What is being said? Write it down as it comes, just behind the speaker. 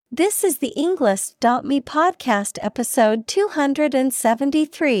This is the Englist.me podcast episode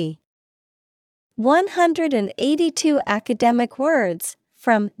 273. 182 academic words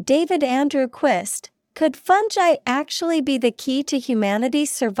from David Andrew Quist. Could fungi actually be the key to humanity's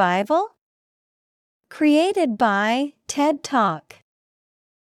survival? Created by TED Talk.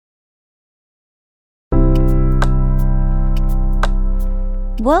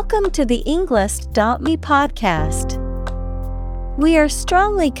 Welcome to the Englist.me podcast. We are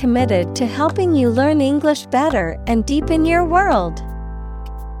strongly committed to helping you learn English better and deepen your world.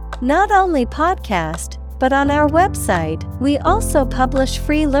 Not only podcast, but on our website, we also publish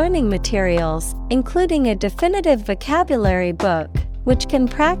free learning materials, including a definitive vocabulary book, which can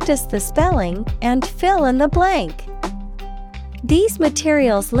practice the spelling and fill in the blank. These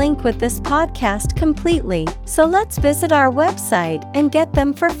materials link with this podcast completely, so let's visit our website and get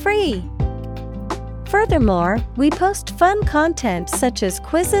them for free. Furthermore, we post fun content such as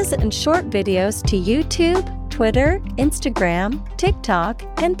quizzes and short videos to YouTube, Twitter, Instagram, TikTok,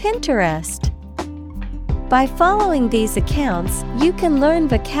 and Pinterest. By following these accounts, you can learn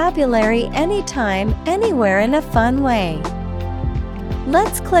vocabulary anytime, anywhere in a fun way.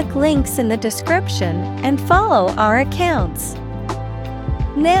 Let's click links in the description and follow our accounts.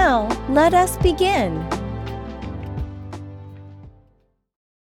 Now, let us begin.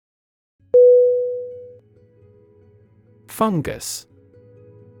 Fungus.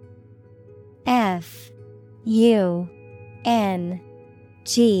 F-U-N-G-U-S.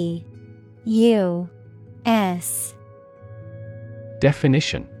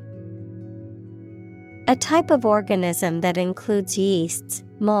 Definition: a type of organism that includes yeasts,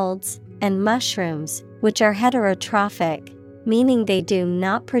 molds, and mushrooms, which are heterotrophic, meaning they do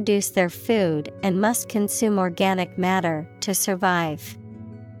not produce their food and must consume organic matter to survive.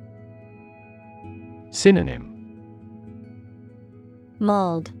 Synonym: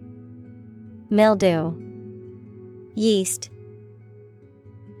 mold, mildew, yeast.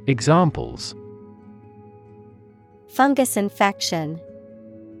 Examples: fungus infection,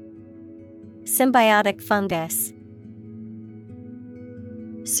 symbiotic fungus.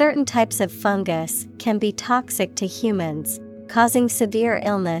 Certain types of fungus can be toxic to humans, causing severe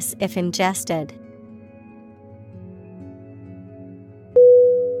illness if ingested.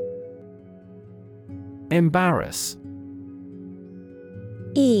 Embarrass.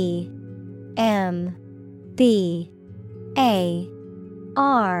 E-M-B-A-R-R-A-S-S.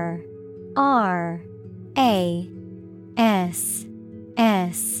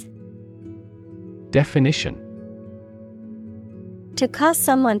 Definition: to cause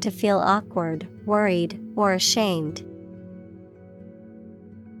someone to feel awkward, worried, or ashamed.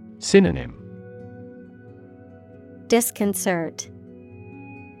 Synonym: disconcert,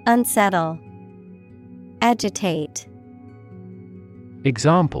 unsettle, agitate.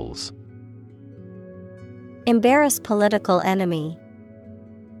 Examples: embarrass political enemy,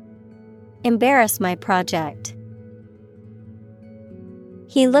 embarrass my project.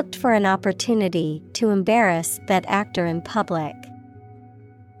 He looked for an opportunity to embarrass that actor in public.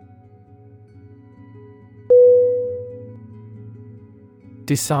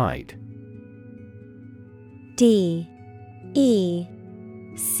 Decide. D-E-C-I-D-E.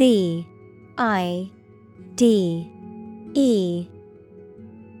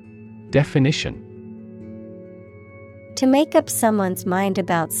 Definition: to make up someone's mind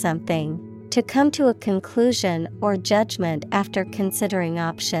about something, to come to a conclusion or judgment after considering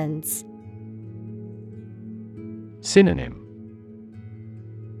options. Synonym: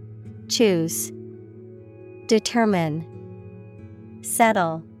 choose, determine,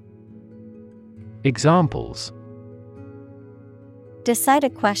 settle. Examples: decide a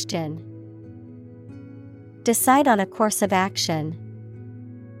question, decide on a course of action.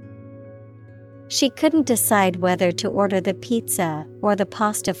 She couldn't decide whether to order the pizza or the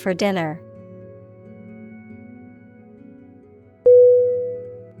pasta for dinner.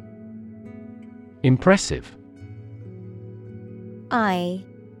 Impressive. I-M-P-R-E-S-S-I-V-E.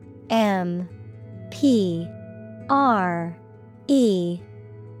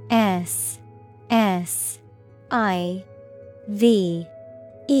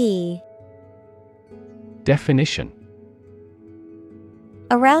 Definition: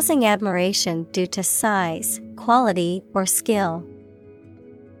 arousing admiration due to size, quality, or skill.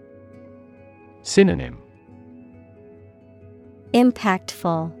 Synonym: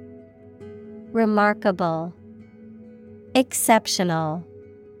 impactful, remarkable, exceptional.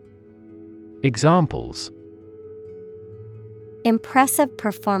 Examples: impressive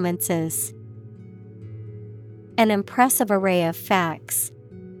performances, an impressive array of facts.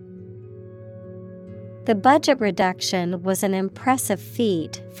 The budget reduction was an impressive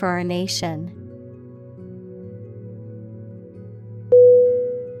feat for our nation.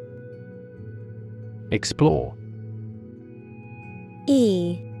 Explore.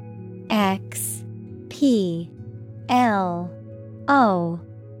 EXPLORE.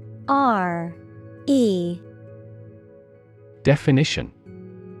 Definition: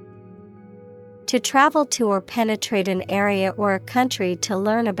 to travel to or penetrate an area or a country to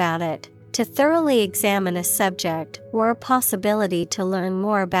learn about it, to thoroughly examine a subject or a possibility to learn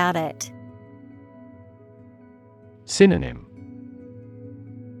more about it. Synonym: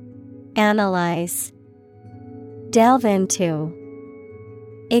 Analyze, delve into,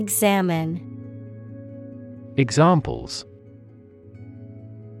 examine. Examples: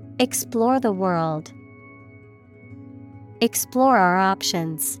 explore the world, explore our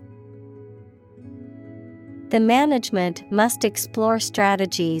options. The management must explore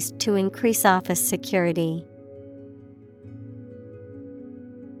strategies to increase office security.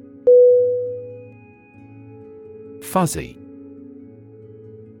 Fuzzy.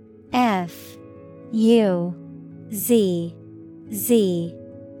 F-U-Z-Z-Y.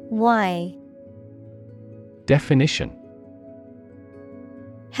 Definition: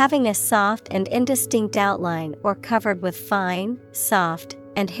 having a soft and indistinct outline or covered with fine, soft,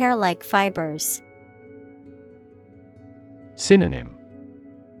 and hair-like fibers. Synonym: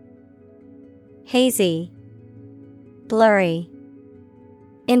 hazy, blurry,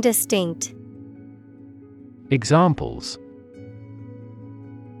 indistinct. Examples: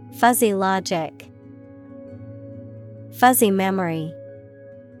 fuzzy logic, fuzzy memory.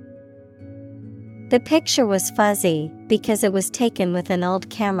 The picture was fuzzy because it was taken with an old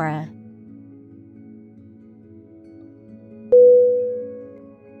camera.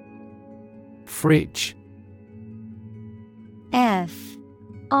 Fridge.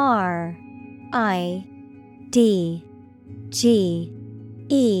 F-R-I-D-G-E.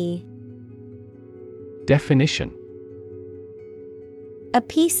 Definition: a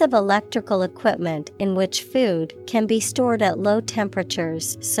piece of electrical equipment in which food can be stored at low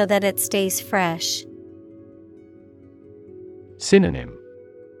temperatures so that it stays fresh. Synonym: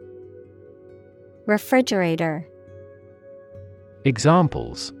 refrigerator.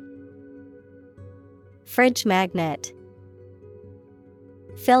 Examples: fridge magnet.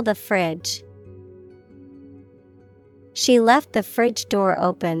 Fill the fridge. She left the fridge door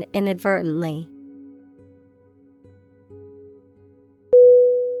open inadvertently.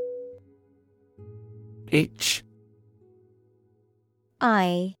 Itch.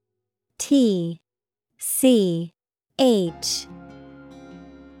 I-T-C-H.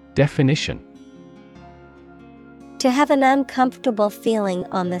 Definition: to have an uncomfortable feeling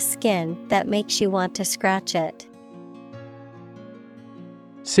on the skin that makes you want to scratch it.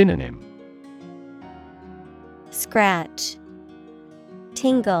 Synonym: scratch,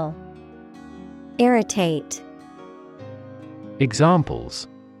 tingle, irritate. Examples: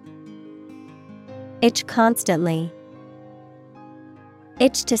 itch constantly.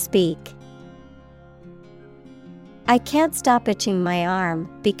 Itch to speak. I can't stop itching my arm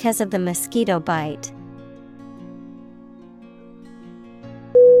because of the mosquito bite.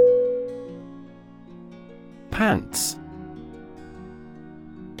 Pants.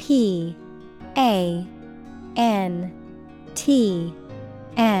 P-A-N-T-S.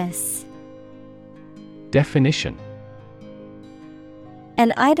 Definition: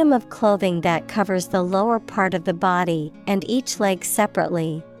 an item of clothing that covers the lower part of the body and each leg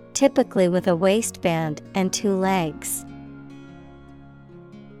separately, typically with a waistband and two legs.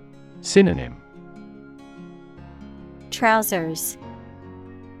 Synonym: trousers,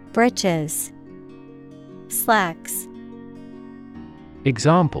 breeches, slacks.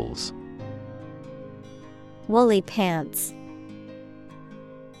 Examples: woolly pants,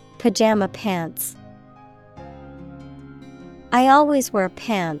 pajama pants. I always wear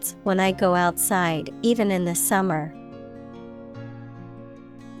pants when I go outside, even in the summer.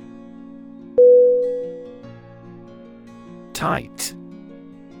 Tight.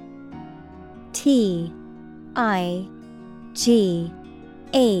 T-I-G-H-T.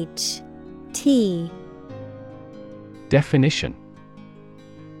 Definition: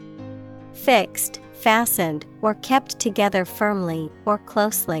 fixed, fastened, or kept together firmly or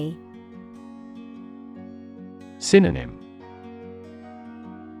closely. Synonym: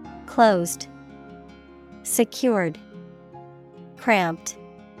 closed, secured, cramped.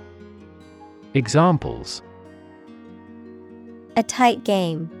 Examples: a tight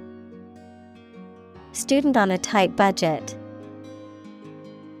game, student on a tight budget.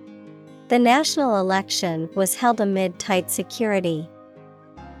 The national election was held amid tight security.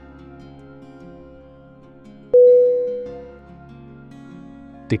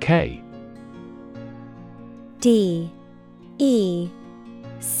 Decay. D-E-C-A-Y.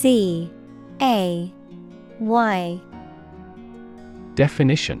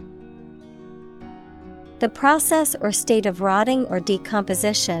 Definition. The process or state of rotting or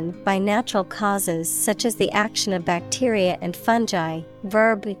decomposition by natural causes such as the action of bacteria and fungi.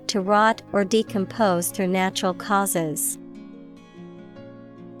 Verb, to rot or decompose through natural causes.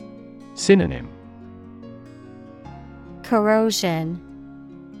 Synonym. Corrosion,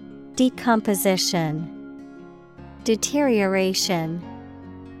 decomposition, deterioration.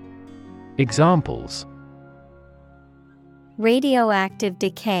 Examples. Radioactive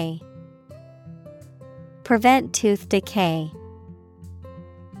decay. Prevent tooth decay.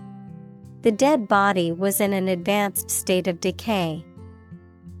 The dead body was in an advanced state of decay.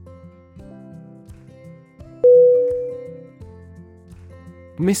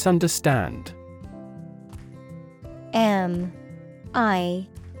 Misunderstand.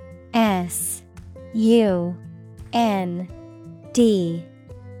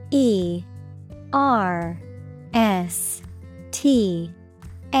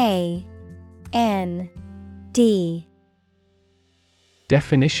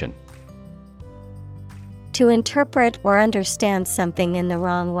 Definition. To interpret or understand something in the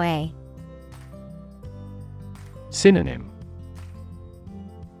wrong way. Synonym.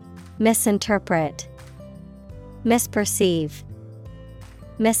 Misinterpret, misperceive,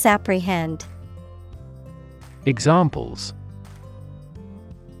 misapprehend. Examples.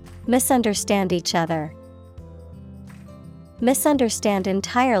 Misunderstand each other. Misunderstand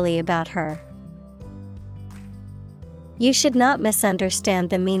entirely about her. You should not misunderstand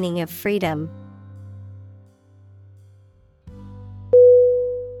the meaning of freedom.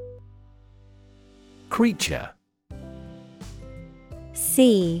 Creature.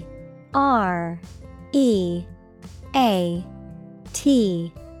 C-R-E-A-T-U-R-E.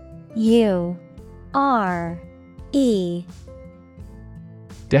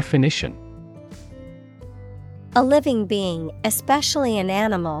 Definition. A living being, especially an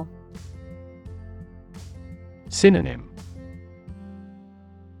animal. Synonym.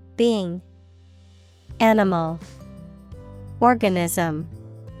 Being, animal, organism.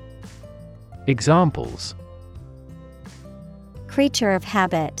 Examples. Creature of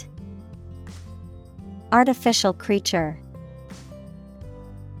habit. Artificial creature.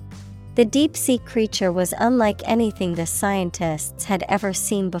 The deep-sea creature was unlike anything the scientists had ever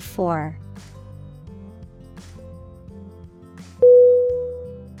seen before.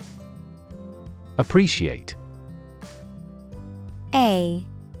 Appreciate.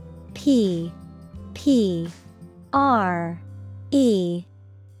 A-P-P-R-E-C-I-A-T-E.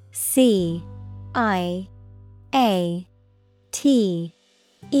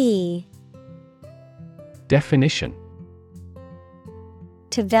 Definition.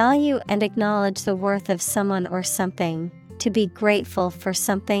 To value and acknowledge the worth of someone or something, to be grateful for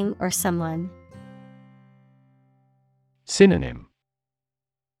something or someone. Synonym.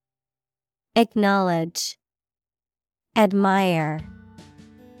 Acknowledge, admire,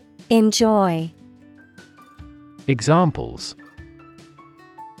 enjoy. Examples.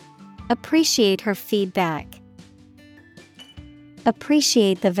 Appreciate her feedback.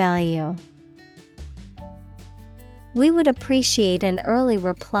 Appreciate the value. We would appreciate an early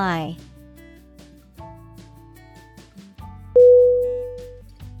reply.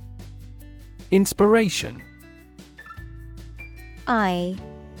 Inspiration.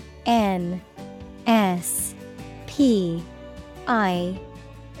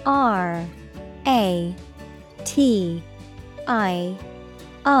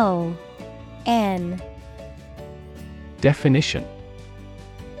 Definition.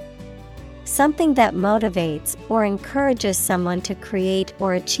 Something that motivates or encourages someone to create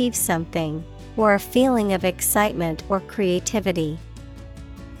or achieve something, or a feeling of excitement or creativity.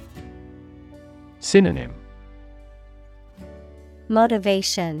 Synonym.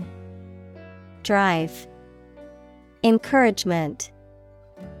 Motivation, drive, encouragement.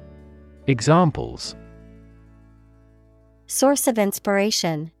 Examples. Source of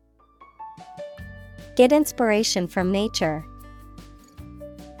inspiration. Get inspiration from nature.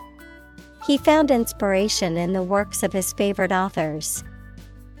 He found inspiration in the works of his favorite authors.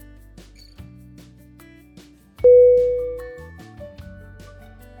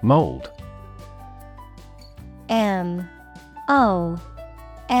 Mold. M-O-L-D.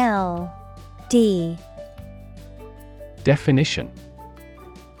 Definition.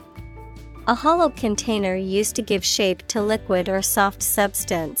 A hollow container used to give shape to liquid or soft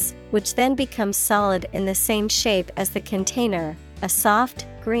substance, which then becomes solid in the same shape as the container, a soft,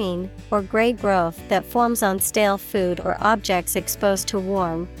 green, or gray growth that forms on stale food or objects exposed to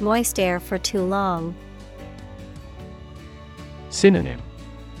warm, moist air for too long. Synonym: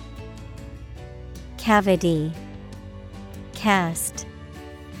 Cavity, cast,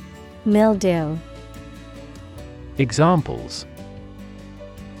 mildew. Examples: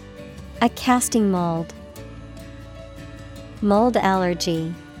 A casting mold, mold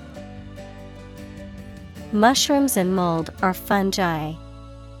allergy. Mushrooms and mold are fungi.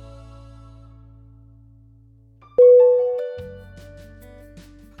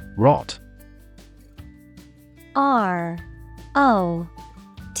 Rot. R-O-T.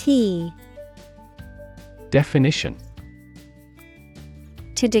 Definition: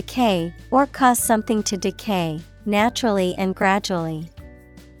 To decay, or cause something to decay, naturally and gradually.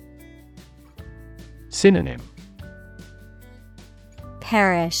 Synonym: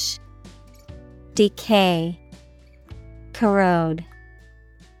 Perish, decay, corrode.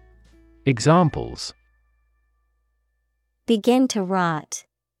 Examples: Begin to rot,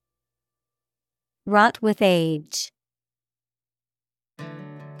 rot with age.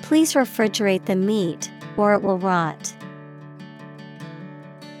 Please refrigerate the meat, or it will rot.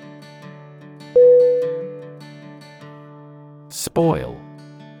 Spoil.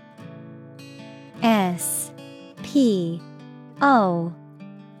 S-P-O-I-L.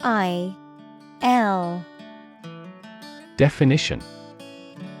 Definition: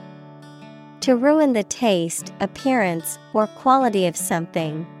 To ruin the taste, appearance, or quality of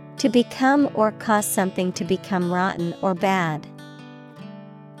something, to become or cause something to become rotten or bad.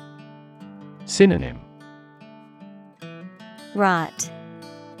 Synonym: Rot,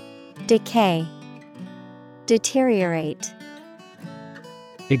 decay, deteriorate.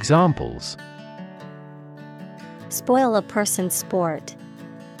 Examples: Spoil a person's sport,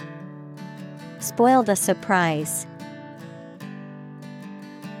 spoil the surprise.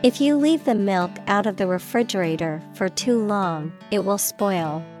 If you leave the milk out of the refrigerator for too long, it will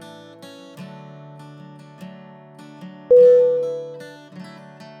spoil.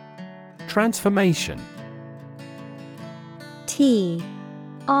 Transformation. T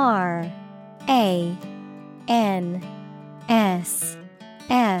R A N S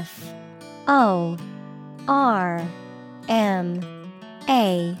F O R M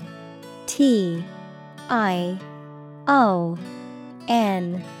A T I O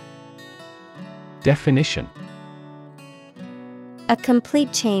N. Definition: A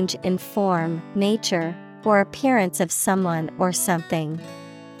complete change in form, nature, or appearance of someone or something.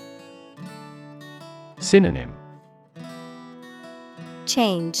 Synonym: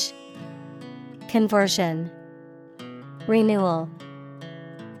 Change, conversion, renewal.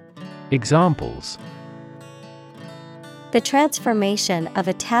 Examples: The transformation of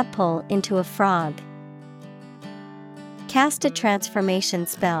a tadpole into a frog. Cast a transformation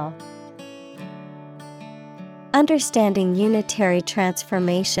spell. Understanding unitary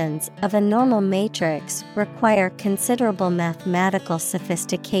transformations of a normal matrix require considerable mathematical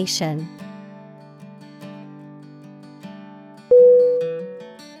sophistication.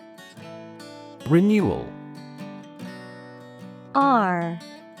 Renewal. R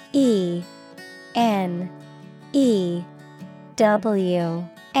E N E W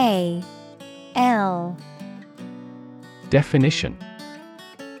A L. Definition: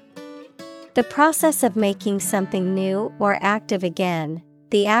 The process of making something new or active again,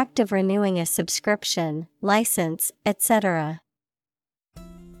 the act of renewing a subscription, license, etc.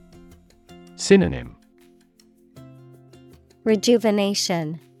 Synonym: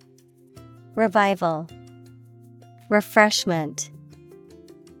 Rejuvenation, revival, refreshment.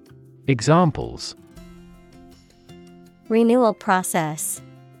 Examples: Renewal process,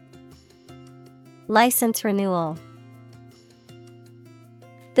 license renewal.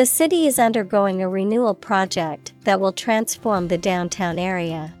 The city is undergoing a renewal project that will transform the downtown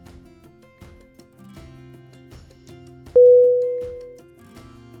area.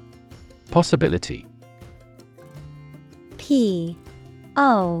 Possibility. P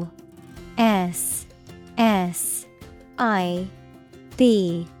O S S I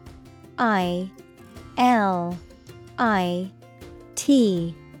B I L I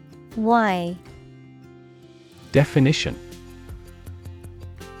T Y. Definition: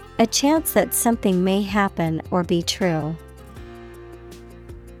 A chance that something may happen or be true.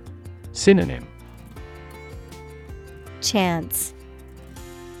 Synonym: Chance,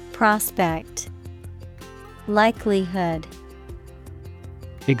 prospect, likelihood.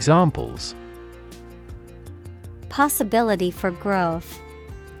 Examples: Possibility for growth,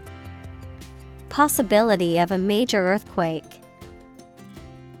 possibility of a major earthquake.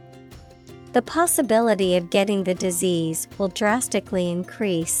 The possibility of getting the disease will drastically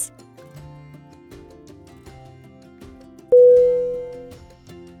increase.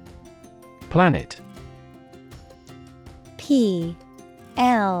 Planet. P-L-A-N-E-T.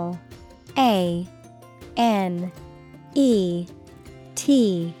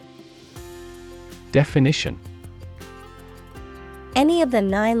 Definition. Any of the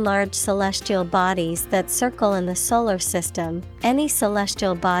 9 large celestial bodies that circle in the solar system, any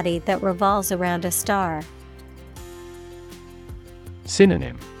celestial body that revolves around a star.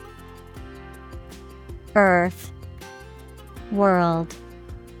 Synonym. Earth, world,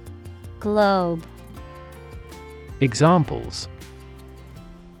 globe. Examples.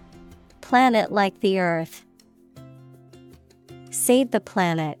 Planet like the Earth. Save the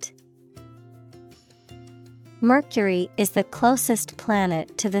planet. Mercury is the closest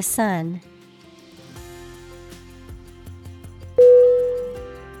planet to the Sun.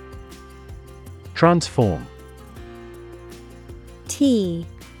 Transform. T-R-A-N-S-F-O-R-M.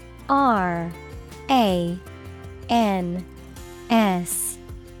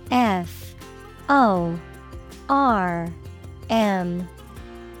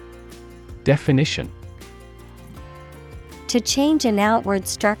 Definition. To change an outward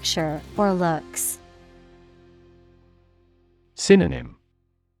structure or looks. Synonym.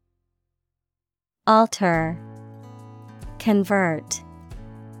 Alter, convert,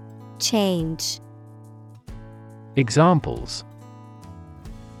 change. Examples.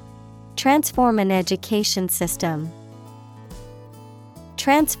 Transform an education system.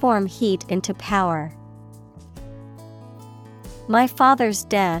 Transform heat into power. My father's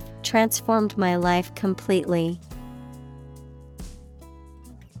death transformed my life completely.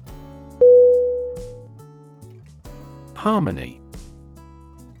 Harmony.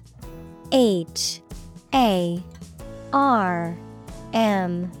 H-A-R-M-O-N-Y.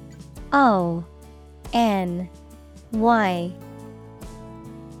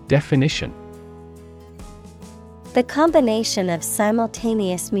 Definition. The combination of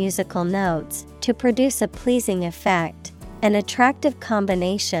simultaneous musical notes to produce a pleasing effect, an attractive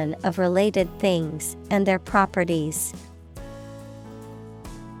combination of related things and their properties.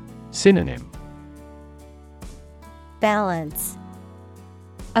 Synonym. Balance,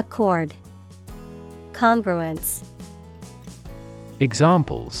 accord, congruence.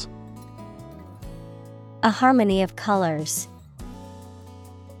 Examples. A harmony of colors.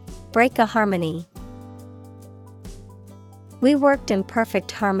 Break a harmony. We worked in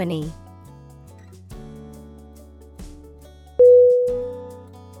perfect harmony.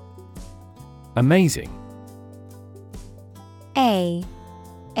 Amazing. A-M-A-Z-I-N-G.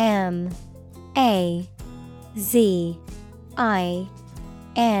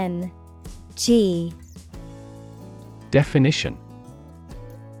 Definition.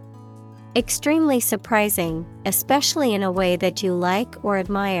 Extremely surprising, especially in a way that you like or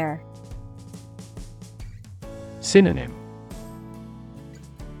admire. Synonym.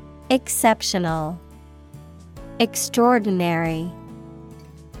 Exceptional, extraordinary,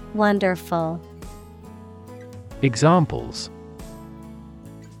 wonderful. Examples.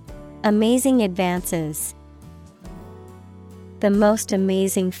 Amazing advances. The most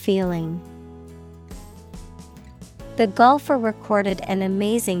amazing feeling. The golfer recorded an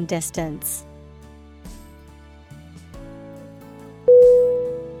amazing distance.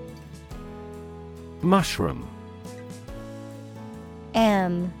 Mushroom.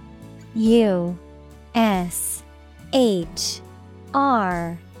 M-U-S-H-R-O-O-M.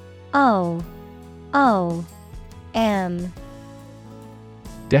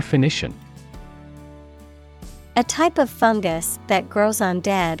 Definition. A type of fungus that grows on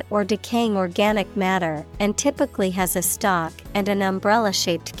dead or decaying organic matter and typically has a stalk and an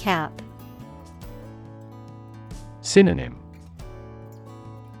umbrella-shaped cap. Synonym.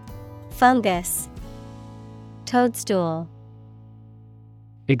 Fungus, toadstool.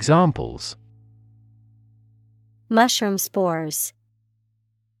 Examples. Mushroom spores.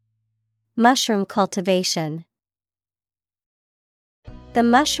 Mushroom cultivation. The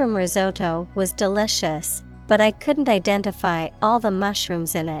mushroom risotto was delicious, but I couldn't identify all the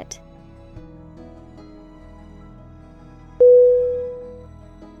mushrooms in it.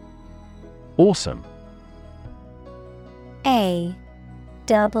 Awesome. A-W-E-S-O-M-E.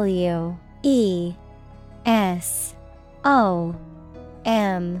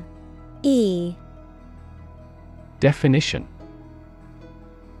 Definition.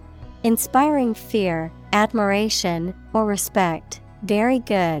 Inspiring fear, admiration, or respect. Very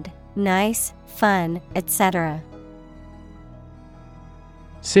good, nice, fun, etc.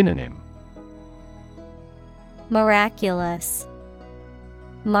 Synonym. Miraculous,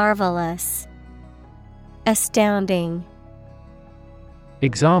 marvelous, astounding.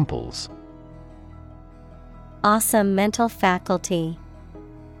 Examples: Awesome mental faculty.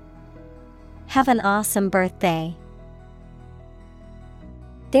 Have an awesome birthday.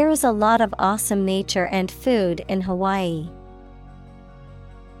 There is a lot of awesome nature and food in Hawaii.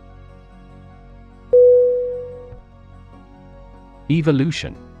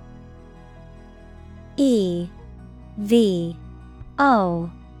 Evolution. EVOLUTION.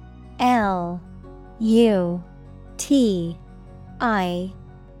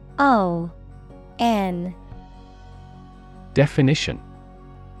 Definition: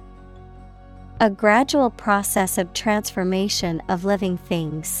 A gradual process of transformation of living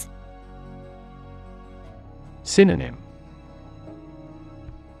things. Synonym: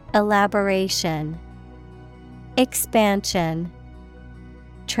 Elaboration, expansion,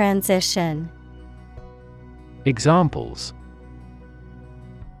 transition. Examples: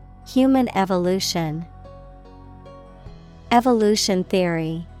 Human evolution, evolution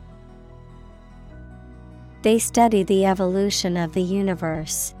theory. They study the evolution of the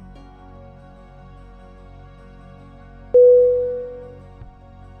universe.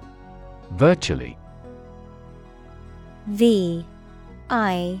 Virtually. VIRTUALLY.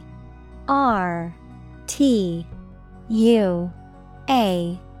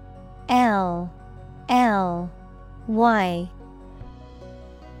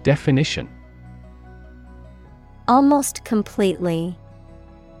 Definition: Almost completely.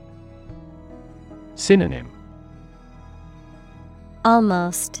 Synonym: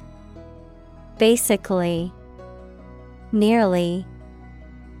 Almost, basically, nearly.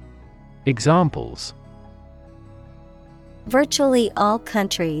 Examples: Virtually all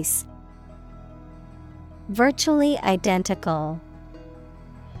countries. Virtually identical.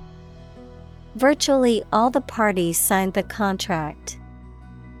 Virtually all the parties signed the contract.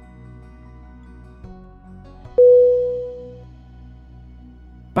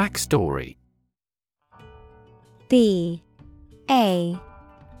 Backstory. BACKSTORY.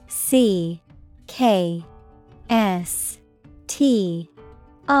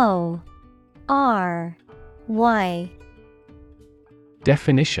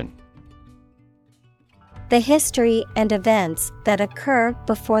 Definition: The history and events that occur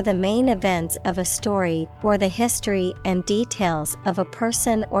before the main events of a story, or the history and details of a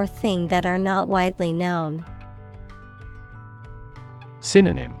person or thing that are not widely known.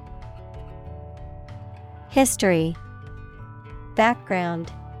 Synonym: History,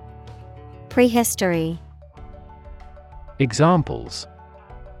 background, prehistory. Examples: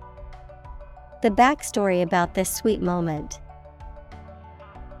 The backstory about this sweet moment.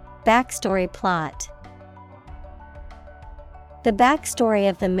 Backstory plot. The backstory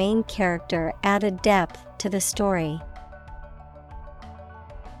of the main character added depth to the story.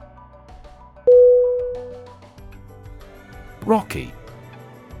 Rocky.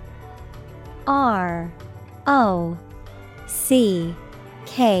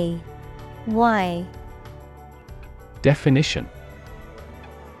 ROCKY. Definition: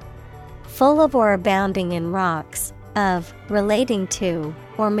 Full of or abounding in rocks, of, relating to,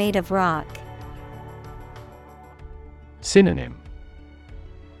 or made of rock. Synonym: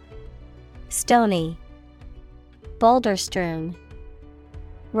 Stony, boulder strewn,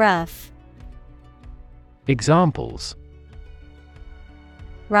 rough. Examples: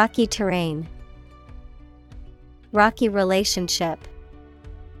 Rocky terrain. Rocky relationship.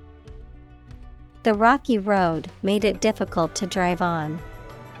 The rocky road made it difficult to drive on.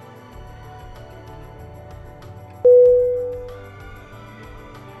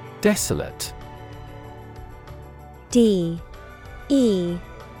 Desolate. DESOLATE.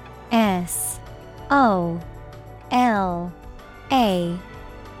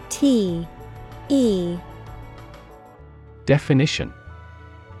 Definition: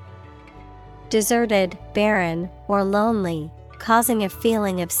 Deserted, barren, or lonely, causing a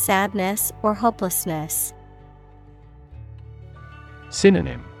feeling of sadness or hopelessness.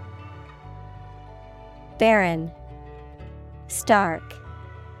 Synonym: Barren, stark,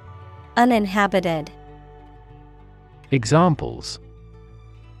 uninhabited. Examples: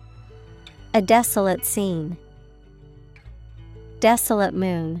 A desolate scene. Desolate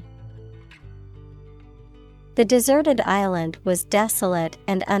moon. The deserted island was desolate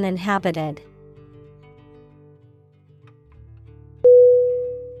and uninhabited.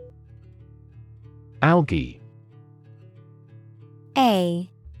 Algae. ALGAE.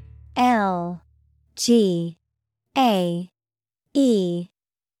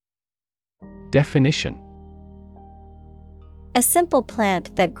 Definition: A simple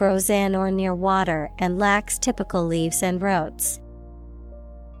plant that grows in or near water and lacks typical leaves and roots.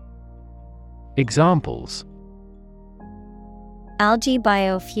 Examples: algae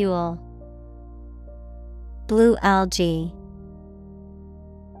biofuel, blue algae.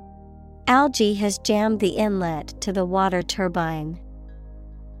 Algae has jammed the inlet to the water turbine.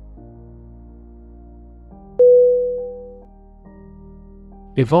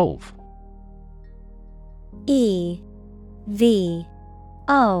 Evolve. E-V-O-L-V-E.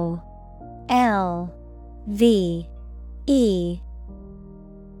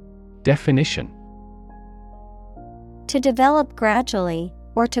 Definition: to develop gradually,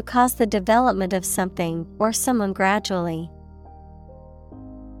 or to cause the development of something or someone gradually.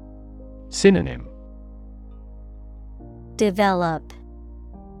 Synonym: Develop,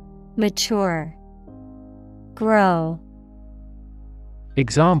 mature, grow.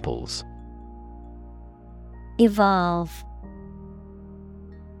 Examples: Evolve.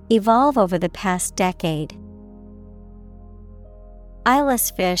 Evolve over the past decade.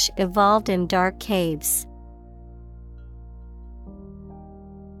 Eyeless fish evolved in dark caves.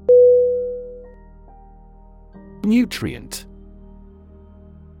 Nutrient.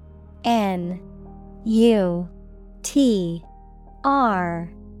 N-U-T-R-I-E-N-T.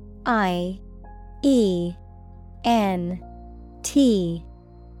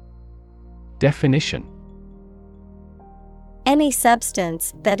 Definition: any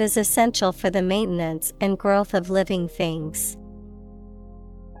substance that is essential for the maintenance and growth of living things.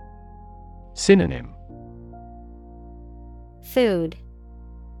 Synonym: food,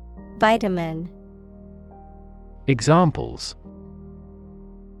 vitamin. Examples: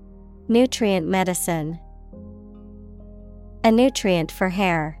 nutrient medicine, a nutrient for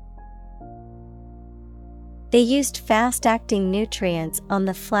hair. They used fast-acting nutrients on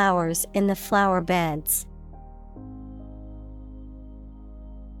the flowers in the flower beds.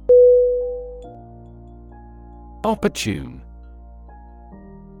 Opportune.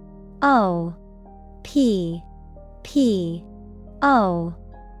 O-P-P-O-R-T-U-N-E.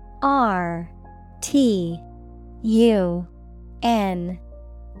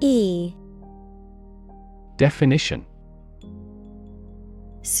 Definition: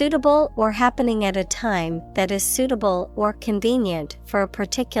 suitable or happening at a time that is suitable or convenient for a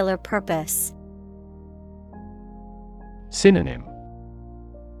particular purpose. Synonym: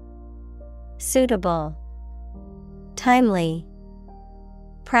 suitable, timely,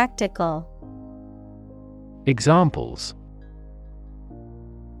 practical. Examples: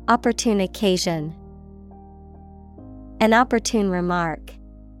 opportune occasion, an opportune remark.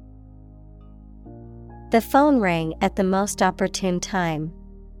 The phone rang at the most opportune time.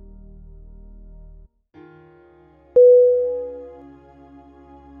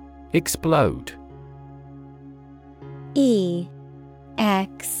 Explode. E-X-P-L-O-D-E.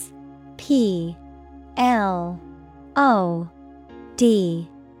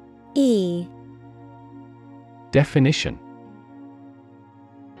 Definition: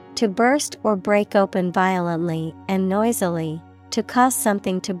 to burst or break open violently and noisily, to cause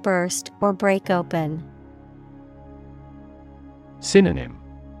something to burst or break open. Synonym: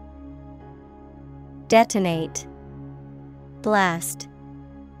 detonate, blast,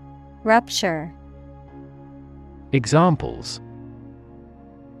 rupture. Examples: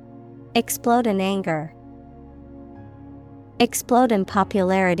 explode in anger, explode in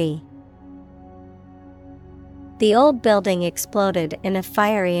popularity. The old building exploded in a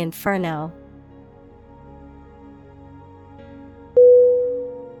fiery inferno.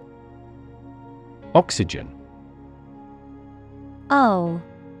 Oxygen. O-X-Y-G-E-N.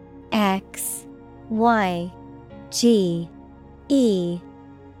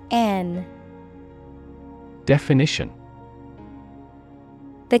 Definition: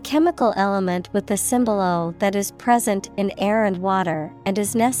 the chemical element with the symbol O that is present in air and water and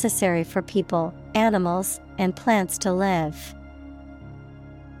is necessary for people, animals, and plants to live.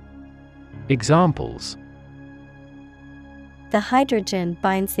 Examples: the hydrogen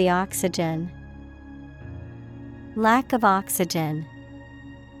binds the oxygen. Lack of oxygen.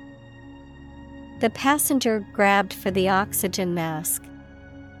 The passenger grabbed for the oxygen mask.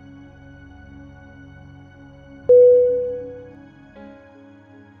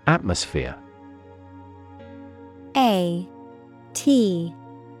 Atmosphere.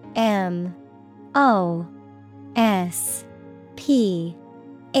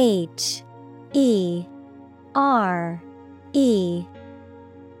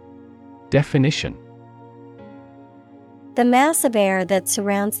 Definition: the mass of air that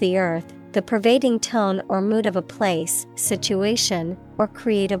surrounds the earth, the pervading tone or mood of a place, situation, or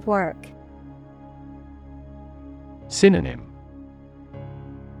creative work. Synonym: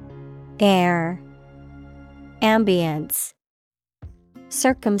 air, ambience,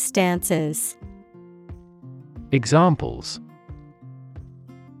 circumstances. Examples: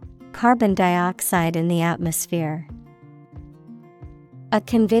 carbon dioxide in the atmosphere. A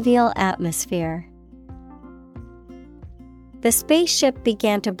convivial atmosphere. The spaceship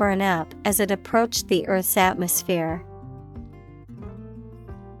began to burn up as it approached the Earth's atmosphere.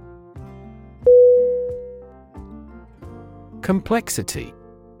 Complexity.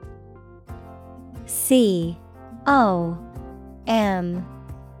 COMPLexity.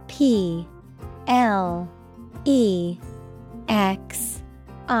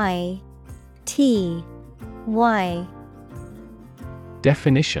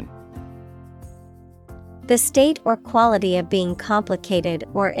 Definition: the state or quality of being complicated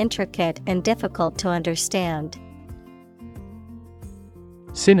or intricate and difficult to understand.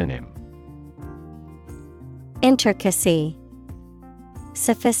 Synonym: intricacy,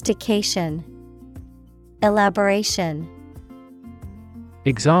 sophistication, elaboration.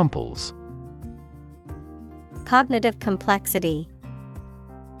 Examples: cognitive complexity,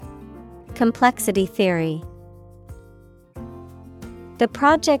 complexity theory. The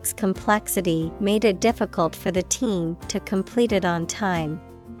project's complexity made it difficult for the team to complete it on time.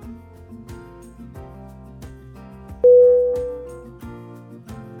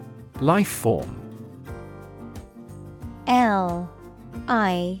 Life form. LIFEFORM.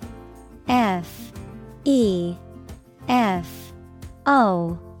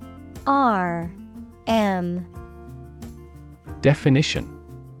 Definition: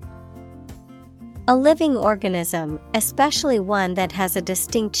 a living organism, especially one that has a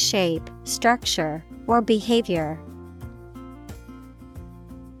distinct shape, structure, or behavior.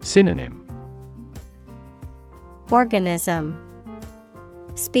 Synonym: organism,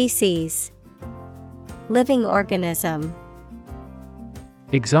 species, living organism.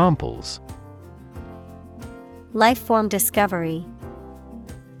 Examples: life form discovery,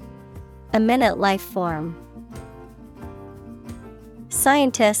 eminent life form.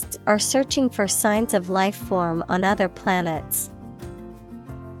 Scientists are searching for signs of life form on other planets.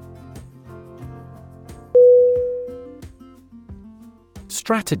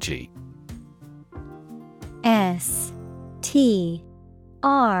 Strategy. STRATEGY.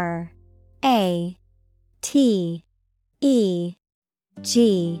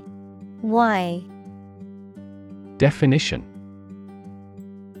 Definition: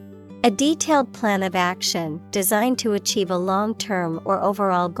 a detailed plan of action designed to achieve a long-term or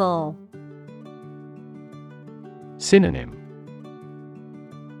overall goal. Synonym: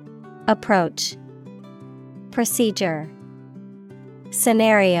 approach, procedure,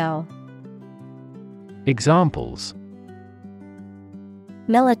 scenario. Examples: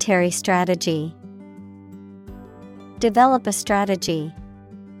 military strategy, develop a strategy.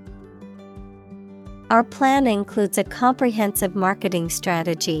 Our plan includes a comprehensive marketing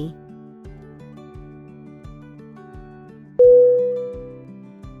strategy.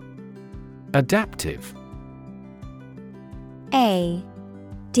 Adaptive.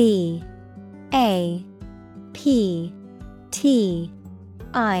 ADAPTIVE.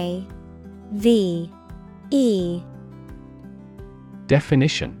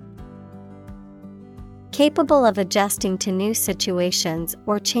 Definition: capable of adjusting to new situations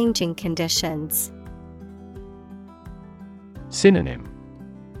or changing conditions. Synonym: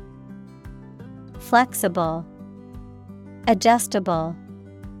 flexible, adjustable,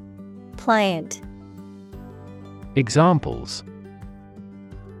 pliant. Examples: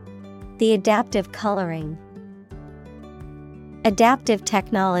 the adaptive coloring, adaptive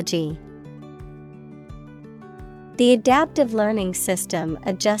technology. The adaptive learning system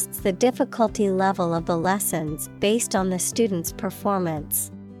adjusts the difficulty level of the lessons based on the student's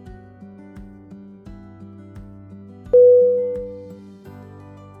performance.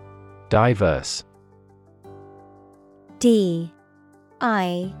 Diverse. DIVERSE.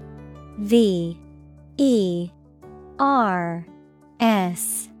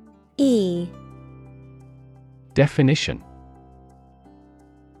 Definition: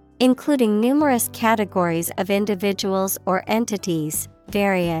 including numerous categories of individuals or entities,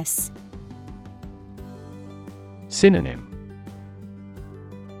 various. Synonym: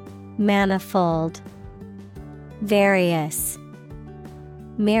 manifold, various,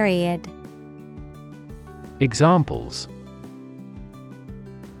 myriad. Examples: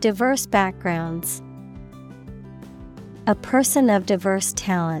 diverse backgrounds, a person of diverse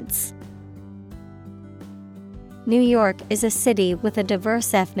talents. New York is a city with a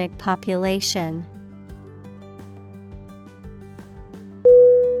diverse ethnic population.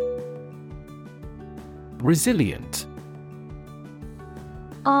 Resilient.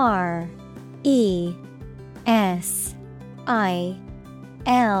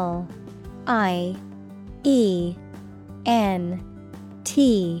 E N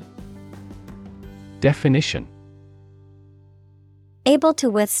T. Definition: Able to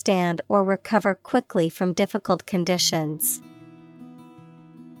withstand or recover quickly from difficult conditions.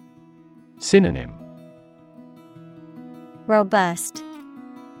 Synonym: Robust,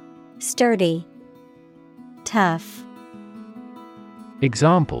 sturdy, tough.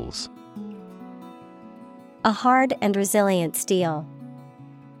 Examples: A hard and resilient steel.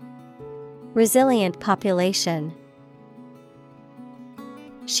 Resilient population.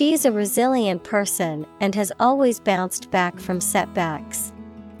 She is a resilient person and has always bounced back from setbacks.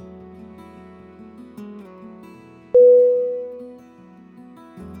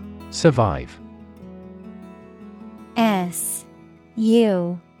 Survive. S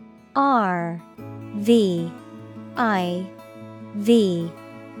U R V I V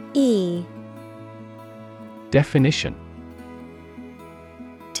E. Definition: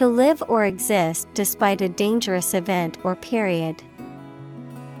 To live or exist despite a dangerous event or period.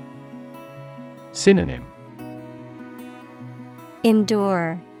 Synonym: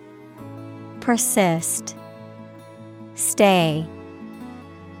 Endure, persist, stay.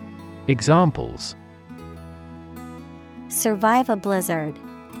 Examples: Survive a blizzard.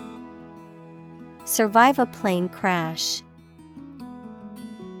 Survive a plane crash.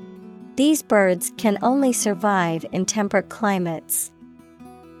 These birds can only survive in temperate climates.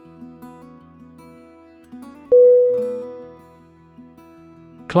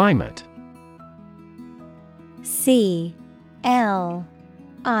 Climate. C L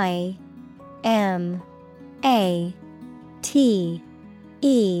I M A T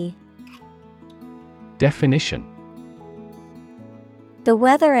E. Definition: The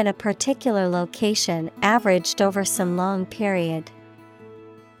weather at a particular location averaged over some long period.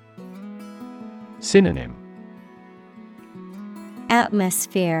 Synonym: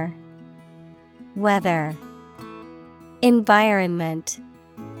 Atmosphere, weather, environment.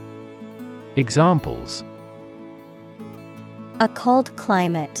 Examples: A cold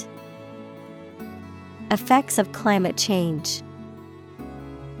climate. Effects of climate change.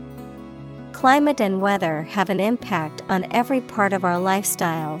 Climate and weather have an impact on every part of our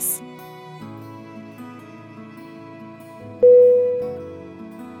lifestyles.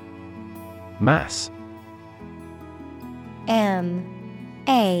 Mass. M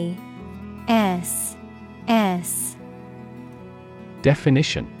A S S.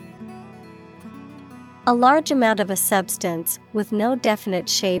 Definition: A large amount of a substance with no definite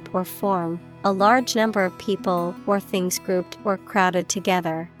shape or form, a large number of people or things grouped or crowded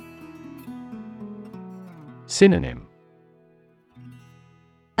together. Synonym: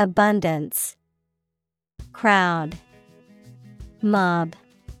 Abundance, crowd, mob.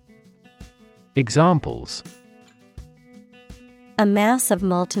 Examples: A mass of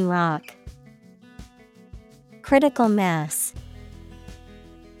molten rock. Critical mass.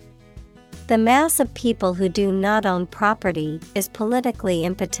 The mass of people who do not own property is politically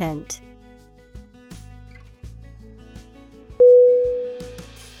impotent.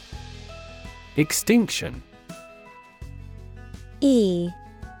 Extinction. E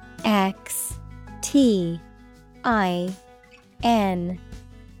X T I N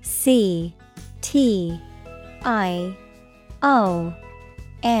C T I O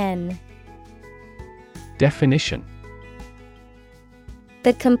N. Definition: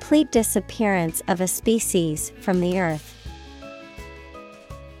 The complete disappearance of a species from the earth.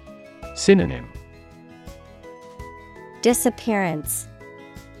 Synonym: Disappearance,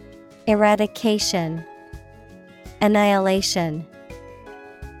 eradication, annihilation.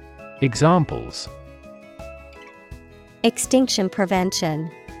 Examples: Extinction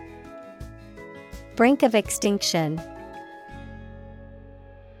prevention. Brink of extinction.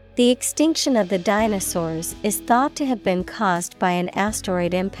 The extinction of the dinosaurs is thought to have been caused by an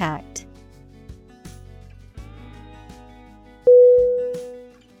asteroid impact.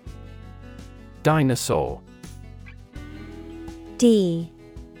 Dinosaur. D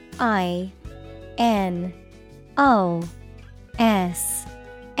I N O S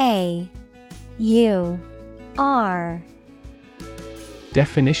A U R.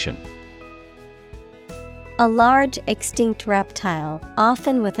 Definition: A large extinct reptile,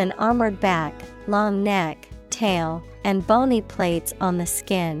 often with an armored back, long neck, tail, and bony plates on the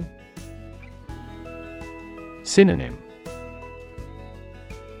skin. Synonym: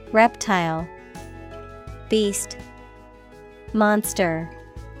 Reptile, beast, monster.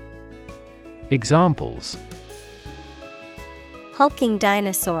 Examples: Hulking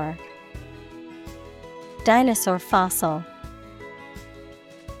dinosaur. Dinosaur fossil.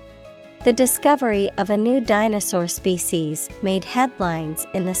 The discovery of a new dinosaur species made headlines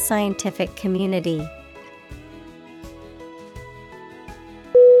in the scientific community.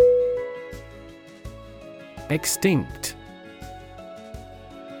 Extinct.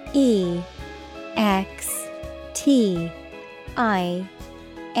 EXTINCT.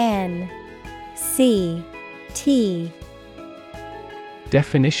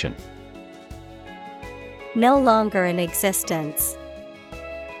 Definition: No longer in existence.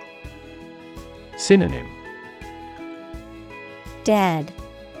 Synonym: Dead,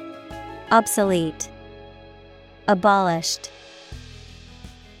 obsolete, abolished.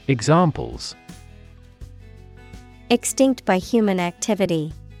 Examples: Extinct by human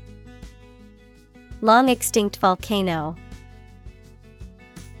activity. Long extinct volcano.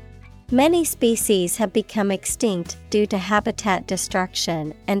 Many species have become extinct due to habitat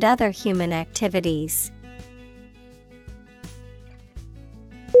destruction and other human activities.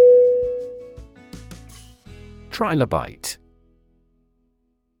 Trilobite.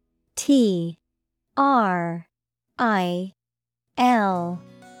 TRILOBITE.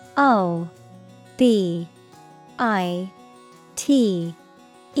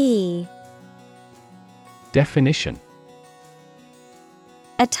 Definition: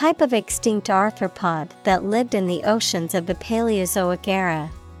 A type of extinct arthropod that lived in the oceans of the Paleozoic era,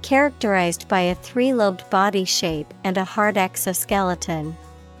 characterized by a three-lobed body shape and a hard exoskeleton.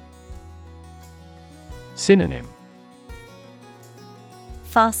 Synonym: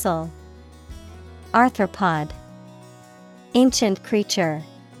 Fossil, arthropod, ancient creature.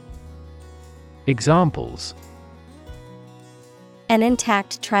 Examples: An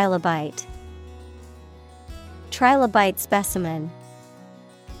intact trilobite. Trilobite specimen.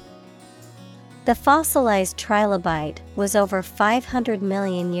 The fossilized trilobite was over 500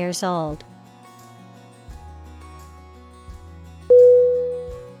 million years old.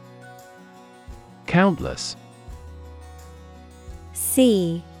 Countless.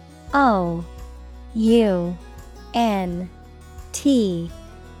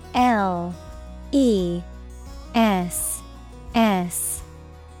 COUNTLESS.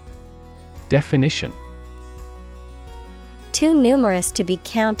 Definition: Too numerous to be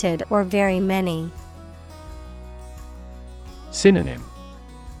counted or very many. Synonym: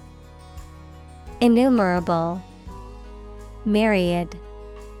 Innumerable, myriad,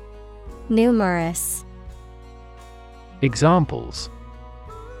 numerous. Examples: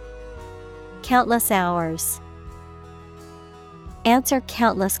 Countless hours. Answer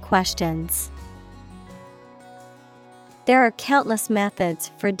countless questions. There are countless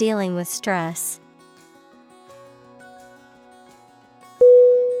methods for dealing with stress.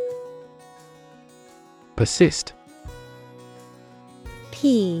 Persist.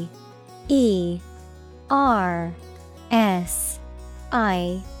 PERSIST.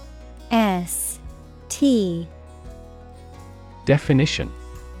 Definition: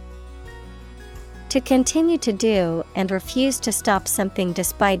 To continue to do and refuse to stop something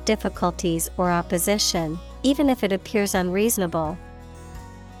despite difficulties or opposition, even if it appears unreasonable.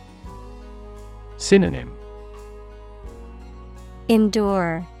 Synonym: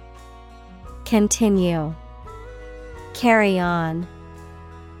 Endure, continue, carry on.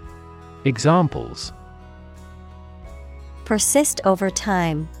 Examples: Persist over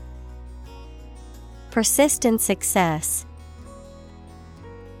time. Persist in success.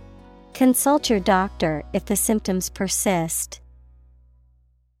 Consult your doctor if the symptoms persist.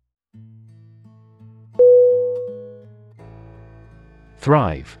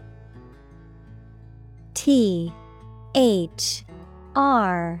 Thrive. THRIVE.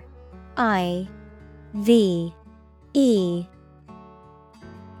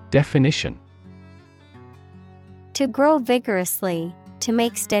 Definition: To grow vigorously, to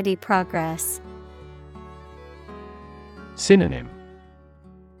make steady progress. Synonym: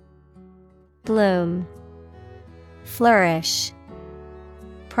 Bloom, flourish,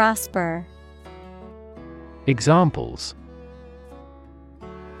 prosper. Examples: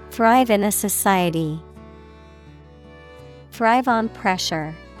 Thrive in a society. Thrive on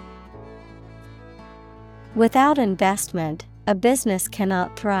pressure. Without investment, a business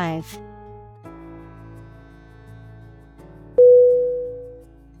cannot thrive.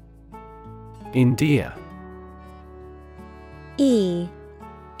 Endear.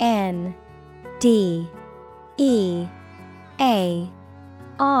 ENDEAR.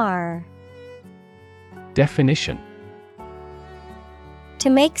 Definition: To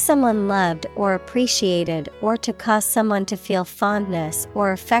make someone loved or appreciated, or to cause someone to feel fondness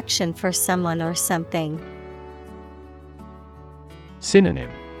or affection for someone or something. Synonym: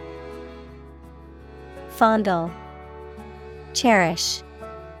 Fondle, cherish,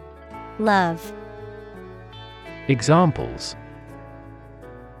 love. Examples: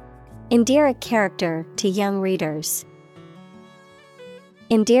 Endear a character to young readers.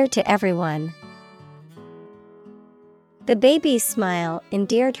 Endear to everyone. The baby's smile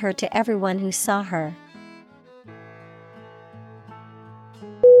endeared her to everyone who saw her.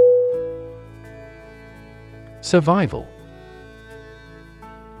 Survival.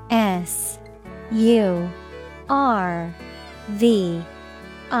 S-U-R-V-I-V-A-L.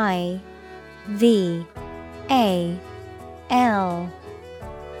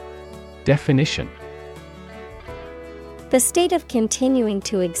 Definition. The state of continuing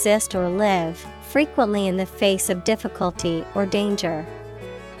to exist or live, frequently in the face of difficulty or danger.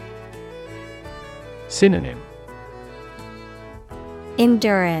 Synonym.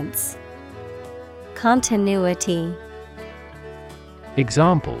 Endurance, continuity.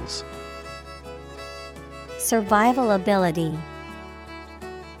 Examples. Survival ability,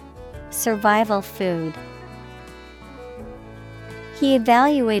 survival food. He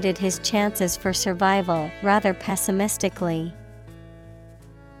evaluated his chances for survival rather pessimistically.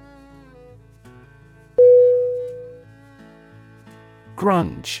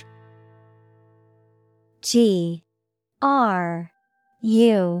 Grunge. G-R-U-N-G-E.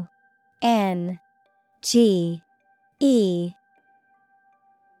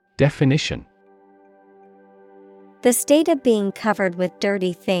 Definition. The state of being covered with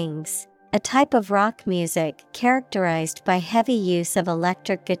dirty things, a type of rock music characterized by heavy use of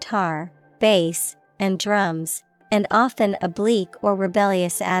electric guitar, bass, and drums, and often a bleak or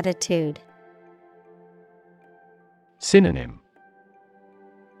rebellious attitude. Synonym.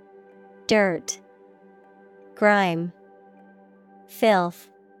 Dirt, grime, filth.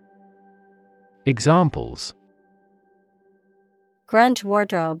 Examples. Grunge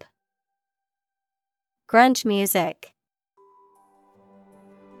wardrobe, grunge music.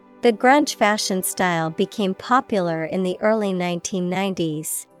 The grunge fashion style became popular in the early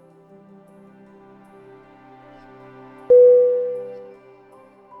 1990s.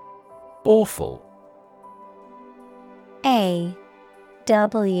 Awful. A-W-F-U-L.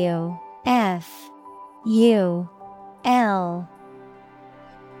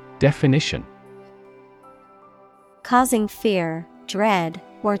 Definition. Causing fear, dread,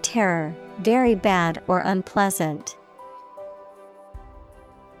 or terror, very bad or unpleasant.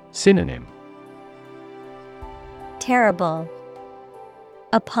 Synonym. Terrible,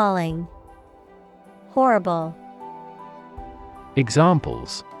 appalling, horrible.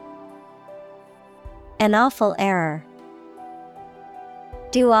 Examples. An awful error,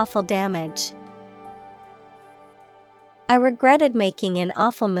 do awful damage. I regretted making an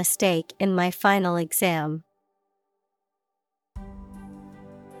awful mistake in my final exam.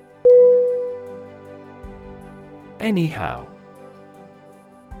 Anyhow.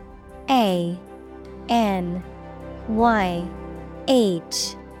 A-N-Y-H-O-W.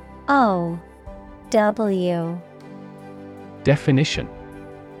 Definition.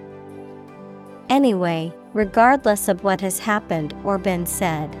 Anyway, regardless of what has happened or been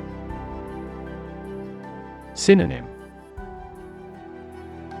said. Synonym.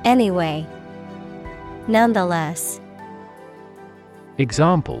 Anyway, nonetheless.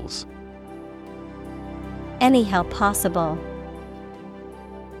 Examples. Anyhow possible.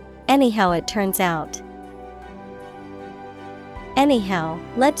 Anyhow it turns out. Anyhow,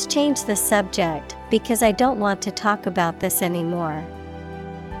 let's change the subject because I don't want to talk about this anymore.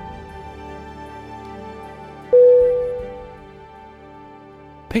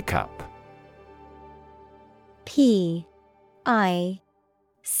 Pick up. P-I-C-K-U-P.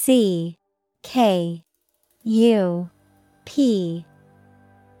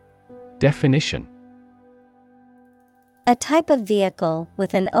 Definition. A type of vehicle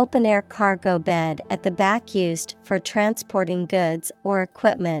with an open-air cargo bed at the back used for transporting goods or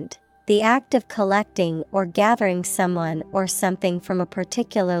equipment, the act of collecting or gathering someone or something from a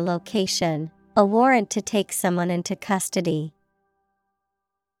particular location, a warrant to take someone into custody.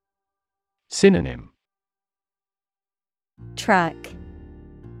 Synonym. Truck,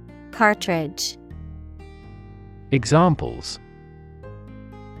 cartridge. Examples.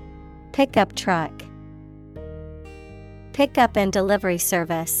 Pickup truck, pickup and delivery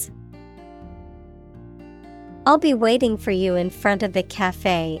service. I'll be waiting for you in front of the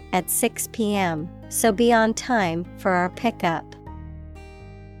cafe at 6 p.m., so be on time for our pickup.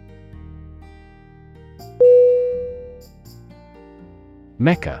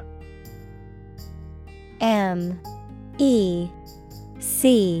 Mecca. M-E-C-C-A.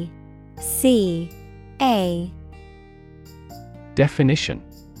 Definition.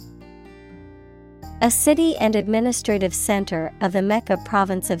 A city and administrative center of the Mecca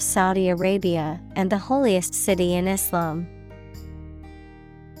province of Saudi Arabia and the holiest city in Islam.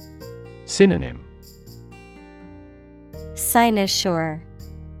 Synonym. Cynosure,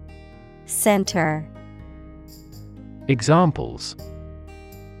 center. Examples: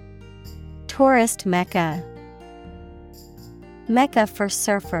 tourist mecca, mecca for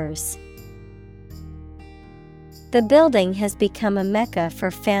surfers. The building has become a mecca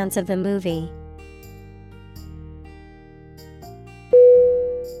for fans of the movie.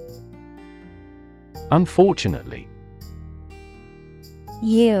 Unfortunately.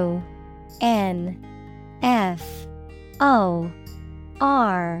 Unfortunately.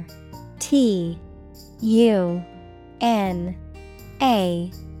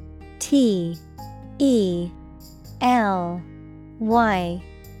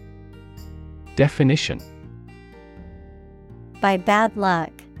 Definition: By bad luck,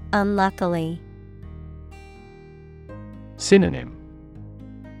 unluckily. Synonym: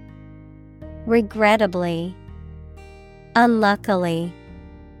 Regrettably, unluckily,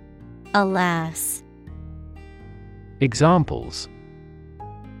 alas. Examples: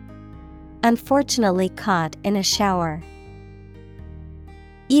 Unfortunately caught in a shower.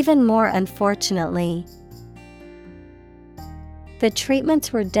 Even more unfortunately. The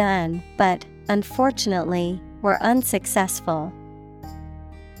treatments were done, but, unfortunately, were unsuccessful.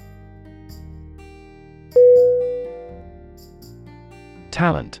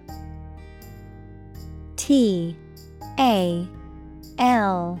 Talent. T-A-L-E-N-T.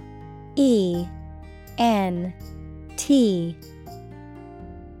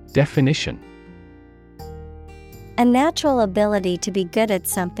 Definition: A natural ability to be good at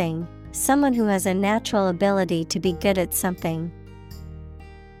something, someone who has a natural ability to be good at something.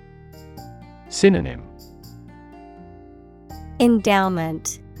 Synonym: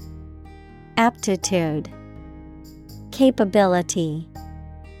 Endowment, aptitude, capability.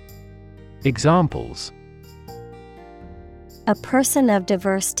 Examples: A person of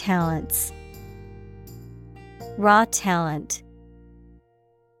diverse talents. Raw talent.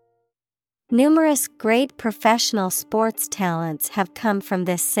 Numerous great professional sports talents have come from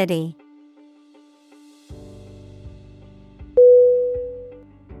this city.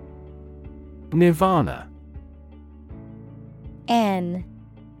 Nirvana.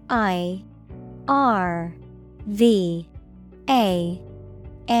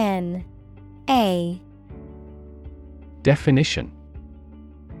 N-I-R-V-A-N-A. Definition: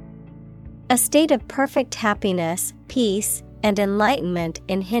 A state of perfect happiness, peace, and enlightenment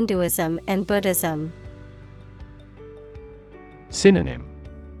in Hinduism and Buddhism. Synonym: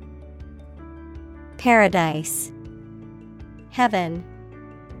 Paradise, heaven,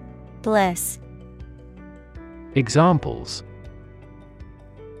 bliss. Examples: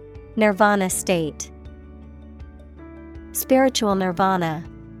 Nirvana state. Spiritual nirvana.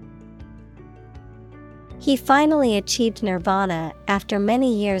 He finally achieved nirvana after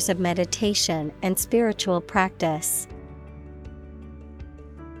many years of meditation and spiritual practice.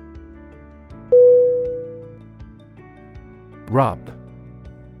 Rub.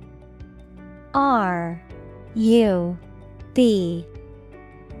 R-U-B.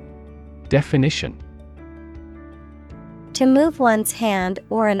 Definition: To move one's hand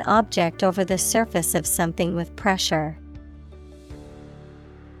or an object over the surface of something with pressure.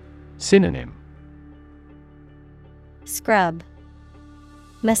 Synonym: Scrub,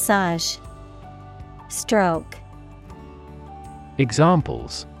 massage, stroke.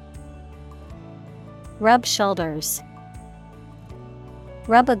 Examples: Rub shoulders.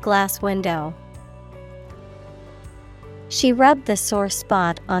 Rub a glass window. She rubbed the sore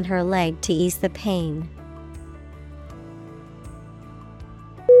spot on her leg to ease the pain.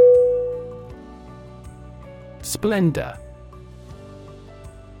 Splendor.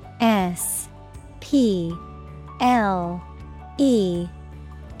 S-P-L-E-N-D-O-R.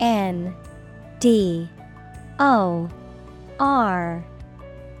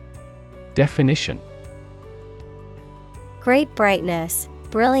 Definition: Great brightness,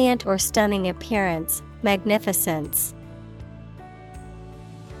 brilliant or stunning appearance, magnificence.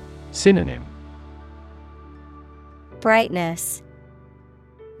 Synonym: Brightness,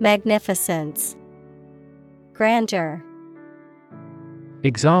 magnificence, grandeur.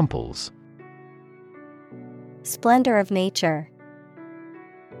 Examples: Splendor of nature.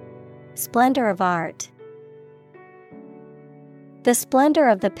 Splendor of art. The splendor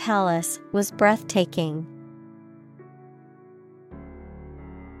of the palace was breathtaking.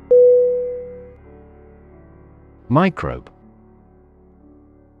 Microbe.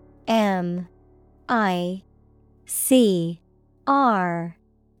 M-I-C-R-O-B-E.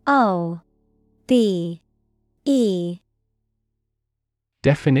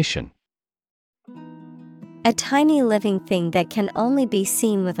 Definition: A tiny living thing that can only be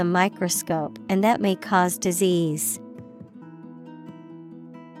seen with a microscope and that may cause disease.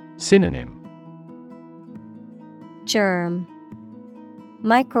 Synonym: germ,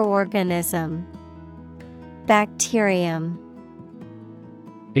 microorganism, bacterium.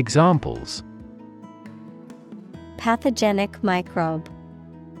 Examples: Pathogenic microbe,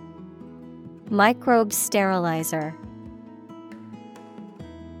 microbe sterilizer.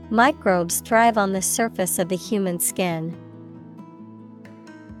 Microbes thrive on the surface of the human skin.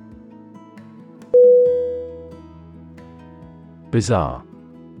 Bizarre.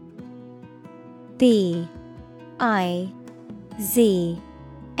 B-I-Z-A-R-R-E.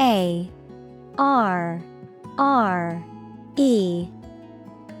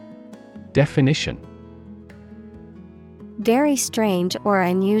 Definition: Very strange or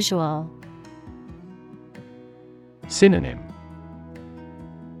unusual. Synonym: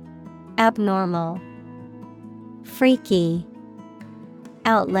 Abnormal, freaky,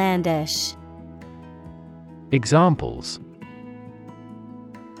 outlandish. Examples: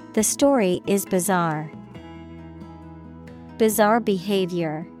 The story is bizarre. Bizarre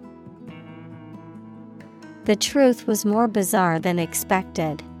behavior. The truth was more bizarre than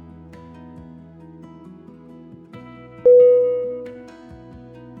expected.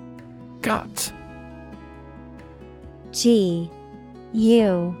 Gut. G-U-T.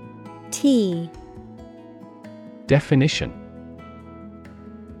 Definition: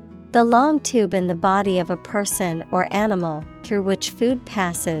 The long tube in the body of a person or animal through which food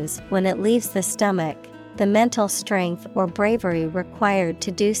passes when it leaves the stomach, the mental strength or bravery required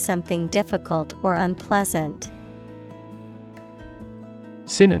to do something difficult or unpleasant.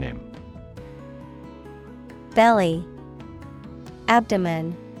 Synonym: Belly,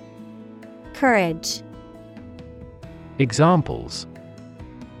 abdomen, courage. Examples: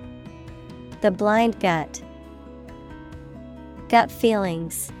 The blind gut. Gut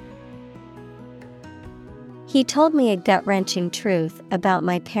feelings. He told me a gut-wrenching truth about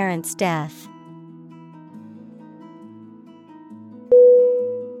my parents' death.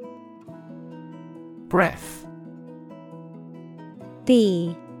 Breath.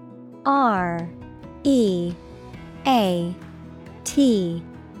 B-R-E-A-T-H.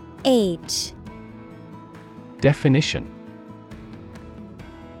 Definition: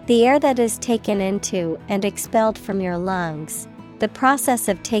 The air that is taken into and expelled from your lungs. The process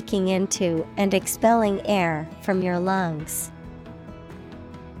of taking into and expelling air from your lungs.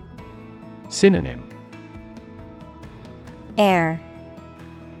 Synonym: Air,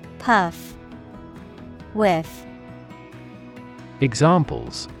 puff, whiff.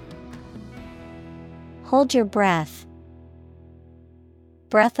 Examples: Hold your breath.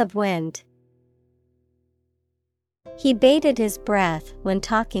 Breath of wind. He bated his breath when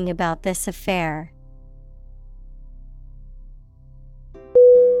talking about this affair.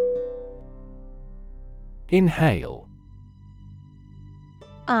 Inhale.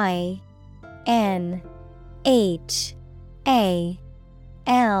 I-N-H-A-L-E.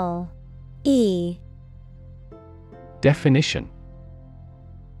 Definition: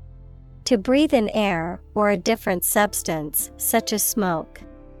 To breathe in air or a different substance, such as smoke.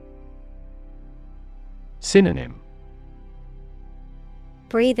 Synonym: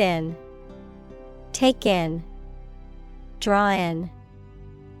 Breathe in. Take in. Draw in.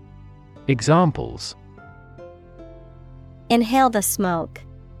 Examples: Inhale the smoke.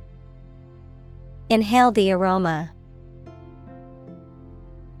 Inhale the aroma.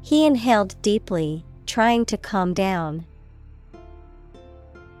 He inhaled deeply, trying to calm down.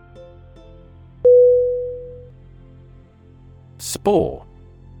 Spore.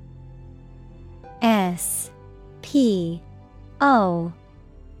 S-P-O-R-E.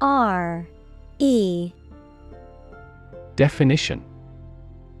 Definition: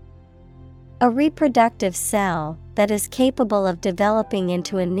 A reproductive cell that is capable of developing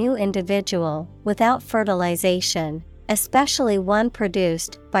into a new individual without fertilization, especially one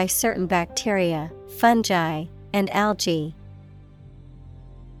produced by certain bacteria, fungi, and algae.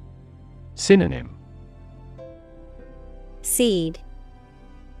 Synonym: Seed,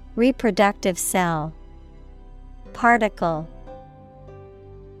 reproductive cell, particle.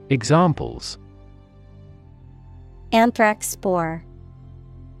 Examples: Anthrax spore.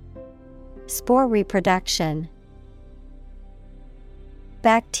 Spore reproduction.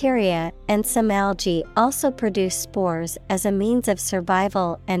 Bacteria and some algae also produce spores as a means of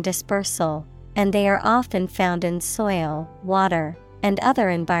survival and dispersal, and they are often found in soil, water, and other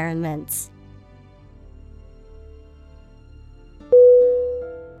environments.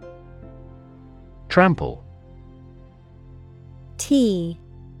 Trample. T-R-A-M-P-L-E.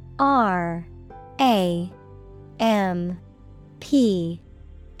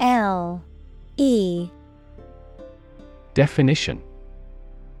 Definition: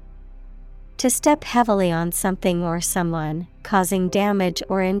 To step heavily on something or someone, causing damage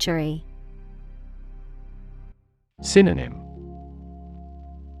or injury. Synonym: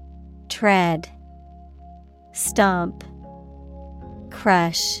 Tread, stomp,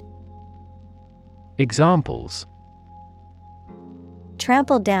 crush. Examples: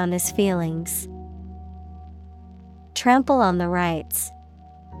 Trample down his feelings. Trample on the rights.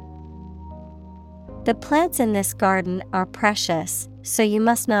 The plants in this garden are precious, so you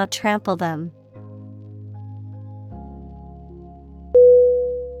must not trample them.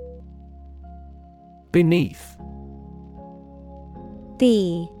 Beneath.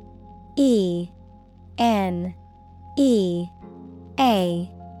 B-E-N-E-A-T-H.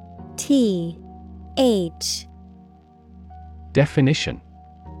 Definition: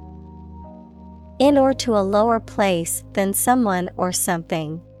 in or to a lower place than someone or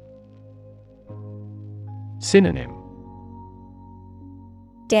something. Synonym: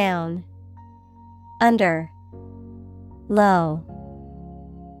 Down, under, low.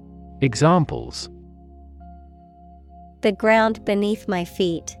 Examples: the ground beneath my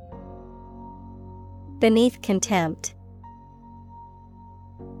feet. Beneath contempt.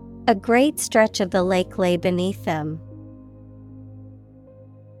 A great stretch of the lake lay beneath them.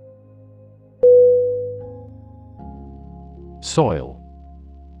 Soil.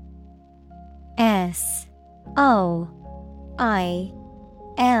 S-O-I-L.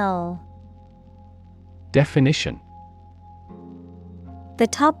 Definition: the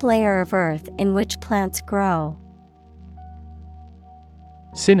top layer of earth in which plants grow.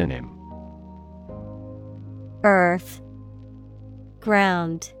 Synonym: Earth,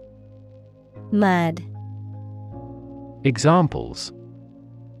 ground, mud. Examples: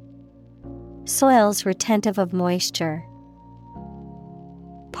 soils retentive of moisture.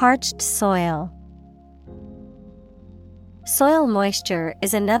 Parched soil. Soil moisture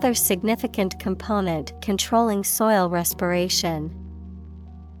is another significant component controlling soil respiration.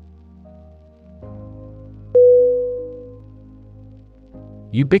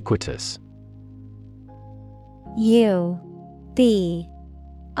 Ubiquitous. U-B-I-Q-U-I-T-O-U-S.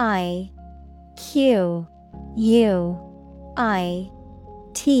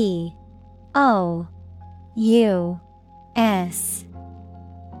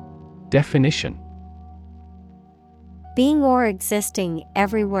 Definition: being or existing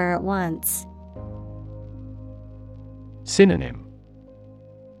everywhere at once. Synonym: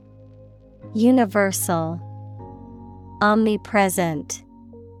 universal, omnipresent,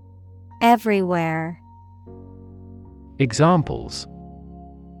 everywhere. Examples: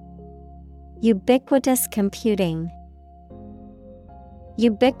 ubiquitous computing.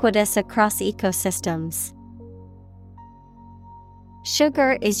 Ubiquitous across ecosystems.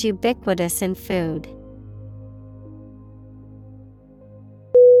 Sugar is ubiquitous in food.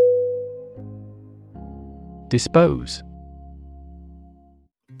 Dispose.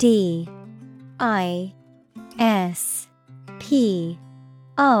 D-I-S-P-O-S-E.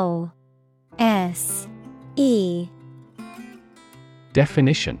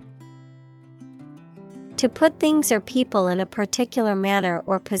 Definition: to put things or people in a particular manner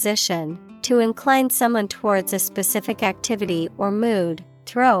or position, to incline someone towards a specific activity or mood,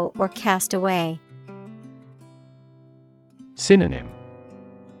 throw or cast away. Synonym: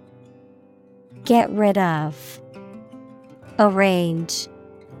 get rid of, arrange,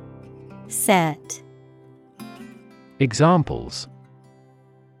 set. Examples: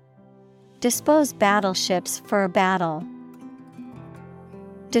 dispose battleships for a battle.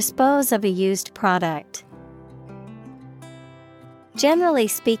 Dispose of a used product. Generally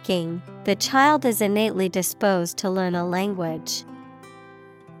speaking, the child is innately disposed to learn a language.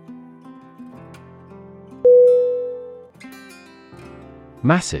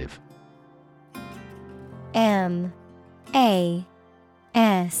 Massive. M-A-S-S-I-V-E.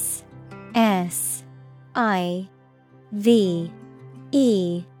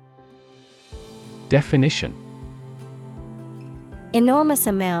 Definition: enormous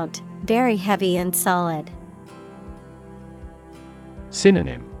amount, very heavy and solid.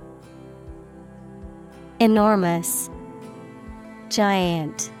 Synonym: enormous,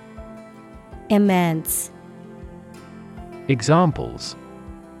 giant, immense. Examples: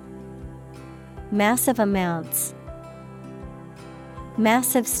 massive amounts.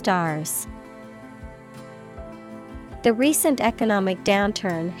 Massive stars. The recent economic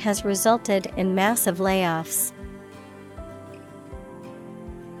downturn has resulted in massive layoffs.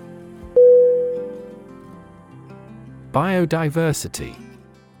 Biodiversity.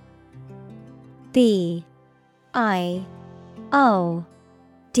 B-I-O-D-I-V-E-R-S-I-T-Y.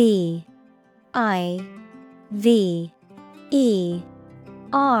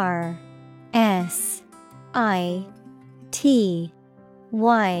 S I T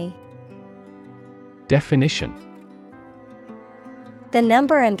Y. Definition: The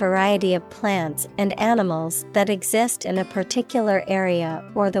number and variety of plants and animals that exist in a particular area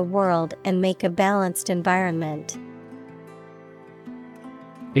or the world and make a balanced environment.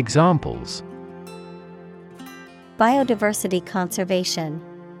 Examples: Biodiversity conservation.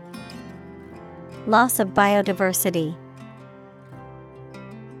 Loss of biodiversity.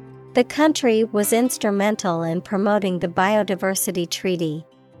 The country was instrumental in promoting the Biodiversity Treaty.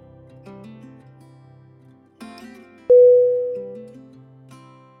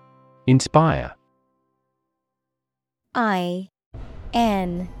 Inspire. INSPIRE.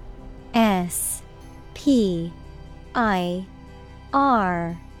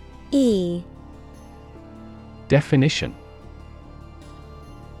 Definition: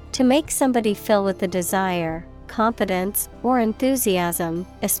 To make somebody feel with the desire, confidence, or enthusiasm,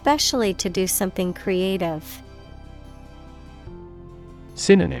 especially to do something creative.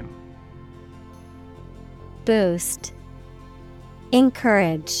 Synonym: Boost,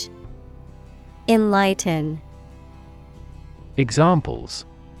 encourage, enlighten. Examples: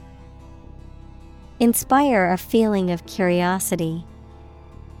 Inspire a feeling of curiosity.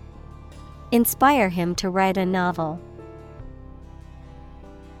 Inspire him to write a novel.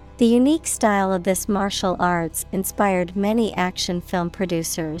 The unique style of this martial arts inspired many action film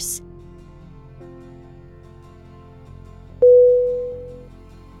producers.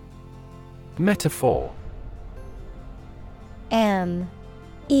 Metaphor. METAPHOR.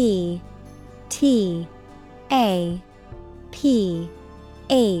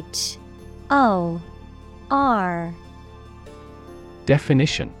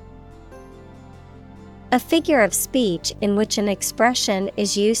 Definition: A figure of speech in which an expression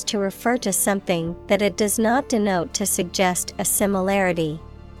is used to refer to something that it does not denote to suggest a similarity.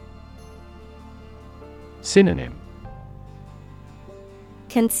 Synonym: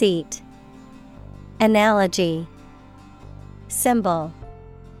 Conceit, analogy, symbol.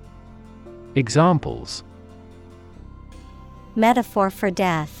 Examples: Metaphor for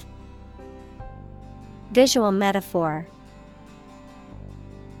death. Visual metaphor.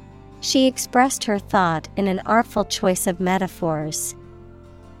 She expressed her thought in an artful choice of metaphors.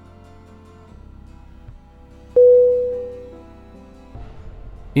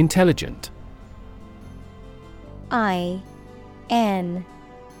 Intelligent. INTELLIGENT.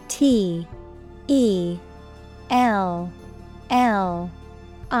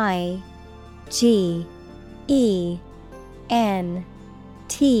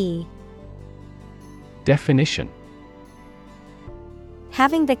 Definition: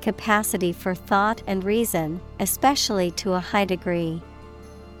 Having the capacity for thought and reason, especially to a high degree.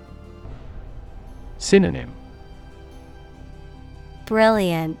 Synonym: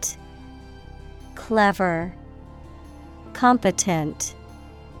 Brilliant, clever, competent.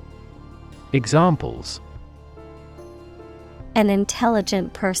 Examples: An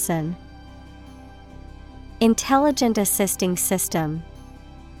intelligent person. Intelligent assisting system.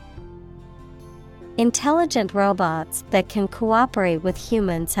 Intelligent robots that can cooperate with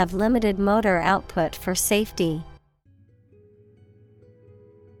humans have limited motor output for safety.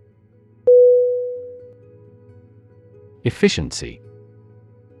 Efficiency.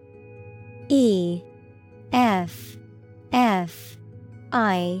 EFFICIENCY.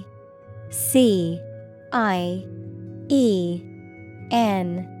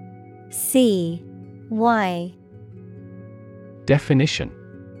 Definition: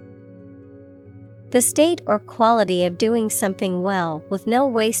 The state or quality of doing something well with no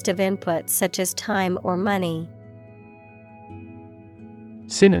waste of input such as time or money.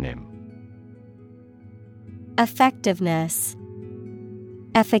 Synonym: Effectiveness,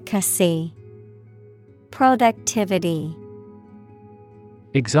 efficacy, productivity.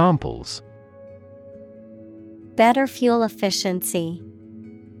 Examples: Better fuel efficiency.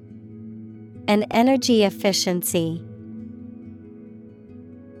 An energy efficiency.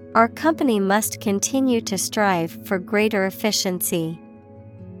 Our company must continue to strive for greater efficiency.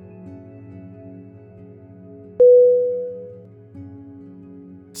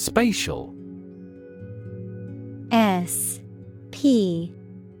 Spatial. SPATIAL.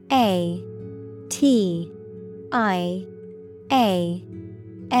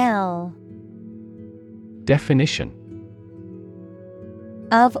 Definition: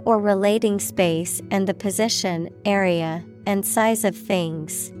 Of or relating space and the position, area, and size of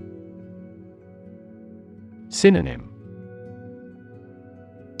things. Synonym: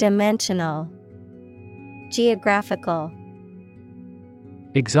 Dimensional, geographical.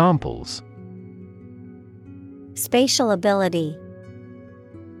 Examples: Spatial ability.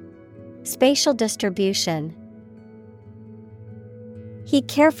 Spatial distribution. He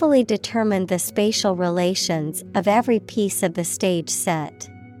carefully determined the spatial relations of every piece of the stage set.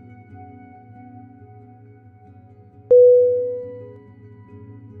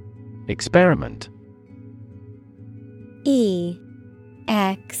 Experiment. E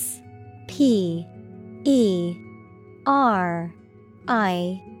X P E R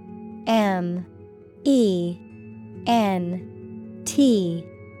I M E N T.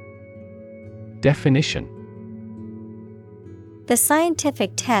 Definition. The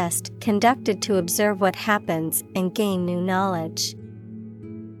scientific test conducted to observe what happens and gain new knowledge.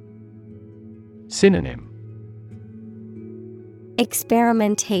 Synonym.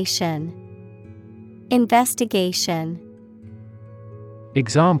 Experimentation, investigation.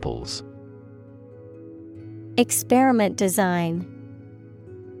 Examples. Experiment design.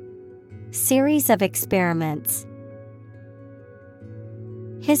 Series of experiments.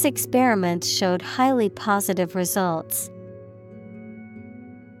 His experiments showed highly positive results.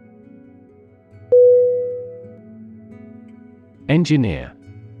 Engineer.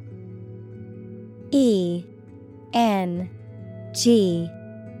 E N G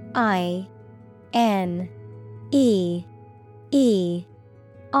I N E E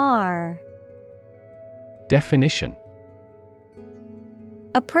R. Definition.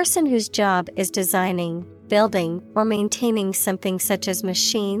 A person whose job is designing, building, or maintaining something such as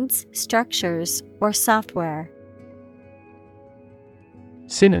machines, structures, or software.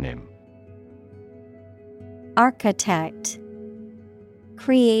 Synonym. Architect,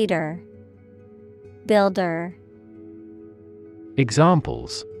 creator, builder.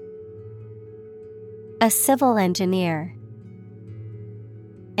 Examples. A civil engineer.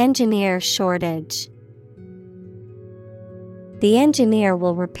 Engineer shortage. The engineer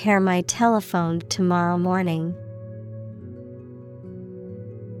will repair my telephone tomorrow morning.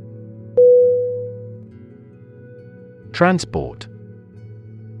 Transport.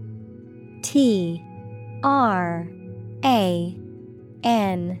 T R A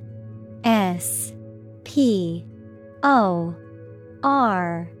N S P O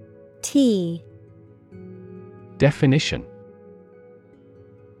R T. Definition.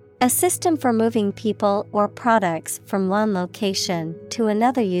 A system for moving people or products from one location to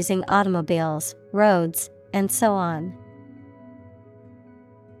another using automobiles, roads, and so on.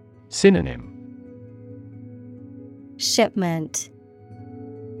 Synonym. Shipment,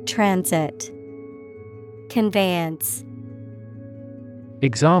 transit, conveyance.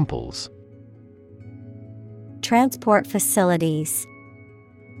 Examples. Transport facilities.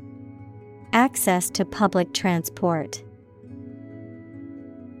 Access to public transport.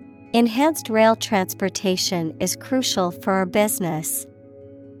 Enhanced rail transportation is crucial for our business.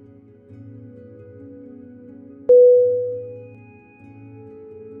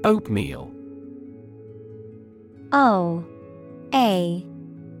 Oatmeal. O A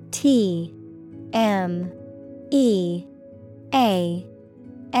T M E A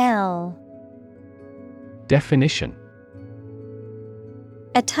L. Definition.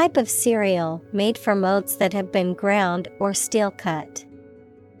 A type of cereal made from oats that have been ground or steel cut.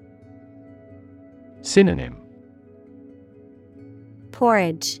 Synonym.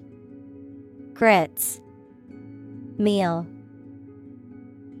 Porridge, grits, meal.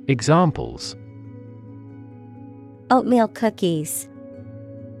 Examples. Oatmeal cookies.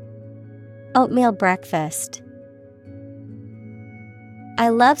 Oatmeal breakfast. I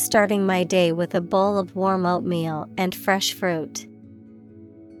love starting my day with a bowl of warm oatmeal and fresh fruit.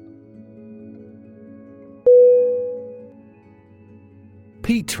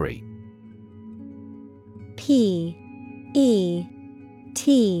 Petri. P E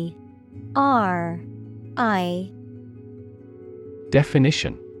T R I.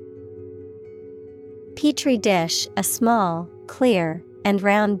 Definition. Petri dish, a small, clear, and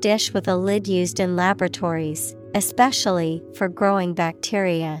round dish with a lid used in laboratories, especially for growing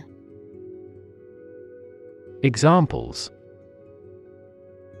bacteria. Examples.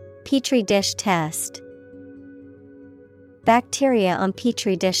 Petri dish test. Bacteria on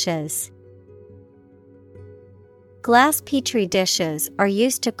petri dishes. Glass petri dishes are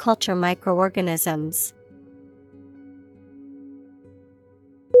used to culture microorganisms.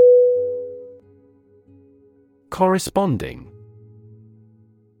 Corresponding.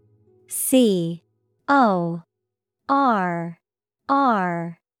 C O R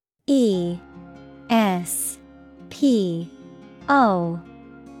R E S P O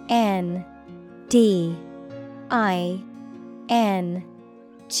N D I N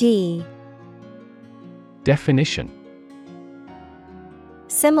G. Definition.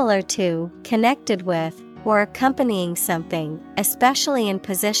 Similar to, connected with, or accompanying something, especially in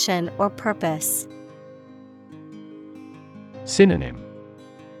position or purpose. Synonym: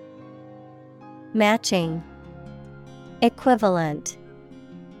 Matching, equivalent,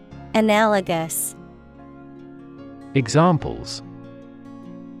 analogous. Examples: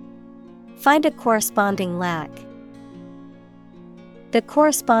 Find a corresponding lack. The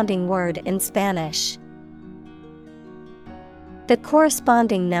corresponding word in Spanish. The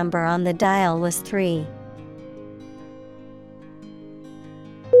corresponding number on the dial was 3.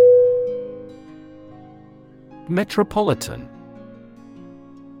 Metropolitan. Metropolitan.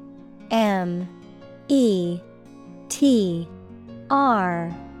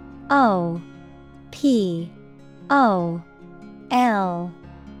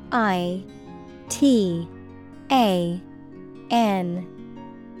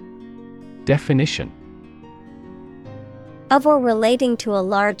 Definition: Of or relating to a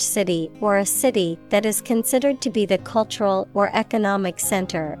large city or a city that is considered to be the cultural or economic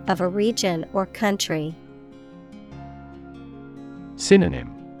center of a region or country.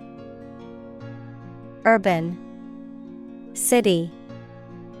 Synonym: Urban, city,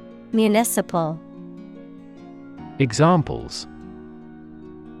 municipal. Examples: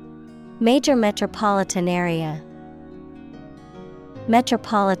 Major metropolitan area.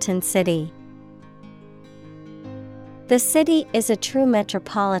 Metropolitan city. The city is a true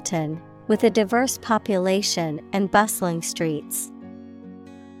metropolitan, with a diverse population and bustling streets.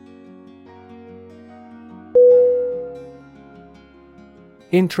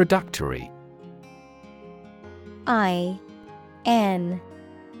 Introductory. Introductory.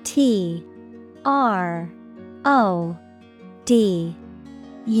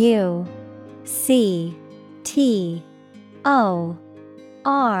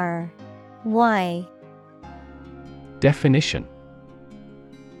 Definition: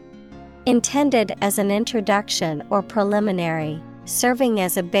 Intended as an introduction or preliminary, serving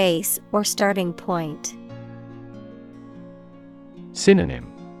as a base or starting point. Synonym: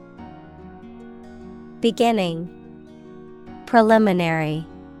 Beginning, preliminary,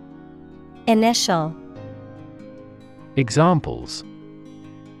 initial. Examples: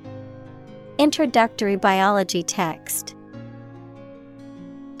 Introductory biology text.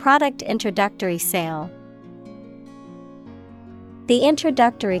 Product introductory sale. The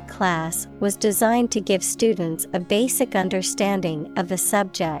introductory class was designed to give students a basic understanding of the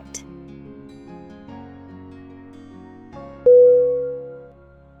subject.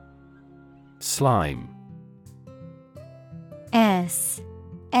 Slime. S-L-I-M-E.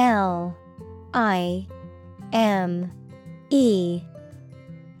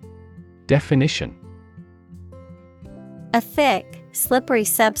 Definition: A thick, slippery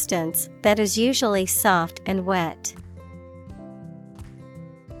substance that is usually soft and wet.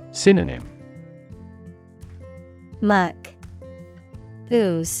 Synonym: Muck,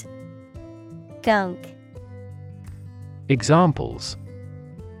 ooze, gunk. Examples: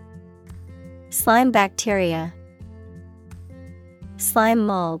 Slime bacteria. Slime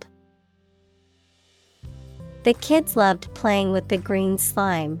mold. The kids loved playing with the green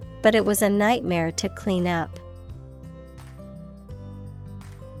slime, but it was a nightmare to clean up.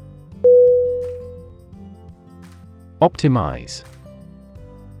 Optimize.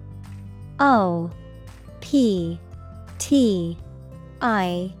 O-P-T-I-M-I-Z-E.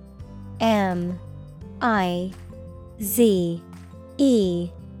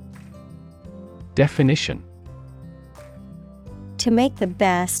 Definition: To make the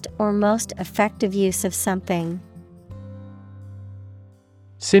best or most effective use of something.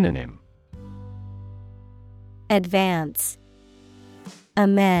 Synonym: Advance,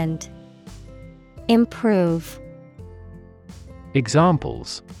 amend, improve.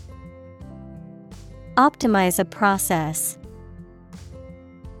 Examples: Optimize a process.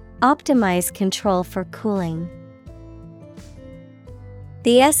 Optimize control for cooling.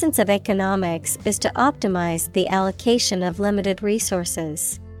 The essence of economics is to optimize the allocation of limited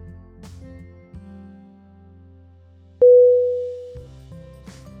resources.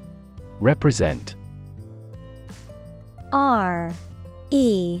 Represent.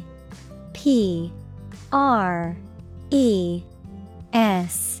 R-E-P-R-E-S-E-N-T.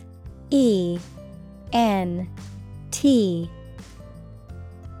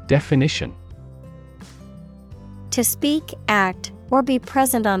 Definition: To speak, act, or be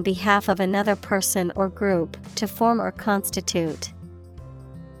present on behalf of another person or group, to form or constitute.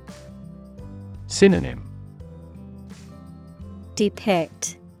 Synonym: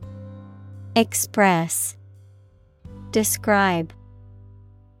 Depict, express, describe.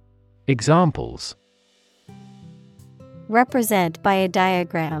 Examples: Represent by a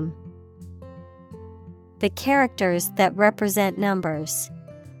diagram. the characters that represent numbers.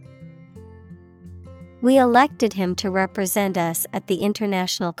 We elected him to represent us at the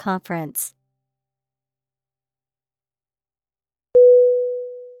international conference.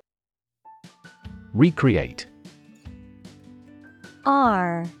 Recreate.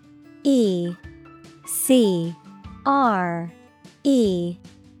 R-E-C-R-E-A-T-E.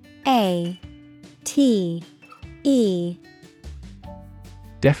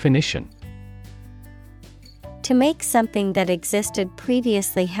 Definition: to make something that existed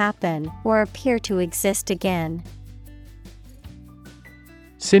previously happen or appear to exist again.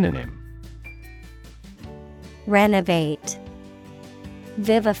 Synonym: Renovate,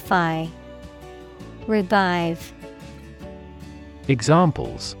 vivify, revive.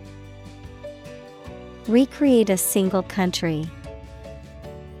 Examples: recreate a single country.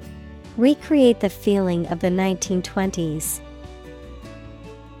 Recreate the feeling of the 1920s.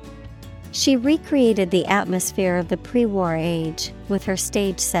 She recreated the atmosphere of the pre-war age with her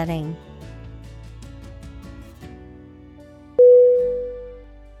stage setting.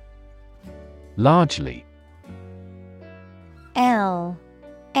 Largely. L-A-R-G-E-L-Y.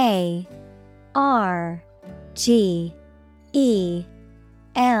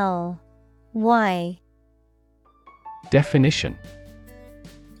 Definition: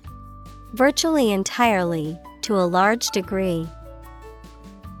 virtually entirely, to a large degree.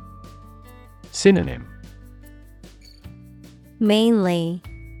 Synonym: mainly,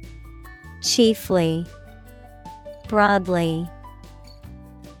 chiefly, broadly.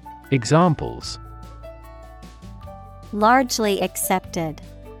 Examples: largely accepted.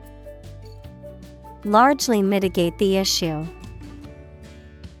 Largely mitigate the issue.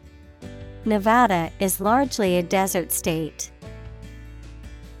 Nevada is largely a desert state.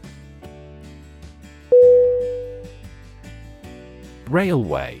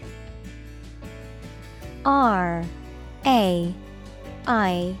 Railway. R-A-I-L-W-A-Y.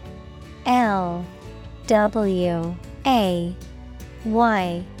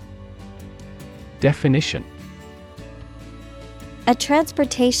 Definition: a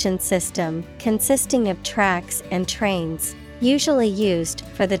transportation system consisting of tracks and trains, usually used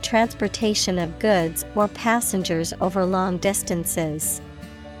for the transportation of goods or passengers over long distances.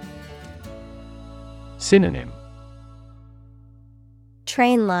 Synonym: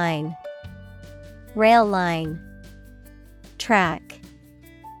 train line, rail line, track.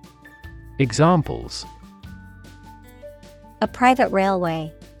 Examples: a private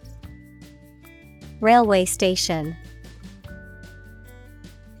railway. Railway station.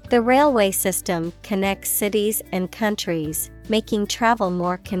 The railway system connects cities and countries, making travel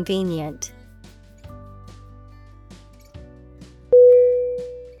more convenient.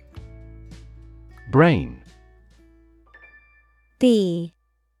 Brain. B-R-A-I-N.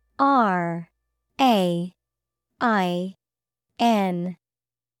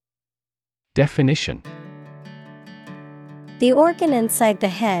 Definition: the organ inside the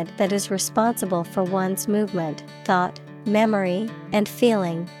head that is responsible for one's movement, thought, memory, and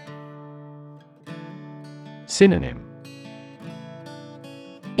feeling. Synonym: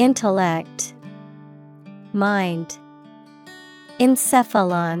 intellect, mind,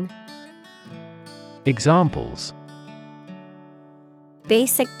 encephalon. Examples: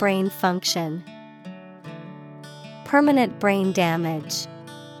 basic brain function. Permanent brain damage.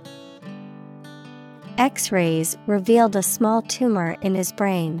 X-rays revealed a small tumor in his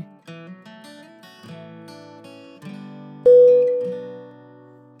brain.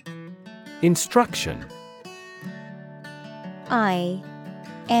 Instruction. I-N-S-T-R-U-C-T-I-O-N.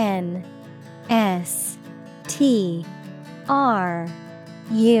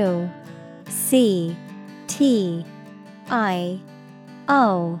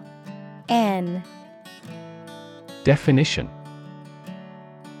 Definition: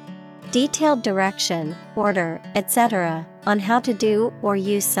 detailed direction, order, etc., on how to do or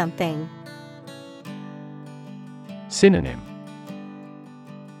use something. Synonym: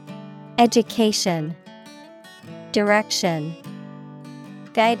 education, direction,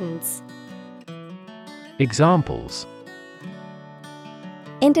 guidance. Examples: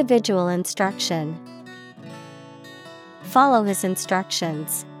 individual instruction. Follow his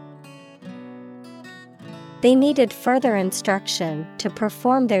instructions. They needed further instruction to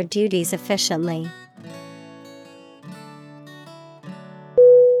perform their duties efficiently.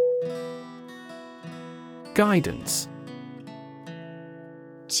 Guidance.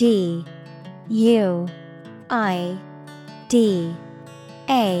 G-U-I-D-A-N-C-E.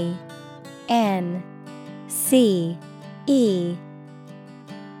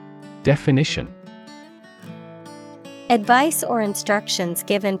 Definition: Advice or instructions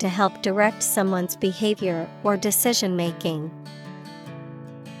given to help direct someone's behavior or decision making.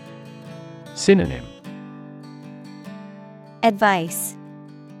 Synonym: Advice,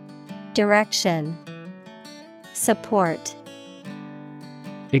 direction, support.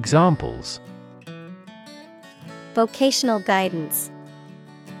 Examples: Vocational guidance,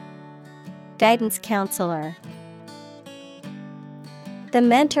 guidance counselor. The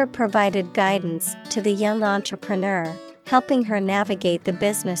mentor provided guidance to the young entrepreneur, helping her navigate the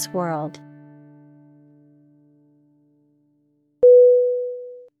business world.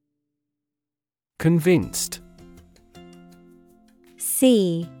 Convinced.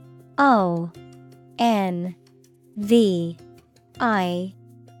 CONVINCED.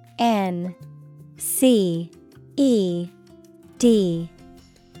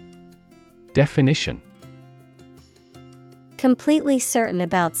 Definition: Completely certain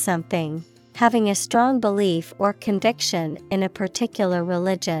about something, having a strong belief or conviction in a particular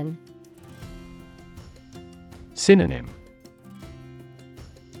religion. Synonym: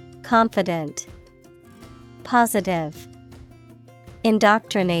 Confident, positive,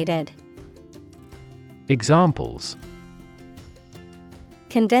 indoctrinated. Examples: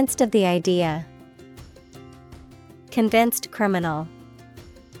 Convinced of the idea, convinced criminal.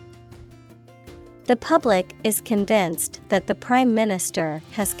 The public is convinced that the Prime Minister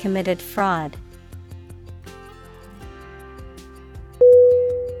has committed fraud.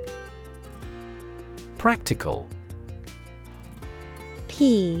 Practical.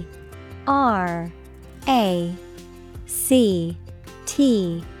 Practical.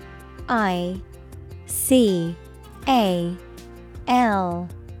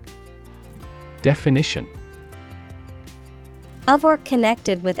 Definition: Of or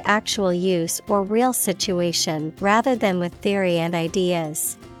connected with actual use or real situation rather than with theory and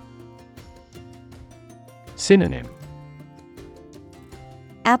ideas. Synonym: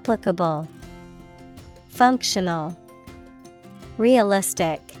 Applicable, functional,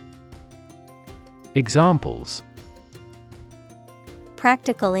 realistic. Examples: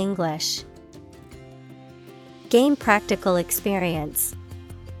 Practical English. Gain practical experience.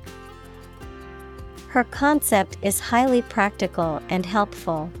 Her concept is highly practical and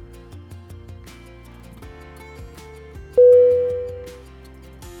helpful.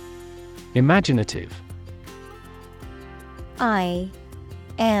 Imaginative. Imaginative.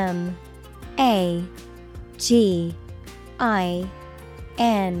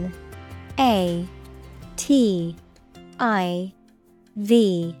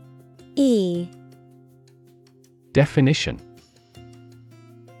 Definition: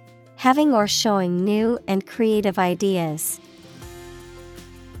 Having or showing new and creative ideas.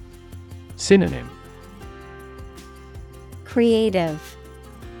 Synonym: Creative,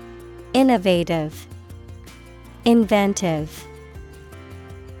 innovative, inventive.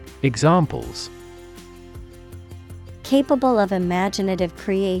 Examples: Capable of imaginative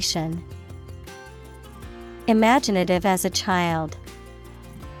creation. Imaginative as a child.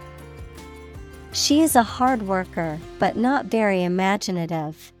 She is a hard worker, but not very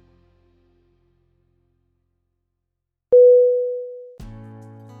imaginative.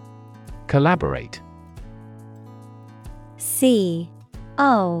 Collaborate.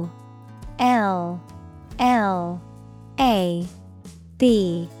 COLLABORATE.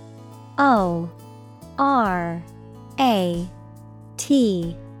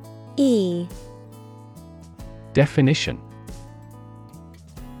 Definition: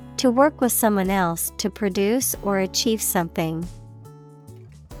 To work with someone else to produce or achieve something.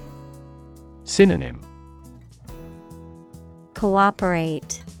 Synonym: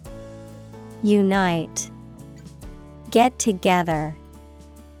 Cooperate, unite, get together.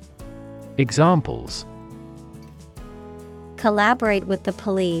 Examples: Collaborate with the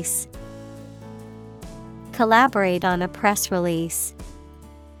police. Collaborate on a press release.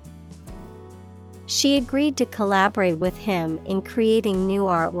 She agreed to collaborate with him in creating new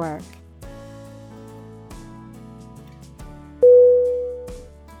artwork.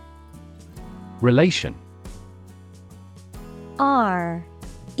 Relation. RELATION.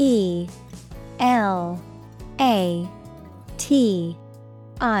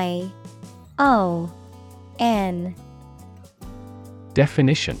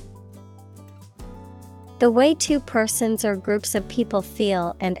 Definition: The way two persons or groups of people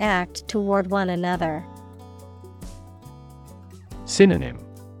feel and act toward one another. Synonym: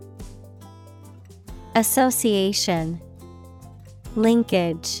 Association,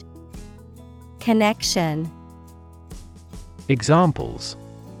 linkage, connection. Examples: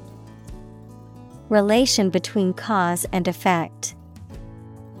 Relation between cause and effect.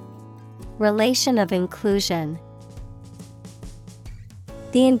 Relation of inclusion.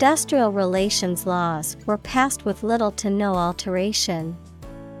 The industrial relations laws were passed with little to no alteration.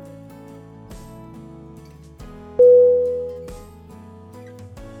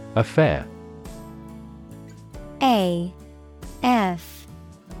 Affair. A F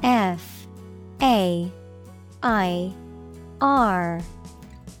F A I R.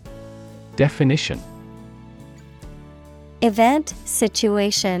 Definition. Event,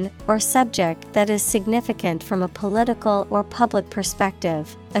 situation, or subject that is significant from a political or public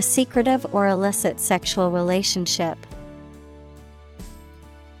perspective, a secretive or illicit sexual relationship.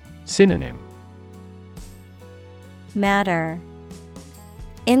 Synonym. Matter,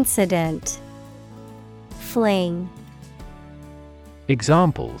 incident, fling.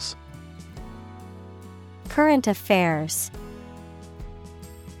 Examples. Current affairs,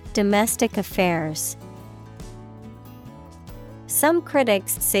 domestic affairs. Some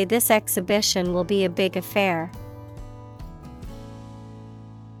critics say this exhibition will be a big affair.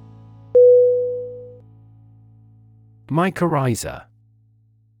 Mycorrhiza.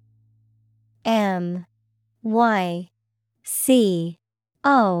 M Y C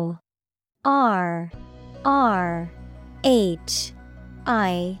O R R H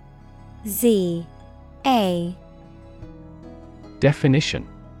I Z A. Definition.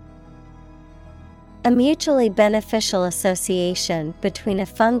 A mutually beneficial association between a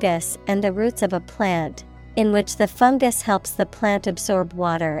fungus and the roots of a plant, in which the fungus helps the plant absorb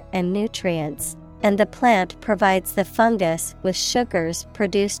water and nutrients, and the plant provides the fungus with sugars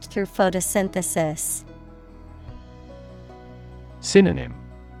produced through photosynthesis. Synonym.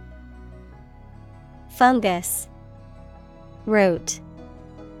 Fungus, root,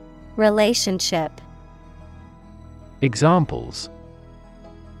 relationship. Examples.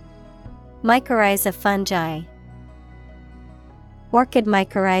 Mycorrhiza fungi, orchid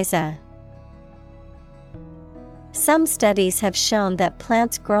mycorrhiza. Some studies have shown that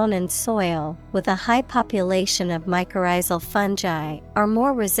plants grown in soil with a high population of mycorrhizal fungi are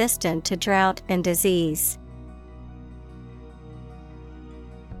more resistant to drought and disease.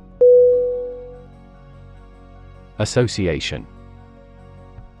 Association.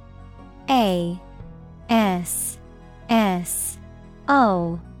 A S S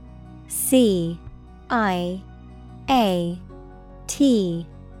O C I A T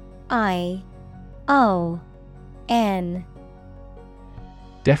I O N.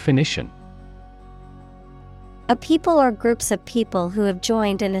 Definition. A people or groups of people who have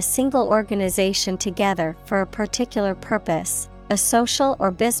joined in a single organization together for a particular purpose, a social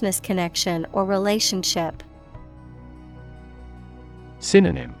or business connection or relationship.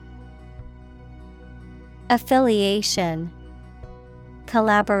 Synonym. Affiliation,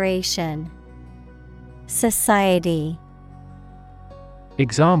 collaboration, society.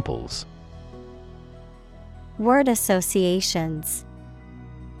 Examples. Word associations,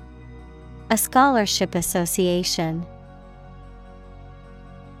 a scholarship association.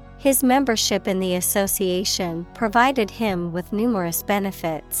 His membership in the association provided him with numerous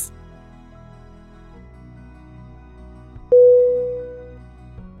benefits.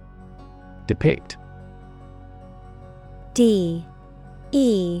 Depict. D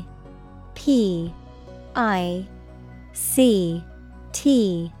E P I C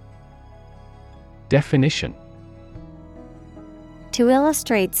T. Definition. To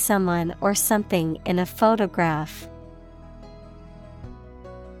illustrate someone or something in a photograph.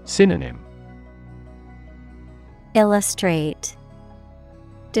 Synonym. Illustrate,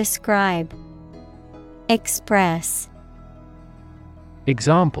 describe, express.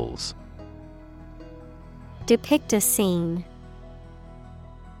 Examples. Depict a scene.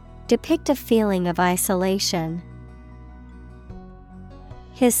 Depict a feeling of isolation.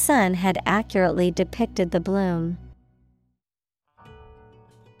 His son had accurately depicted the bloom.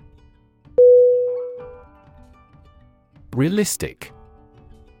 Realistic.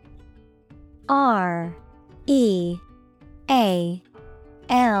 R E A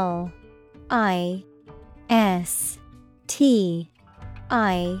L I S T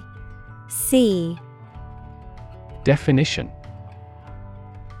I C. Definition.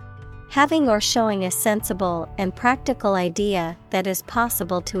 Having or showing a sensible and practical idea that is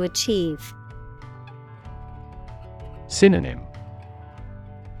possible to achieve. Synonym.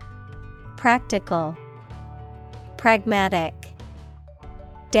 Practical, pragmatic,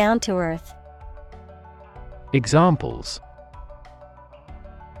 down to earth. Examples.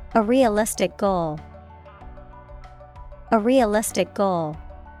 A realistic goal. A realistic goal.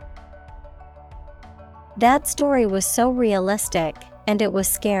 That story was so realistic, and it was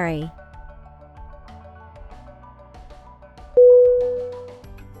scary.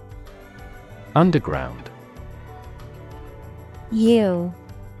 Underground. U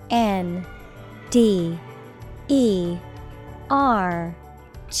N D E R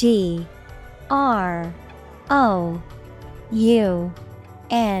G R O U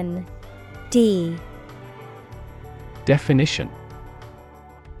N D. Definition.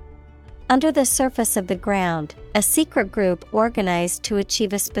 Under the surface of the ground, a secret group organized to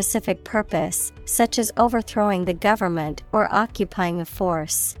achieve a specific purpose, such as overthrowing the government or occupying a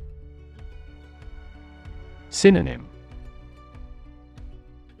force. Synonym.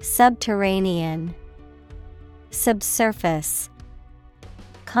 Subterranean, subsurface,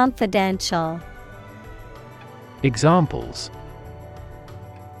 confidential. Examples.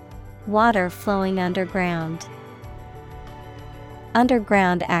 Water flowing underground.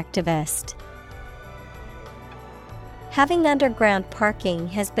 Underground activist. Having underground parking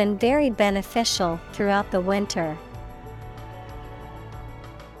has been very beneficial throughout the winter.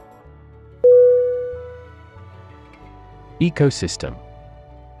 Ecosystem.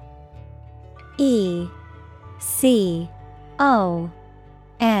 E C O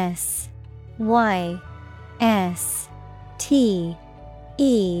S Y S T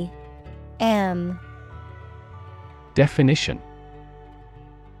E M. Definition.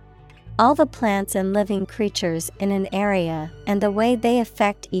 All the plants and living creatures in an area and the way they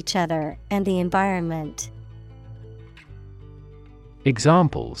affect each other and the environment.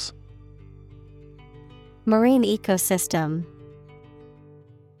 Examples. Marine ecosystem.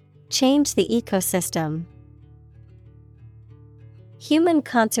 Change the ecosystem. Human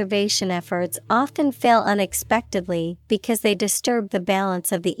conservation efforts often fail unexpectedly because they disturb the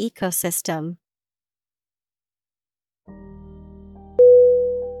balance of the ecosystem.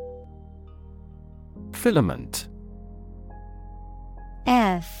 Filament.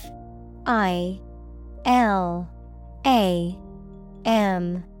 F I L A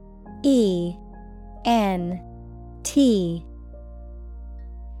M E N T.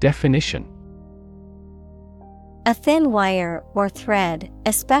 Definition. A thin wire or thread,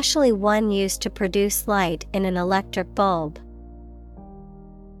 especially one used to produce light in an electric bulb.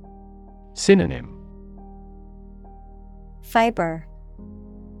 Synonym. Fiber,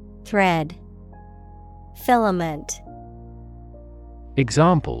 thread, filament.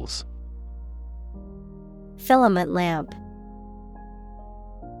 Examples. Filament lamp.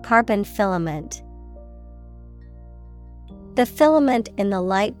 Carbon filament. The filament in the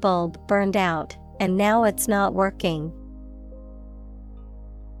light bulb burned out, and now it's not working.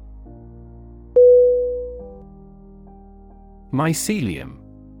 Mycelium.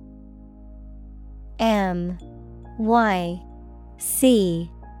 M Y C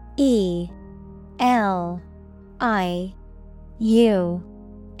E L I U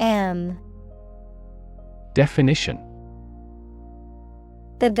M. Definition.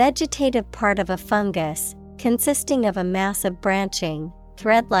 The vegetative part of a fungus, consisting of a mass of branching,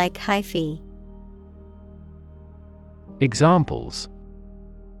 thread-like hyphae. Examples.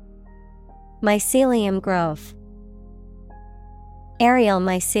 Mycelium growth. Aerial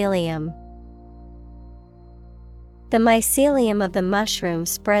mycelium. The mycelium of the mushroom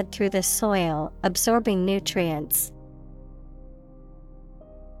spread through the soil, absorbing nutrients.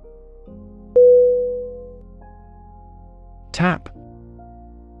 Tap.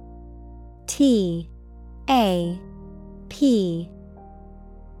 T A P.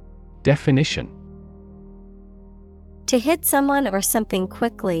 Definition. To hit someone or something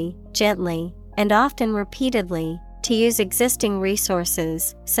quickly, gently, and often repeatedly, to use existing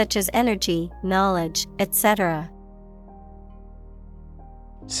resources, such as energy, knowledge, etc.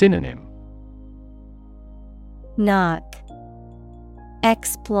 Synonym. Knock,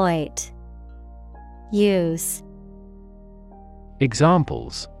 exploit, use.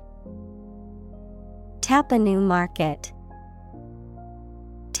 Examples. Tap a new market.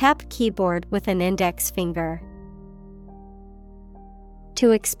 Tap keyboard with an index finger.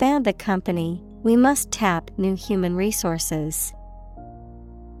 To expand the company, we must tap new human resources.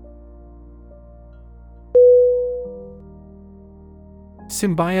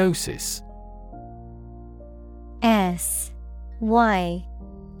 Symbiosis. S Y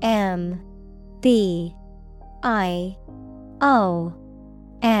M B I O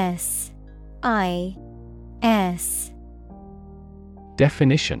S I S.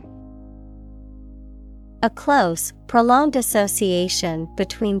 Definition. A close, prolonged association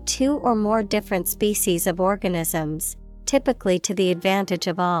between two or more different species of organisms, typically to the advantage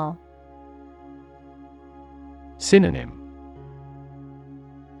of all. Synonym.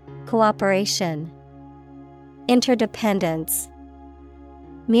 Cooperation, interdependence,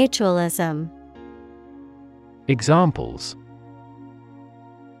 mutualism. Examples.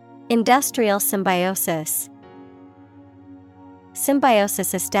 Industrial symbiosis,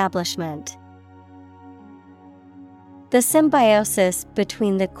 Symbiosis establishment. The symbiosis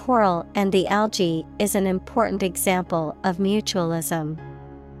between the coral and the algae is an important example of mutualism.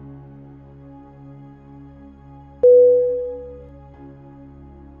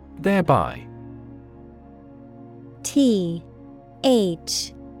 Thereby. T-H-E-R-E-B-Y.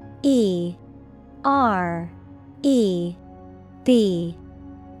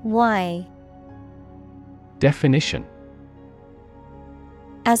 Definition.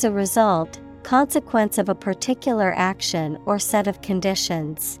 As a result, consequence of a particular action or set of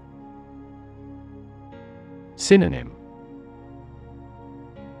conditions. Synonym.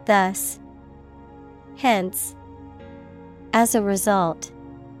 Thus, hence, as a result.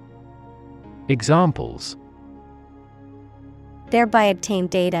 Examples. Thereby obtain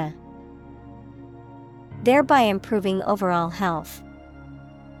data. Thereby improving overall health.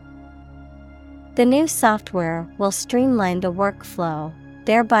 The new software will streamline the workflow,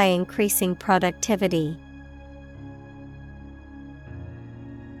 thereby increasing productivity.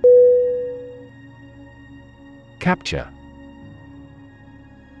 Capture.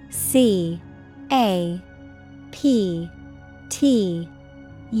 C-A-P-T-U-R-E.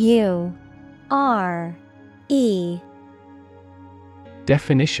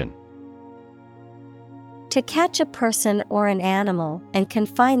 Definition. To catch a person or an animal and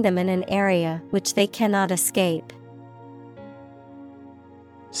confine them in an area which they cannot escape.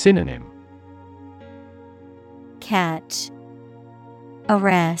 Synonym. Catch,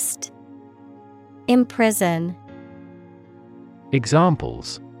 arrest, imprison.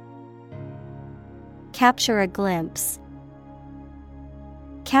 Examples. Capture a glimpse.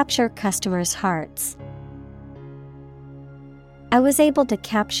 Capture customers' hearts. I was able to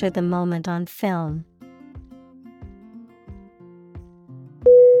capture the moment on film.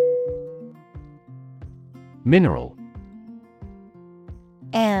 Mineral.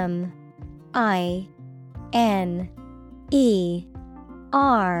 M-I-N-E-R-A-L.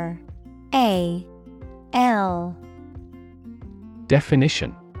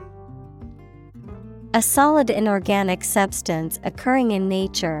 Definition. A solid inorganic substance occurring in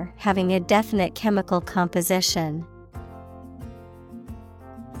nature having a definite chemical composition.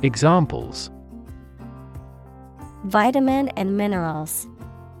 Examples. Vitamin and minerals.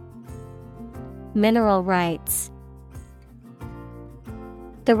 Mineral rights.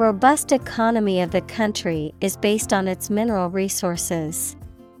 The robust economy of the country is based on its mineral resources.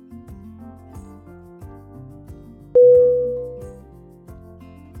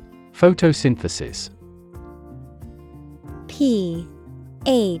 Photosynthesis.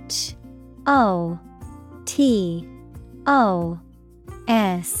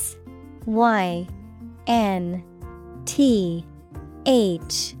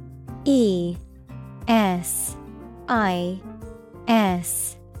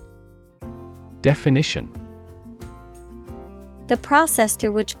 Definition. The process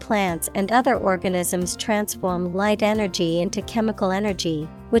through which plants and other organisms transform light energy into chemical energy,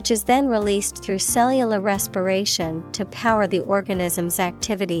 which is then released through cellular respiration to power the organism's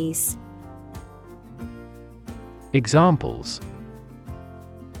activities. Examples.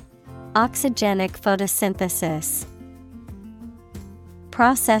 Oxygenic photosynthesis.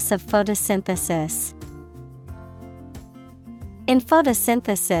 Process of photosynthesis. In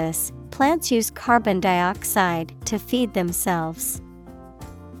photosynthesis, plants use carbon dioxide to feed themselves.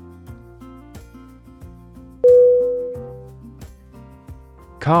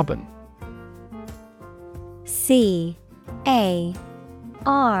 Carbon. C-A-R-B-O-N.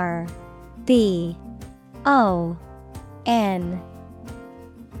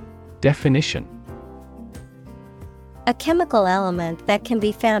 Definition. A chemical element that can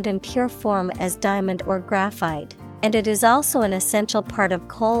be found in pure form as diamond or graphite, and it is also an essential part of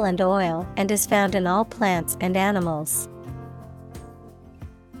coal and oil and is found in all plants and animals.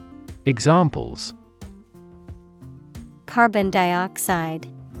 Examples. Carbon dioxide.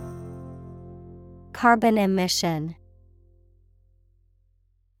 Carbon emission.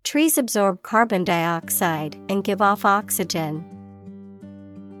 Trees absorb carbon dioxide and give off oxygen.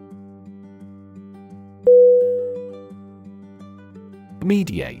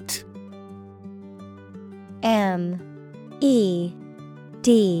 Mediate. M-E-D-I-A-T-E.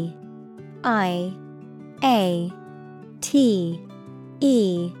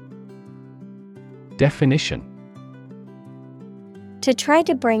 Definition. To try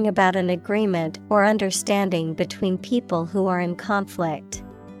to bring about an agreement or understanding between people who are in conflict.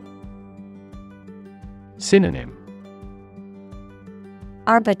 Synonym.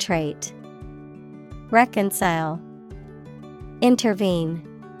 Arbitrate, reconcile, intervene.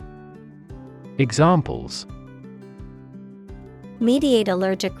 Examples. mediate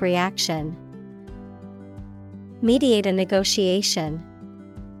allergic reaction, mediate a negotiation.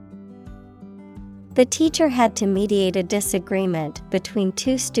 The teacher had to mediate a disagreement between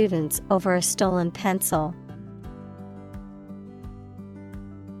two students over a stolen pencil.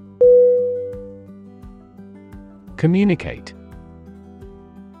 Communicate.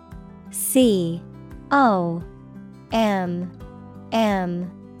 C-O-M-M-U-N-I-C-A-T-E.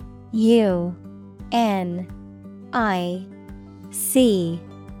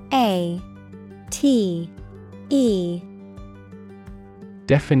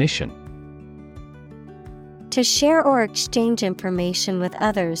 Definition: to share or exchange information with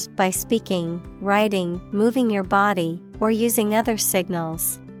others by speaking, writing, moving your body, or using other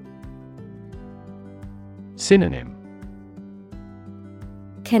signals. Synonym: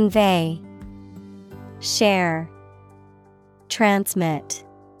 Convey, share, transmit.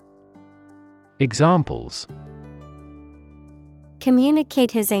 Examples: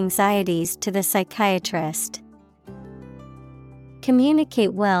 communicate his anxieties to the psychiatrist.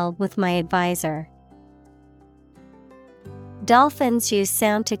 Communicate well with my advisor. Dolphins use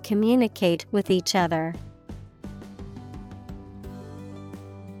sound to communicate with each other.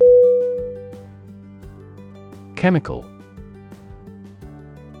 Chemical.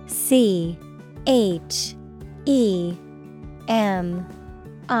 C-H-E-M-I-C-A-L.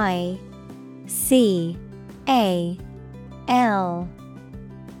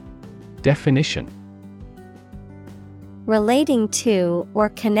 Definition: relating to or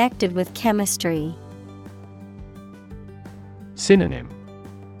connected with chemistry. Synonym: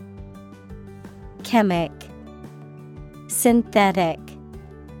 chemic, synthetic.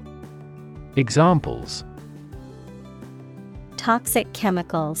 Examples: toxic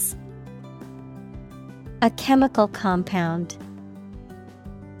chemicals. A chemical compound.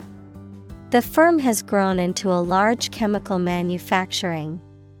 The firm has grown into a large chemical manufacturing.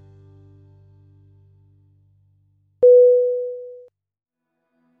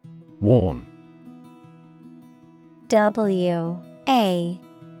 Warn. W-A-R-N.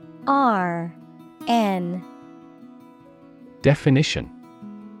 Definition: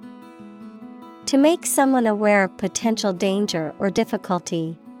 to make someone aware of potential danger or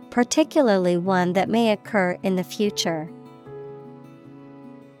difficulty, particularly one that may occur in the future.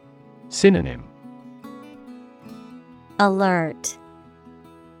 Synonym: alert,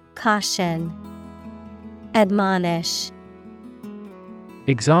 caution, admonish.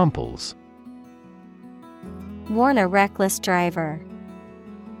 Examples: warn a reckless driver.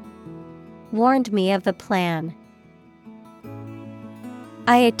 Warned me of the plan.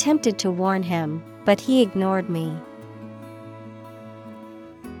 I attempted to warn him, but he ignored me.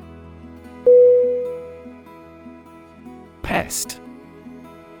 Pest.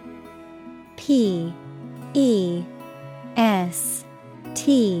 P-E-S-T.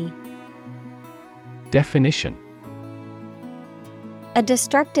 Definition: a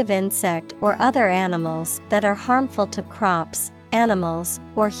destructive insect or other animals that are harmful to crops, animals,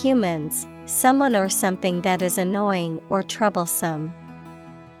 or humans, someone or something that is annoying or troublesome.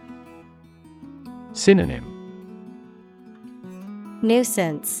 Synonym: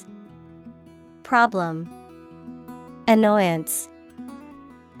 nuisance, problem, annoyance.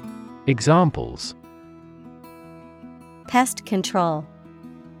 Examples: pest control.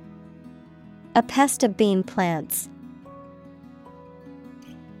 A pest of bean plants.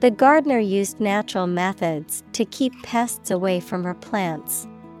 The gardener used natural methods to keep pests away from her plants.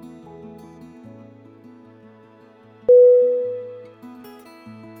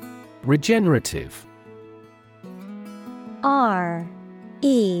 Regenerative. R-E-G-E-N-E-R-A-T-I-V-E.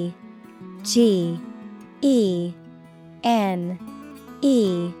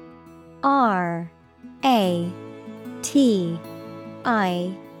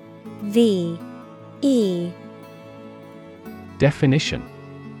 Definition: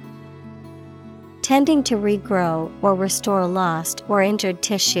 tending to regrow or restore lost or injured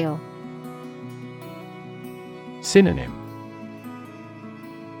tissue. Synonym: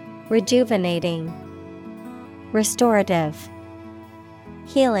 rejuvenating, restorative,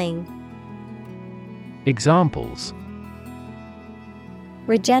 healing. Examples: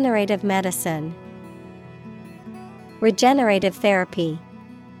 regenerative medicine, regenerative therapy.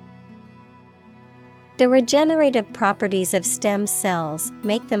 The regenerative properties of stem cells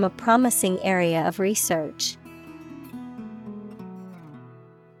make them a promising area of research.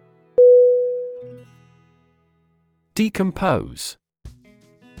 Decompose.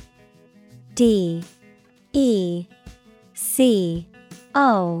 D E C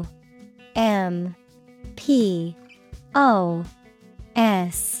O M P O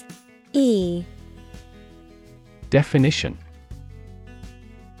S E. Definition: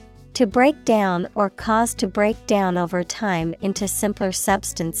 To break down or cause to break down over time into simpler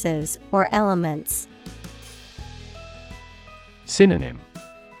substances or elements. Synonym: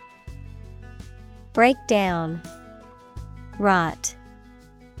 Break down, rot,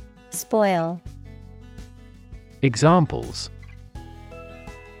 spoil. Examples: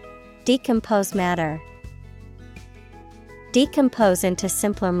 Decompose matter. Decompose into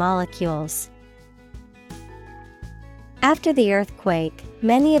simpler molecules. After the earthquake,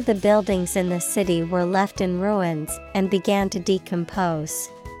 many of the buildings in the city were left in ruins and began to decompose.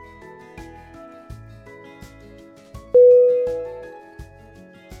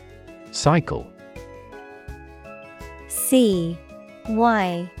 Cycle. C-Y-C-L-E.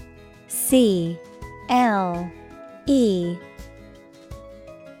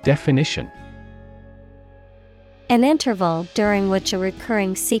 Definition: An interval during which a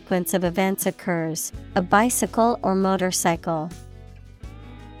recurring sequence of events occurs, a bicycle or motorcycle.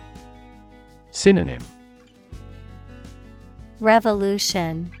 Synonym: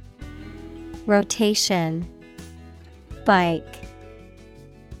 Revolution, rotation, bike.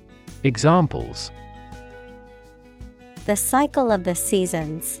 Examples: The cycle of the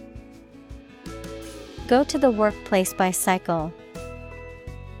seasons. Go to the workplace by cycle.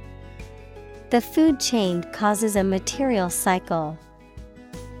 The food chain causes a material cycle.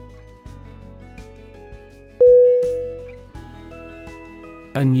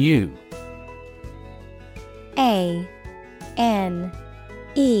 Anew. A-N-E-W.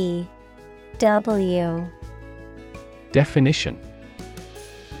 Definition: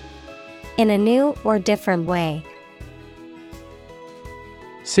 In a new or different way.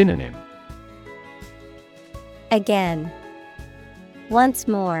 Synonym: Again, once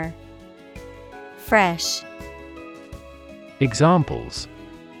more, fresh. Examples: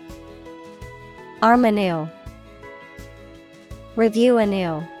 Arm anew. Review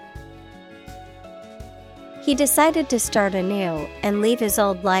anew. He decided to start anew and leave his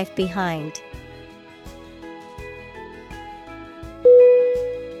old life behind.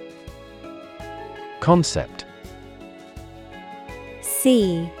 Concept.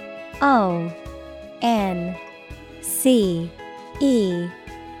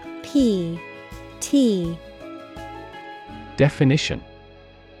 C-O-N-C-E-P-T. Definition: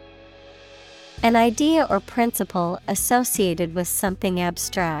 An idea or principle associated with something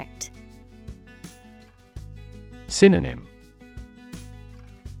abstract. Synonym: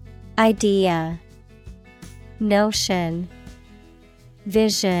 Idea, notion,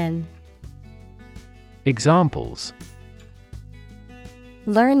 vision. Examples: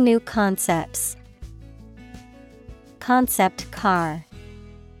 Learn new concepts. Concept car.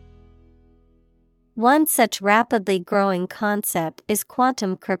 One such rapidly growing concept is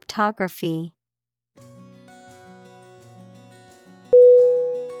quantum cryptography.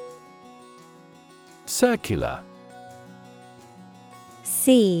 Circular.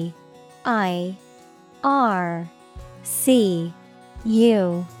 C-I-R-C-U-L-A-R.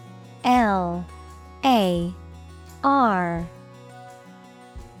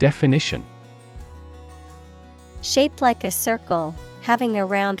 Definition: Shaped like a circle, having a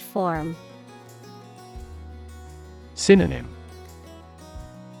round form. Synonym: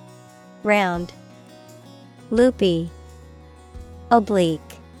 Round, loopy, oblique.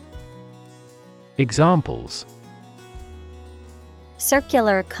 Examples: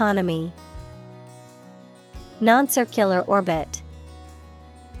 Circular economy. Non-circular orbit.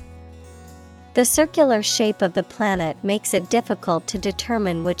 The circular shape of the planet makes it difficult to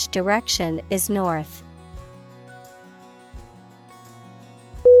determine which direction is north.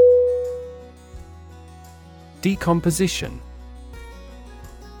 Decomposition.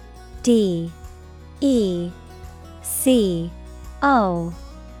 D E C O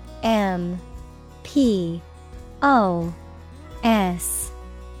M P O S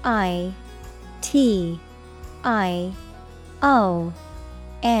I T I O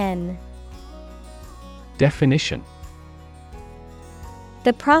N. Definition: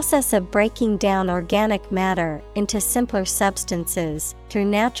 The process of breaking down organic matter into simpler substances through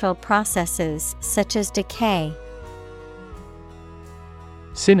natural processes such as decay.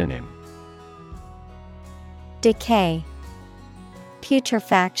 Synonym: Decay,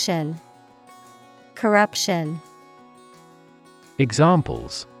 putrefaction, corruption.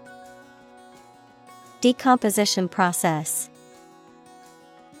 Examples: Decomposition process.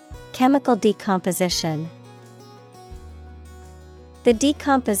 Chemical decomposition. The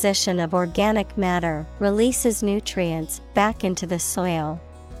decomposition of organic matter releases nutrients back into the soil.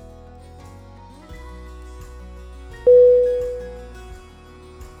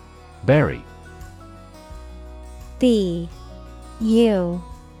 B-U-R-Y.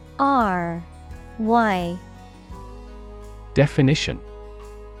 R Y. Definition: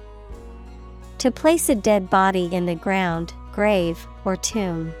 To place a dead body in the ground, grave, or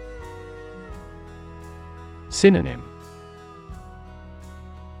tomb. Synonym: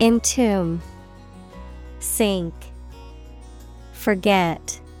 Entomb, sink,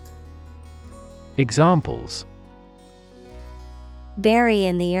 forget. Examples: Bury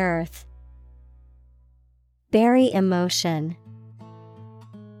in the earth. Bury emotion.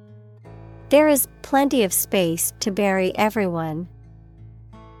 There is plenty of space to bury everyone.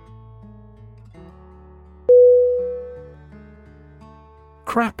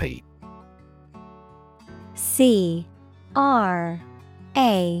 Crappy. C R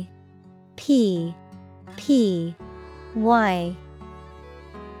A P P Y.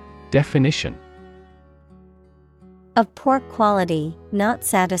 Definition: Of poor quality, not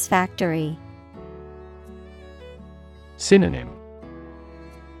satisfactory. Synonym: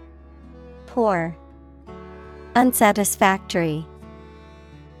 Poor, unsatisfactory,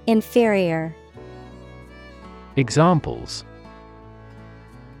 inferior. Examples: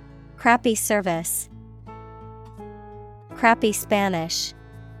 Crappy service. Crappy Spanish.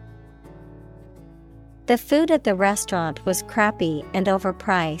 The food at the restaurant was crappy and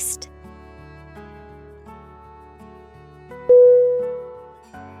overpriced.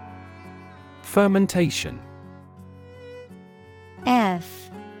 Fermentation.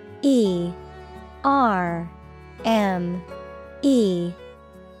 F E R M E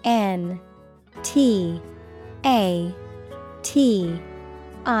N T A T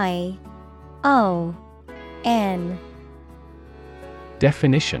I O N.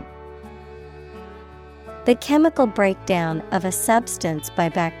 Definition: The chemical breakdown of a substance by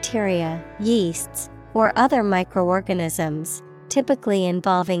bacteria, yeasts, or other microorganisms, typically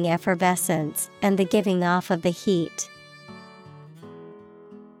involving effervescence and the giving off of the heat.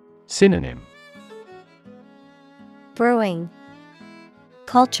 Synonym: Brewing,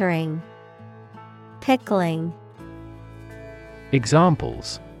 culturing, pickling.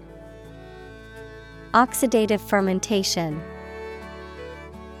 Examples: Oxidative fermentation.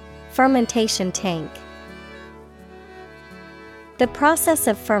 Fermentation tank. The process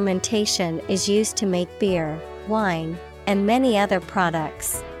of fermentation is used to make beer, wine, and many other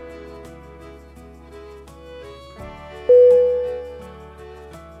products.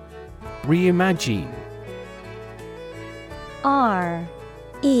 Reimagine. R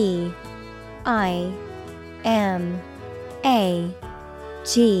E I M A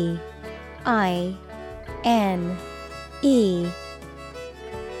G I N E.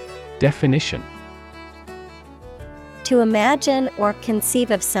 Definition: To imagine or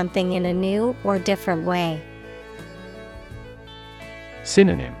conceive of something in a new or different way.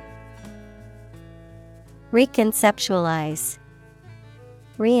 Synonym: Reconceptualize,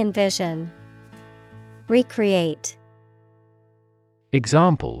 re-envision, recreate.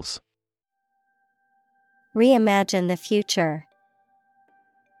 Examples: Reimagine the future.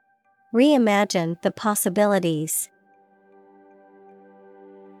 Reimagine the possibilities.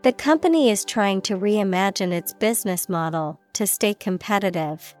 The company is trying to reimagine its business model to stay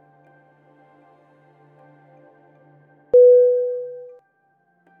competitive.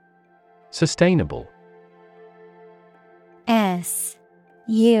 Sustainable. S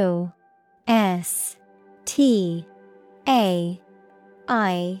U S T A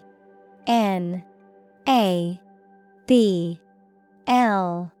I N A B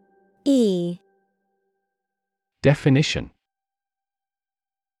L E. Definition: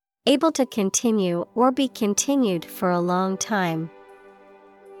 Able to continue or be continued for a long time.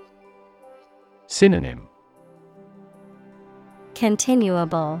 Synonym: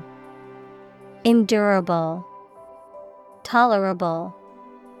 Continuable, endurable, tolerable.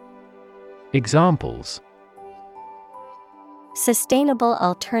 Examples: Sustainable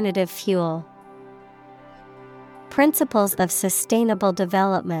alternative fuel. Principles of sustainable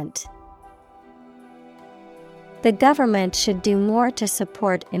development. The government should do more to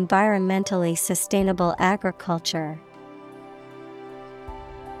support environmentally sustainable agriculture.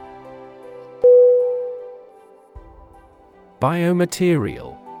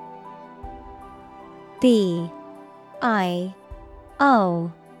 Biomaterial. B I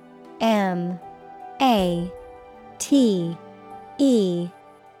O M A T E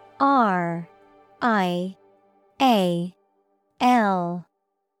R I A L.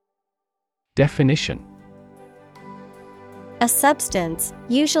 Definition: A substance,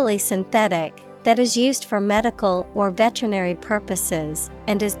 usually synthetic, that is used for medical or veterinary purposes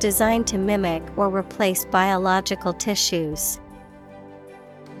and is designed to mimic or replace biological tissues.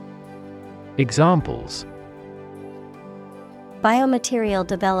 Biomaterial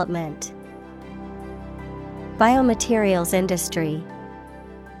development. Biomaterials industry.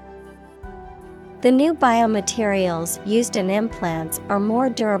 The new biomaterials used in implants are more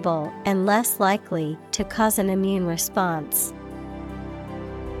durable and less likely to cause an immune response.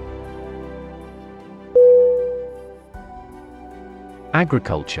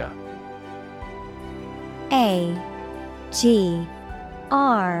 Agriculture. Agriculture.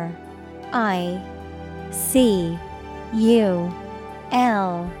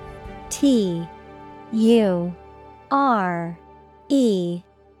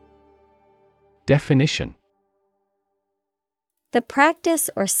 Definition. The practice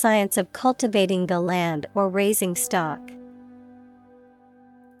or science of cultivating the land or raising stock.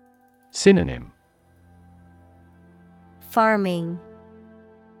 Synonym. Farming,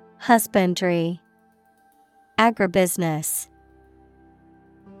 husbandry, agribusiness.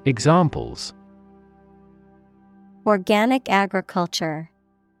 Examples. Organic agriculture,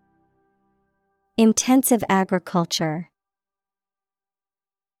 intensive agriculture.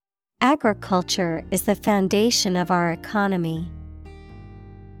 Agriculture is the foundation of our economy.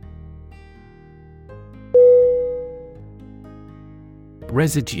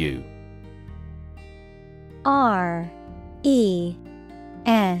 Residue. RESIDUE.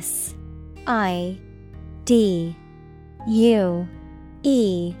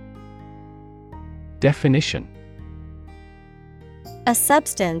 Definition. A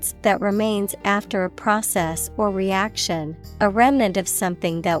substance that remains after a process or reaction, a remnant of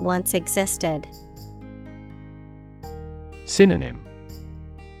something that once existed. Synonym.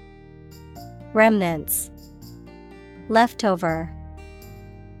 Remnants, leftover,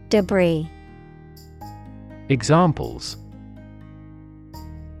 debris. Examples.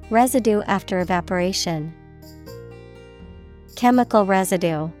 Residue after evaporation, chemical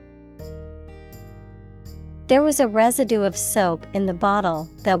residue. There was a residue of soap in the bottle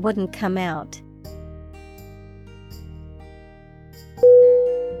that wouldn't come out.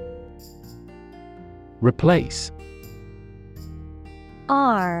 Replace.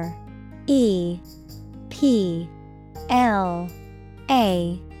 REPLACE.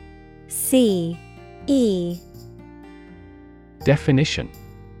 Definition.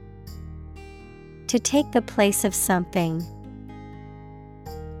 To take the place of something.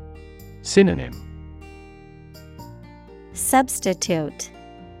 Synonym. Substitute,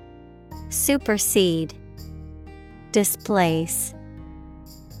 supersede, displace.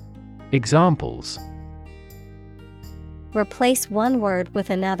 Examples. Replace one word with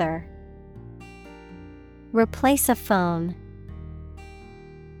another. Replace a phone.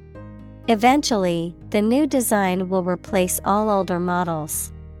 Eventually, the new design will replace all older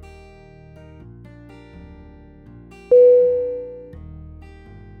models.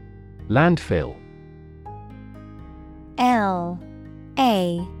 Landfill. LANDFILL.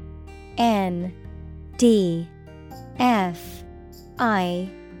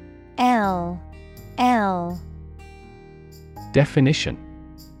 Definition.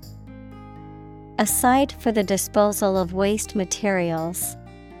 A site for the disposal of waste materials.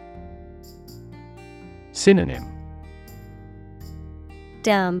 Synonym.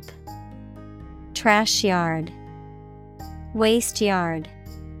 Dump, trash yard, waste yard.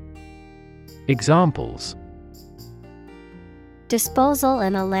 Examples. Disposal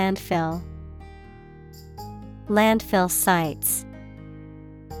in a landfill. Landfill sites.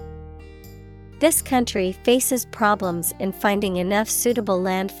 This country faces problems in finding enough suitable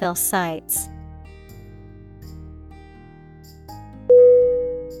landfill sites.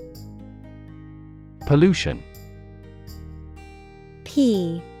 Pollution. POLLUTION.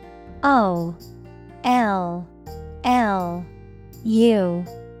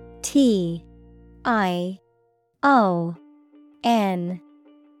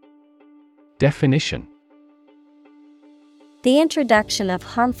 Definition. The introduction of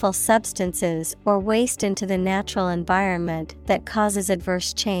harmful substances or waste into the natural environment that causes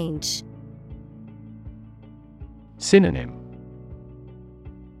adverse change. Synonym.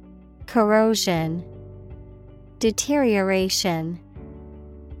 Corrosion, deterioration,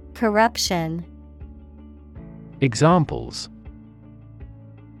 corruption. Examples.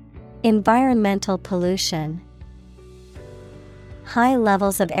 Environmental pollution. High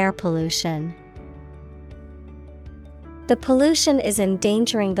levels of air pollution. The pollution is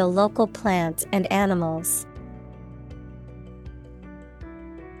endangering the local plants and animals.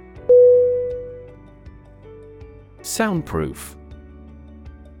 Soundproof.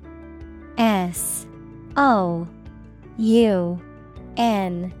 SOUNDPROOF.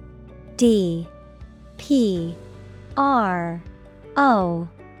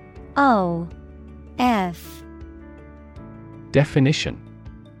 Definition: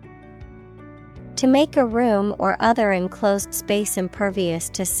 to make a room or other enclosed space impervious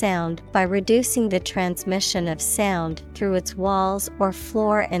to sound by reducing the transmission of sound through its walls or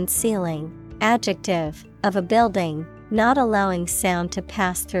floor and ceiling. Adjective, of a building, not allowing sound to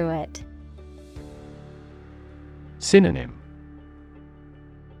pass through it. Synonym: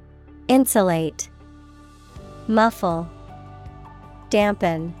 Insulate, muffle,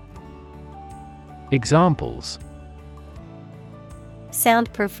 dampen. Examples: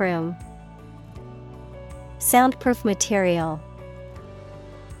 soundproof room, soundproof material.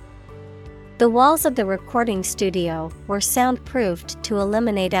 The walls of the recording studio were soundproofed to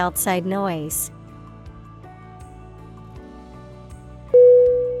eliminate outside noise.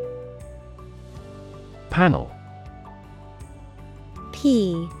 Panel.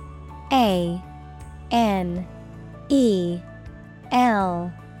 P-A-N-E-L.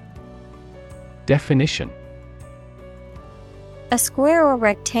 Definition: a square or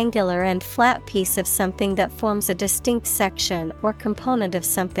rectangular and flat piece of something that forms a distinct section or component of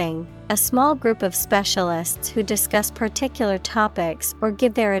something. A small group of specialists who discuss particular topics or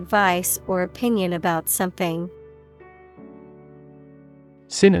give their advice or opinion about something.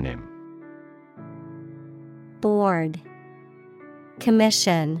 Synonym: board,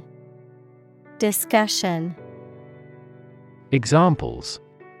 commission, discussion. Examples: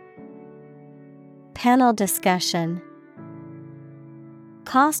 panel discussion,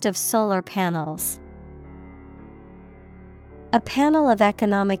 cost of solar panels. A panel of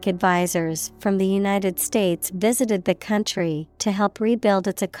economic advisors from the United States visited the country to help rebuild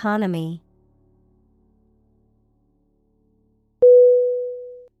its economy.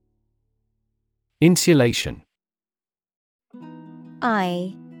 Insulation.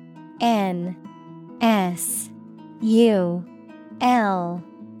 I-N-S-U-L-A-T-I-O-N.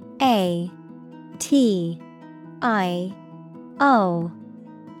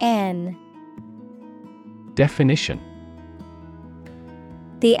 Definition: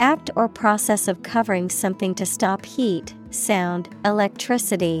 the act or process of covering something to stop heat, sound,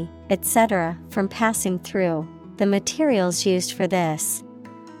 electricity, etc. from passing through. The materials used for this.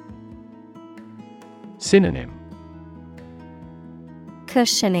 Synonym: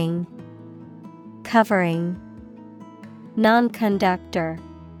 cushioning, covering, non-conductor.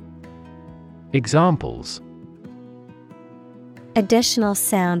 Examples: additional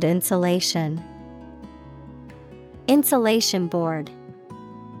sound insulation, insulation board.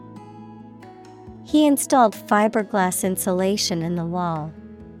 He installed fiberglass insulation in the wall.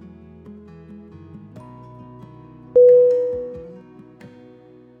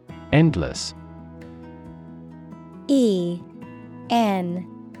 Endless. E-N-D-L-E-S-S.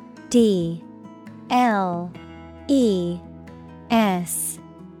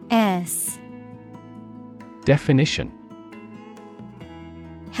 Definition: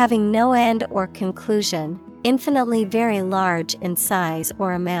 having no end or conclusion, infinitely very large in size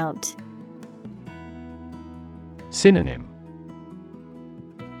or amount. Synonym: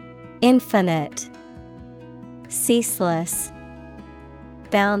 infinite, ceaseless,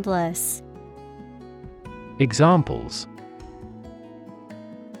 boundless. Examples: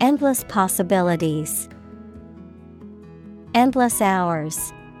 endless possibilities, endless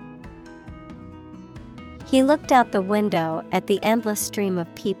hours. He looked out the window at the endless stream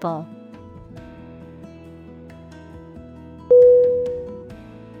of people.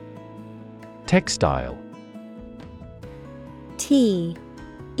 Textile.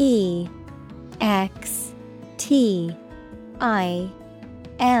 T-E-X-T-I-L-E.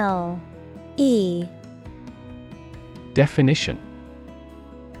 Definition: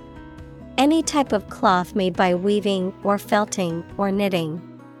 any type of cloth made by weaving or felting or knitting.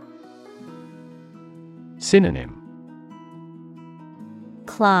 Synonym: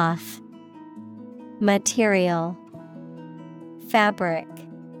 cloth, material, fabric.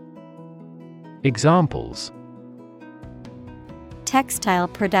 Examples: textile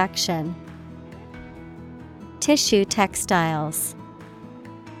production, tissue textiles.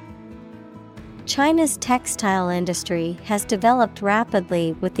 China's textile industry has developed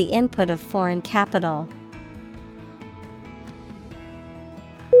rapidly with the input of foreign capital.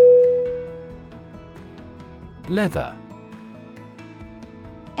 Leather.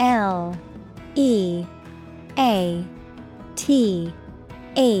 L-E-A-T-H-E-R.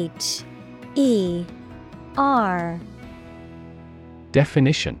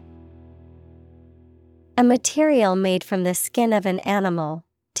 Definition: a material made from the skin of an animal,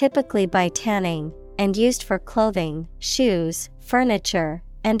 typically by tanning, and used for clothing, shoes, furniture,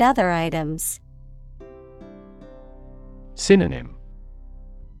 and other items. Synonym: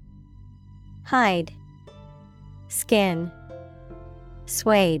 hide, skin,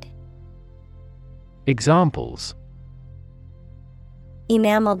 suede. Examples: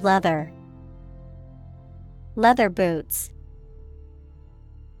 Enameled leather. Leather boots.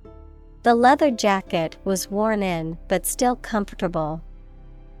 The leather jacket was worn in but still comfortable.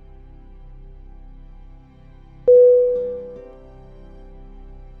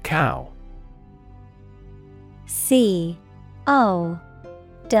 Cow. C-O-W.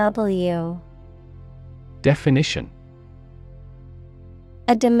 Definition: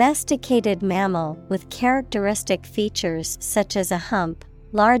 A domesticated mammal with characteristic features such as a hump,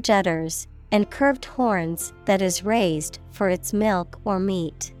 large udders, and curved horns that is raised for its milk or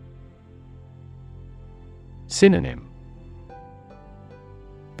meat. Synonym: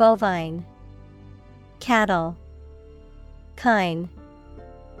 Bovine, cattle, kine.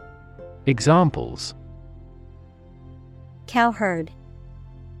 Examples: Cowherd,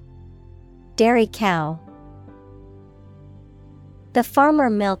 dairy cow. The farmer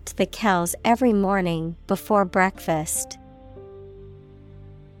milked the cows every morning before breakfast.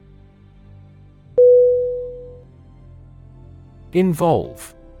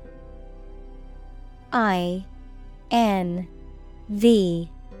 Involve. I-N-V-O-L-V-E.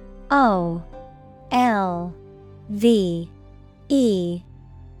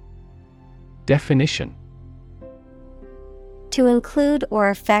 Definition: To include or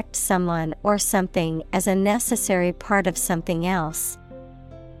affect someone or something as a necessary part of something else.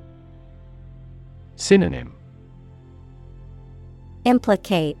 Synonym: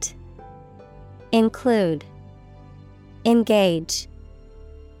 Implicate, include, engage.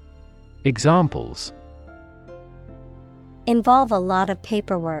 Examples: Involve a lot of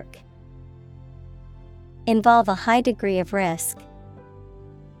paperwork. Involve a high degree of risk.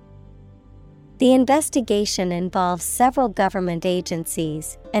 The investigation involves several government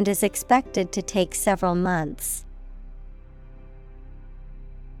agencies and is expected to take several months.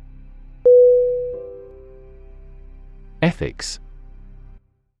 Ethics.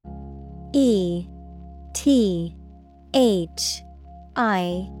 E-T-H-I-C-S.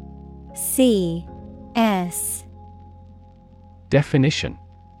 Definition: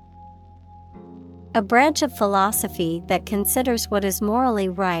 A branch of philosophy that considers what is morally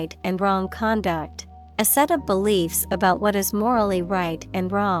right and wrong conduct, a set of beliefs about what is morally right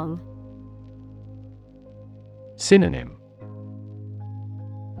and wrong. Synonym: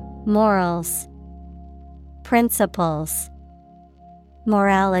 Morals, principles,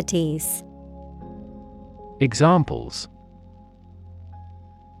 moralities. Examples: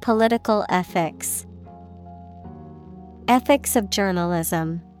 Political ethics. Ethics of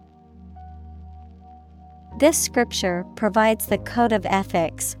journalism. This scripture provides the code of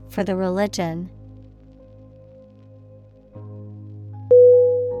ethics for the religion.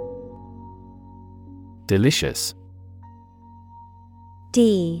 Delicious.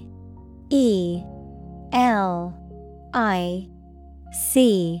 D-E-L-I-C-I-O-U-S.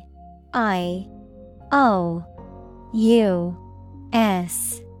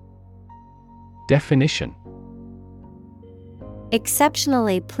 Definition: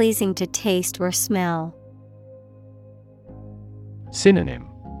 Exceptionally pleasing to taste or smell. Synonym: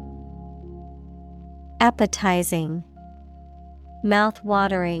 Appetizing,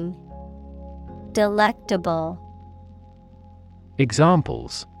 mouth-watering, delectable.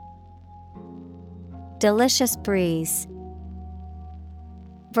 Examples: Delicious breeze.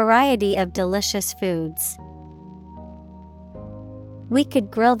 Variety of delicious foods. We could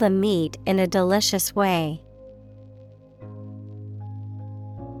grill the meat in a delicious way.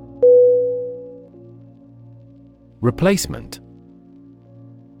 Replacement.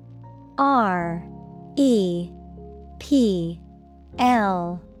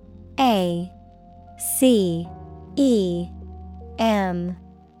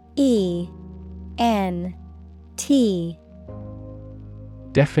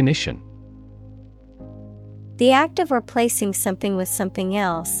 Definition: The act of replacing something with something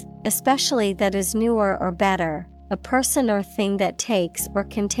else, especially that is newer or better, a person or thing that takes or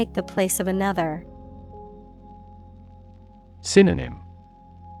can take the place of another. Synonym: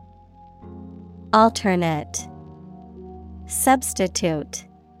 Alternate, substitute,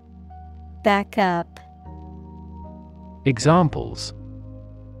 backup. Examples: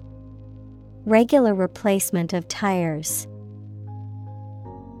 Regular replacement of tires.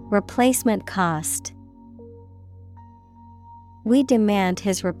 Replacement cost. We demand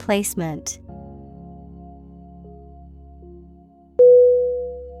his replacement.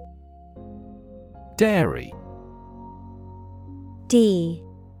 Dairy. D-A-I-R-Y.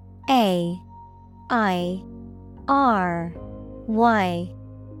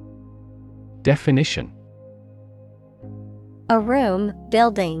 Definition: A room,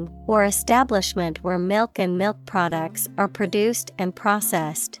 building, or establishment where milk and milk products are produced and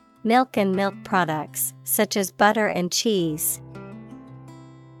processed. Milk and milk products, such as butter and cheese.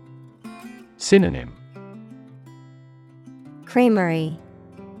 Synonym: Creamery,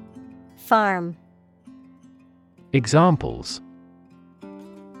 farm. Examples: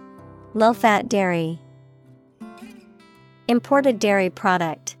 Low-fat dairy. Imported dairy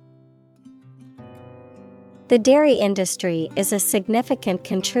product. The dairy industry is a significant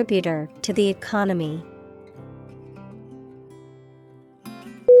contributor to the economy.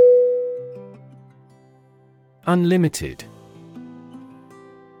 Unlimited.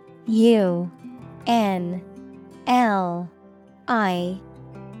 U-N-L-I-M-I-T-E-D.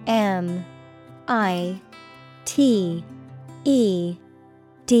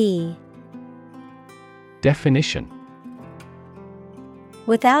 Definition: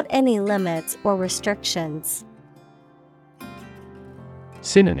 Without any limits or restrictions.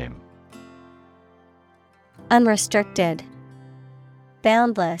 Synonym: Unrestricted,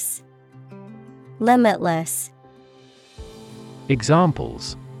 boundless, limitless.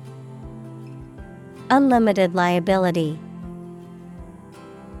 Examples: Unlimited liability.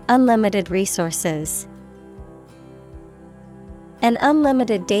 Unlimited resources. An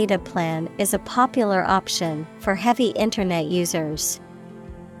unlimited data plan is a popular option for heavy internet users.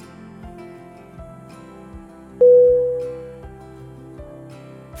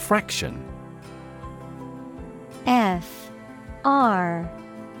 Fraction. F-R-A-C-T-I-O-N.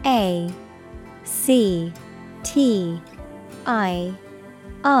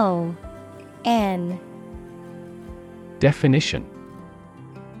 Definition: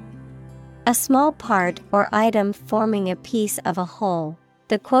 A small part or item forming a piece of a whole,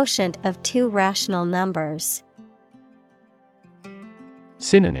 the quotient of two rational numbers.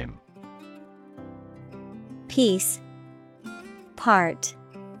 Synonym: Piece, part,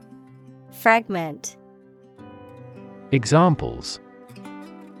 fragment. Examples: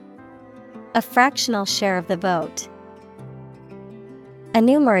 A fractional share of the vote. A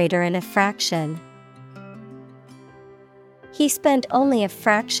numerator in a fraction. He spent only a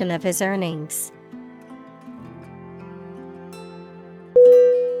fraction of his earnings.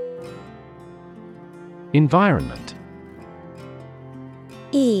 Environment.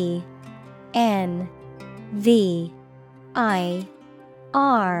 E-N-V-I-R-O-N-M-E-N-T.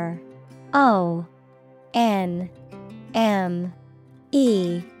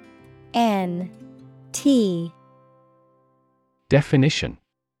 Definition: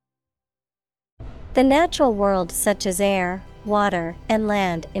 The natural world such as air, water, and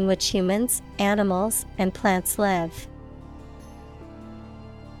land in which humans, animals, and plants live.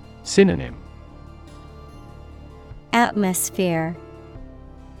 Synonym: Atmosphere,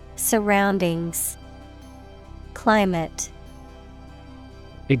 surroundings, climate.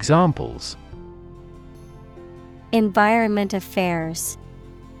 Examples: Environment affairs.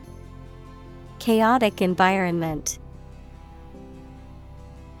 Chaotic environment.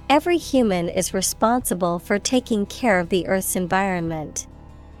 Every human is responsible for taking care of the Earth's environment.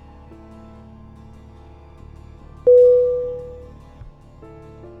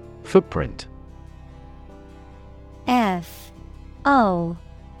 Footprint. F-O-O-T-P-R-I-N-T.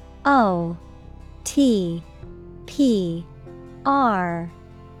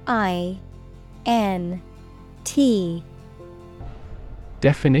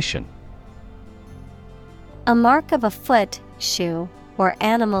 Definition: A mark of a foot, shoe, or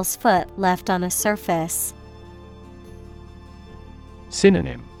animal's foot left on a surface.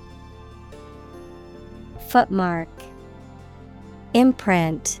 Synonym: Footmark,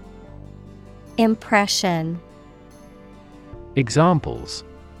 imprint, impression. Examples: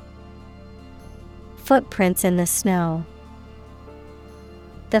 Footprints in the snow.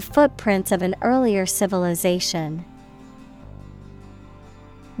 The footprints of an earlier civilization.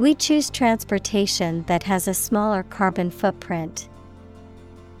 We choose transportation that has a smaller carbon footprint.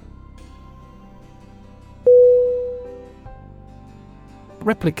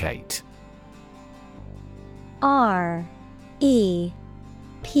 Replicate. R-E-P-L-I-C-A-T-E.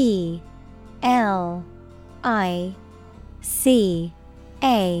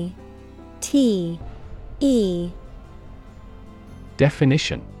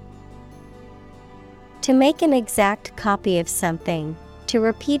 Definition: To make an exact copy of something. To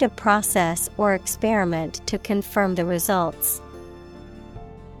repeat a process or experiment to confirm the results.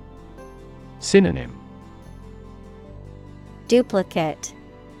 Synonym: Duplicate,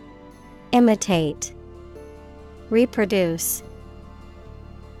 imitate, reproduce.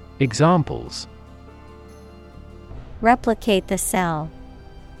 Examples: Replicate the cell.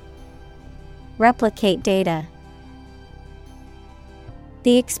 Replicate data.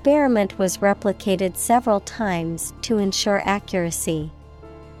 The experiment was replicated several times to ensure accuracy.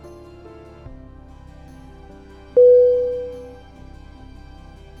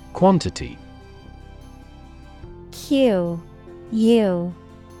 Quantity. Q U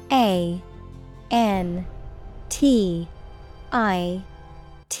A N T I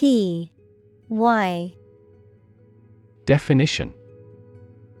T Y. Definition.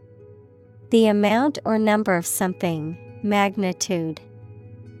 The amount or number of something, magnitude.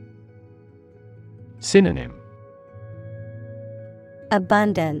 Synonym.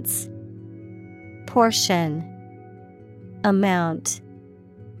 Abundance, portion, amount.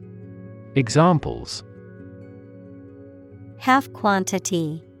 Examples. Half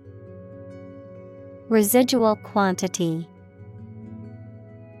quantity, residual quantity.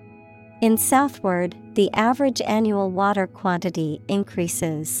 In southward, the average annual water quantity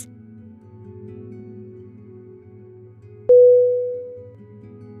increases.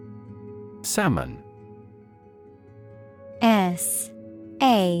 Salmon. S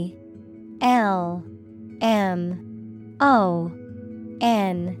A L M O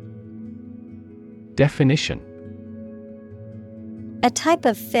N. Definition. A type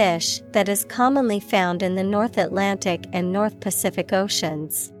of fish that is commonly found in the North Atlantic and North Pacific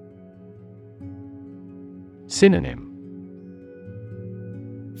Oceans. Synonym.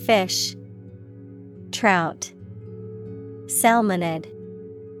 Fish, trout, salmonid.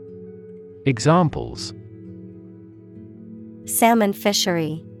 Examples. Salmon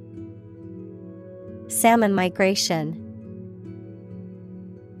fishery, salmon migration.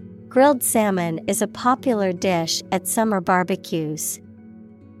 Grilled salmon is a popular dish at summer barbecues.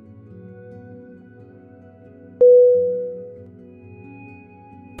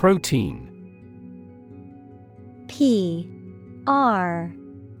 Protein. P R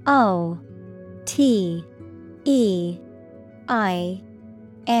O T E I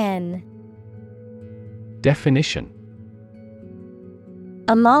N. Definition.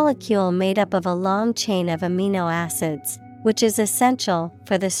 A molecule made up of a long chain of amino acids, which is essential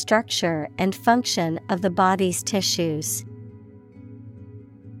for the structure and function of the body's tissues.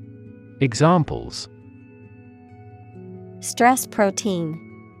 Examples. Stress protein,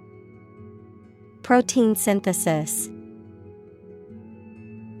 protein synthesis.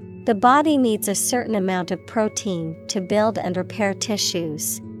 The body needs a certain amount of protein to build and repair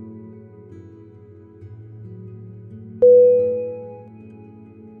tissues.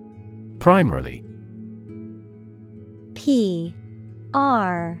 Primarily. P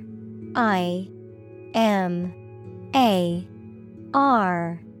R I M A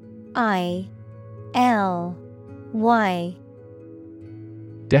R I L Y.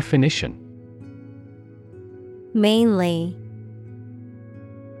 Definition. Mainly.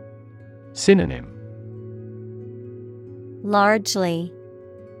 Synonym. Largely,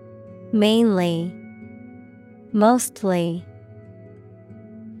 mainly, mostly.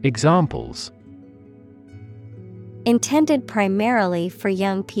 Examples. Intended primarily for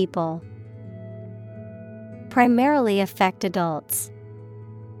young people. Primarily affect adults.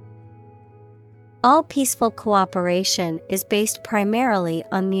 All peaceful cooperation is based primarily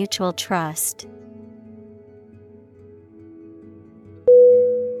on mutual trust.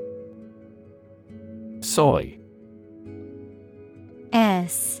 Soy.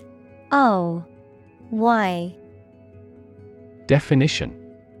 S O Y. Definition.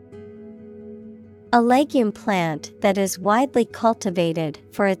 A legume plant that is widely cultivated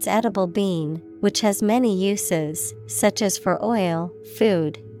for its edible bean, which has many uses, such as for oil,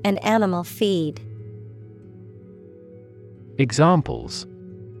 food, and animal feed. Examples.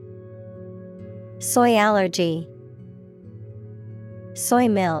 Soy allergy, soy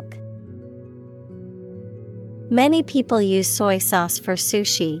milk. Many people use soy sauce for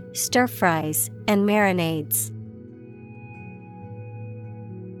sushi, stir-fries, and marinades.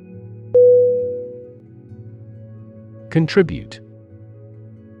 Contribute.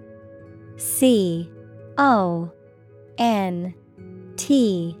 CONTRIBUTE.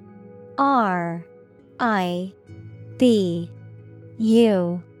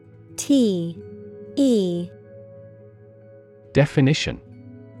 Definition.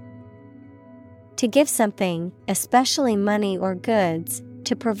 To give something, especially money or goods,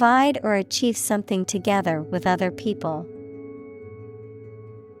 to provide or achieve something together with other people.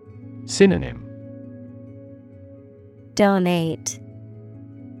 Synonym. Donate,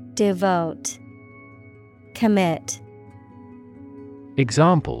 devote, commit.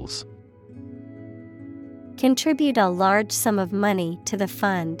 Examples. Contribute a large sum of money to the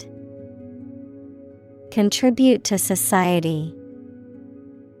fund. Contribute to society.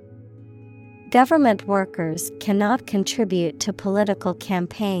 Government workers cannot contribute to political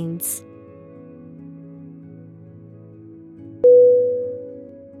campaigns.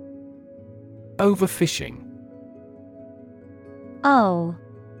 Overfishing.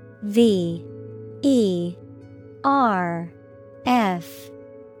 Overfishing.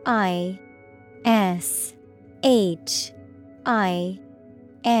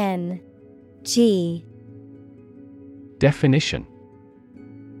 Definition: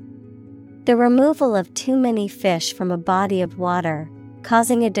 the removal of too many fish from a body of water,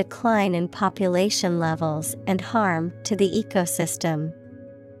 causing a decline in population levels and harm to the ecosystem.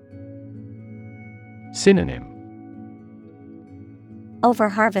 Synonym: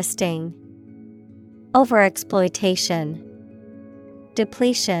 overharvesting, overexploitation,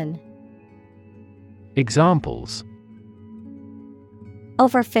 depletion. Examples: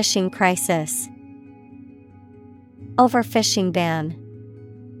 overfishing crisis, overfishing ban.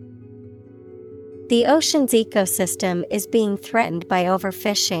 The ocean's ecosystem is being threatened by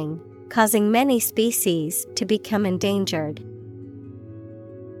overfishing, causing many species to become endangered.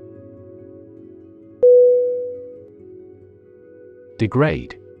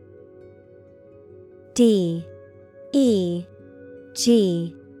 Degrade. D-E-G-R-A-D-E.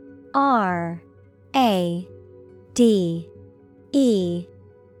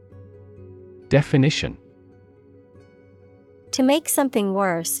 Definition: to make something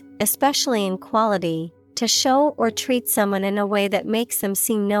worse, especially in quality, to show or treat someone in a way that makes them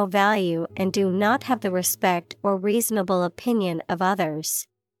see no value and do not have the respect or reasonable opinion of others.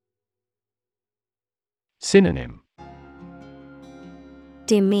 Synonym: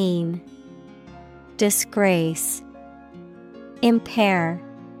 demean, disgrace, impair.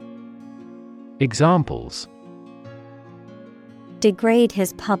 Examples: degrade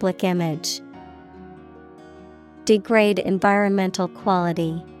his public image, degrade environmental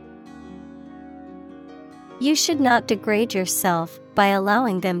quality. You should not degrade yourself by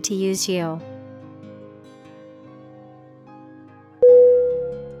allowing them to use you.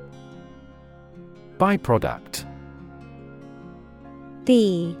 Byproduct.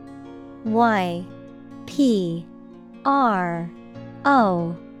 B-Y-P-R-O-D-U-C-T.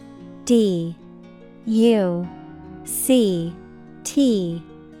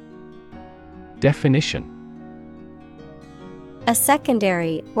 Definition: a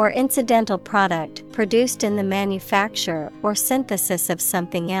secondary or incidental product produced in the manufacture or synthesis of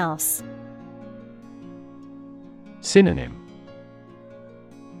something else. Synonym: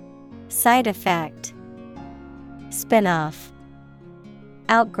 side effect, spin-off,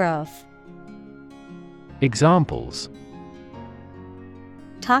 outgrowth. Examples: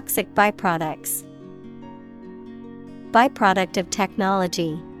 toxic byproducts, byproduct of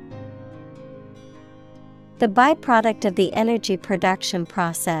technology. The byproduct of the energy production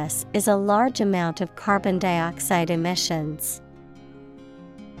process is a large amount of carbon dioxide emissions.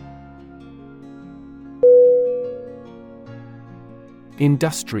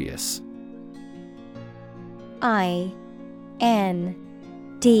 Industrious. I-N-D-U-S-T-R-I-O-U-S.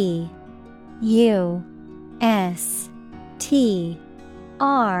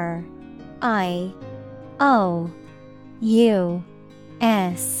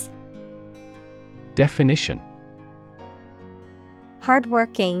 Definition: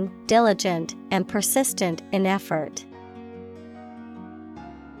 hardworking, diligent, and persistent in effort.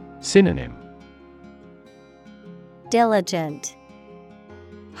 Synonym: diligent,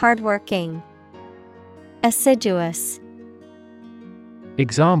 hardworking, assiduous.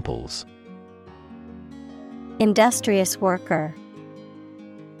 Examples: industrious worker,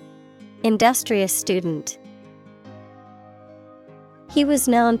 industrious student. He was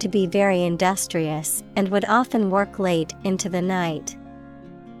known to be very industrious and would often work late into the night.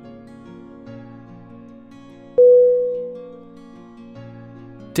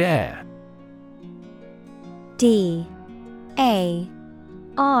 Dare. D-A-R-E.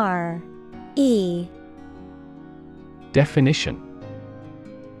 Definition: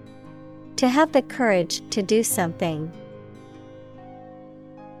 to have the courage to do something.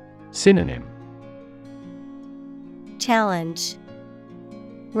 Synonym: challenge,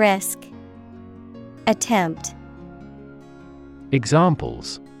 risk, attempt.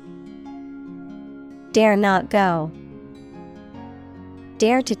 Examples: dare not go,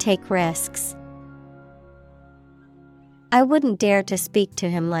 dare to take risks. I wouldn't dare to speak to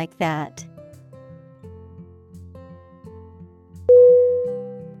him like that.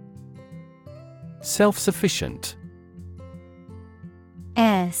 Self-sufficient.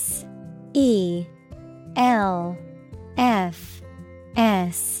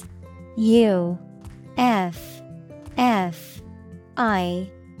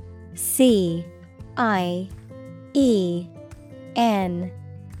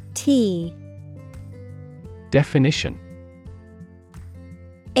 Definition: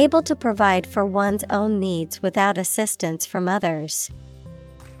 able to provide for one's own needs without assistance from others.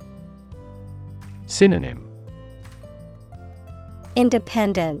 Synonym: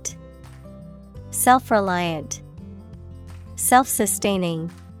 Independent, self-reliant,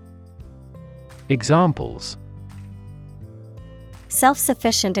 self-sustaining. Examples: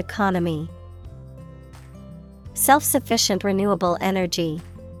 self-sufficient economy, self-sufficient renewable energy.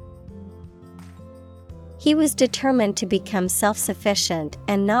 He was determined to become self-sufficient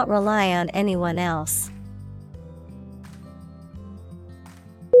and not rely on anyone else.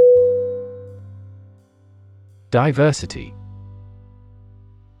 Diversity.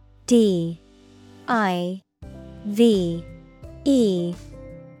 D-I-V-E-R-S-I-T-Y.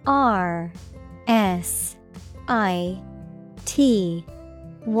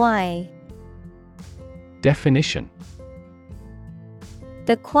 Definition: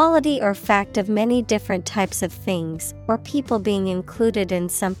 the quality or fact of many different types of things or people being included in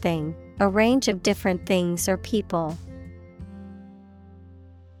something, a range of different things or people.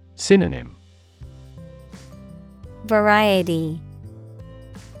 Synonym: variety,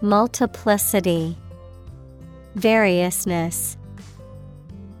 multiplicity, variousness.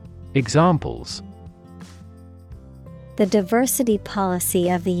 Examples: the diversity policy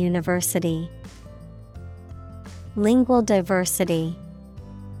of the university, lingual diversity.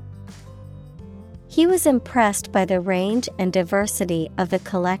 He was impressed by the range and diversity of the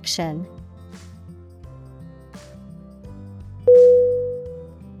collection.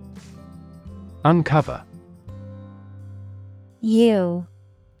 Uncover. U-N-C-O-V-E-R.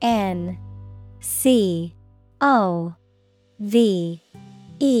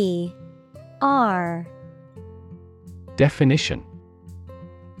 Definition: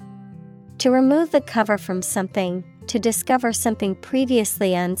 to remove the cover from something, to discover something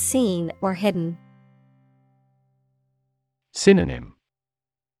previously unseen or hidden. Synonym: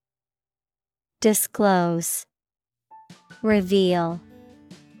 disclose, reveal,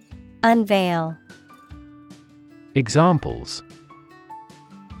 unveil. Examples: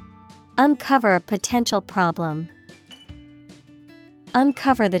 uncover a potential problem,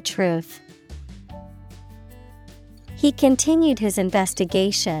 uncover the truth. He continued his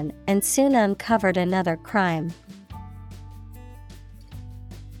investigation and soon uncovered another crime.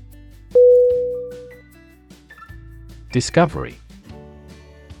 Discovery.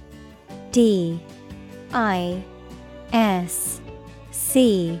 D-I-S-C-O-V-E-R-Y.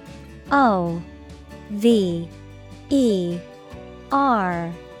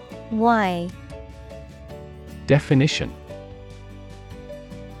 Definition: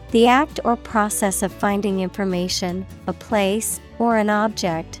 the act or process of finding information, a place, or an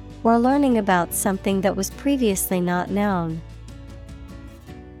object, or learning about something that was previously not known.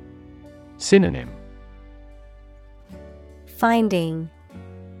 Synonym: finding,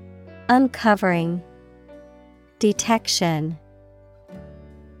 uncovering, detection.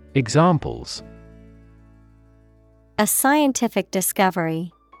 Examples: a scientific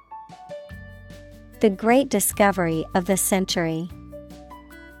discovery, the great discovery of the century.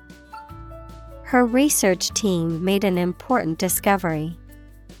 Her research team made an important discovery.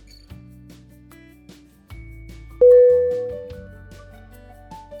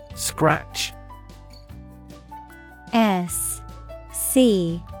 Scratch. S-C-R-A-T-C-H.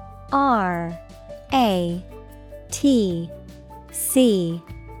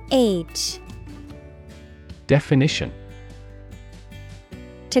 Definition: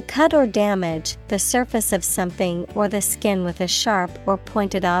 to cut or damage the surface of something or the skin with a sharp or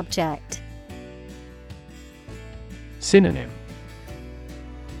pointed object. Synonym: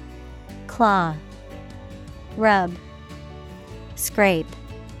 claw, rub, scrape.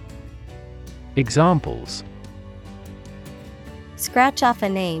 Examples: scratch off a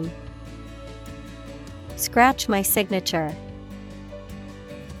name, scratch my signature.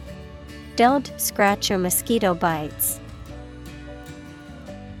 Don't scratch your mosquito bites.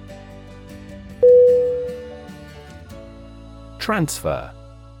 Transfer.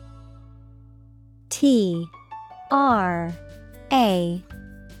 T-R-A-N-S-F-E-R.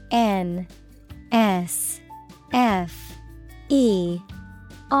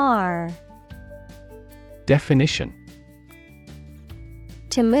 Definition: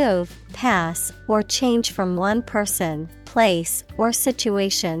 to move, pass, or change from one person, place, or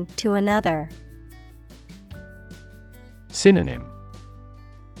situation to another. Synonym: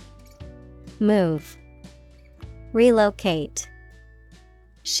 move, relocate,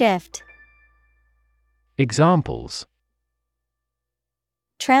 shift. Examples: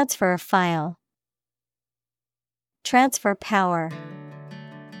 Transfer a file. Transfer power.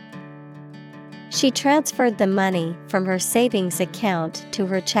 She transferred the money from her savings account to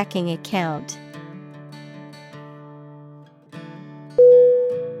her checking account.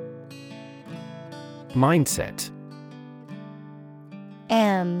 Mindset.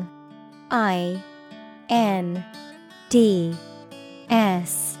 M-I-N-D-S-E-T.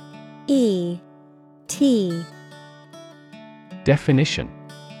 Definition.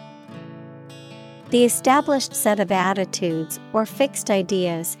 The established set of attitudes or fixed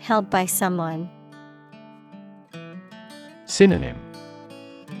ideas held by someone. Synonym.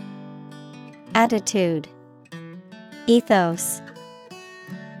 Attitude, ethos,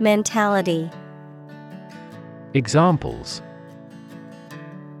 mentality. Examples.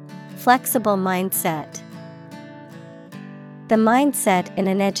 Flexible mindset. The mindset in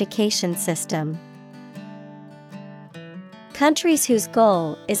an education system. Countries whose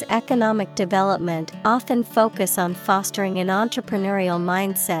goal is economic development often focus on fostering an entrepreneurial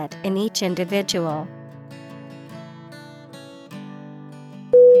mindset in each individual.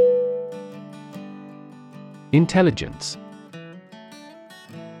 Intelligence.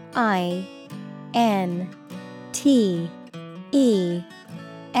 INTELLIGence.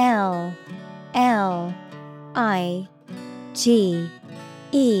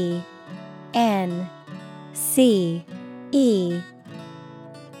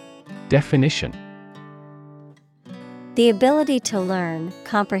 Definition. The ability to learn,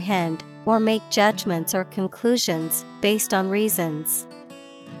 comprehend, or make judgments or conclusions based on reasons.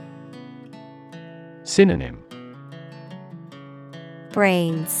 Synonym.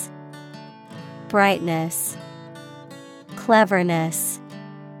 Brains, brightness, cleverness.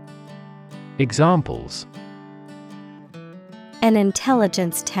 Examples. An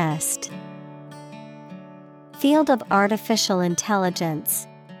intelligence test. Field of artificial intelligence.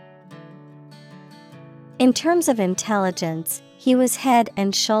 In terms of intelligence, he was head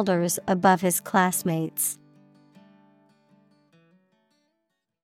and shoulders above his classmates.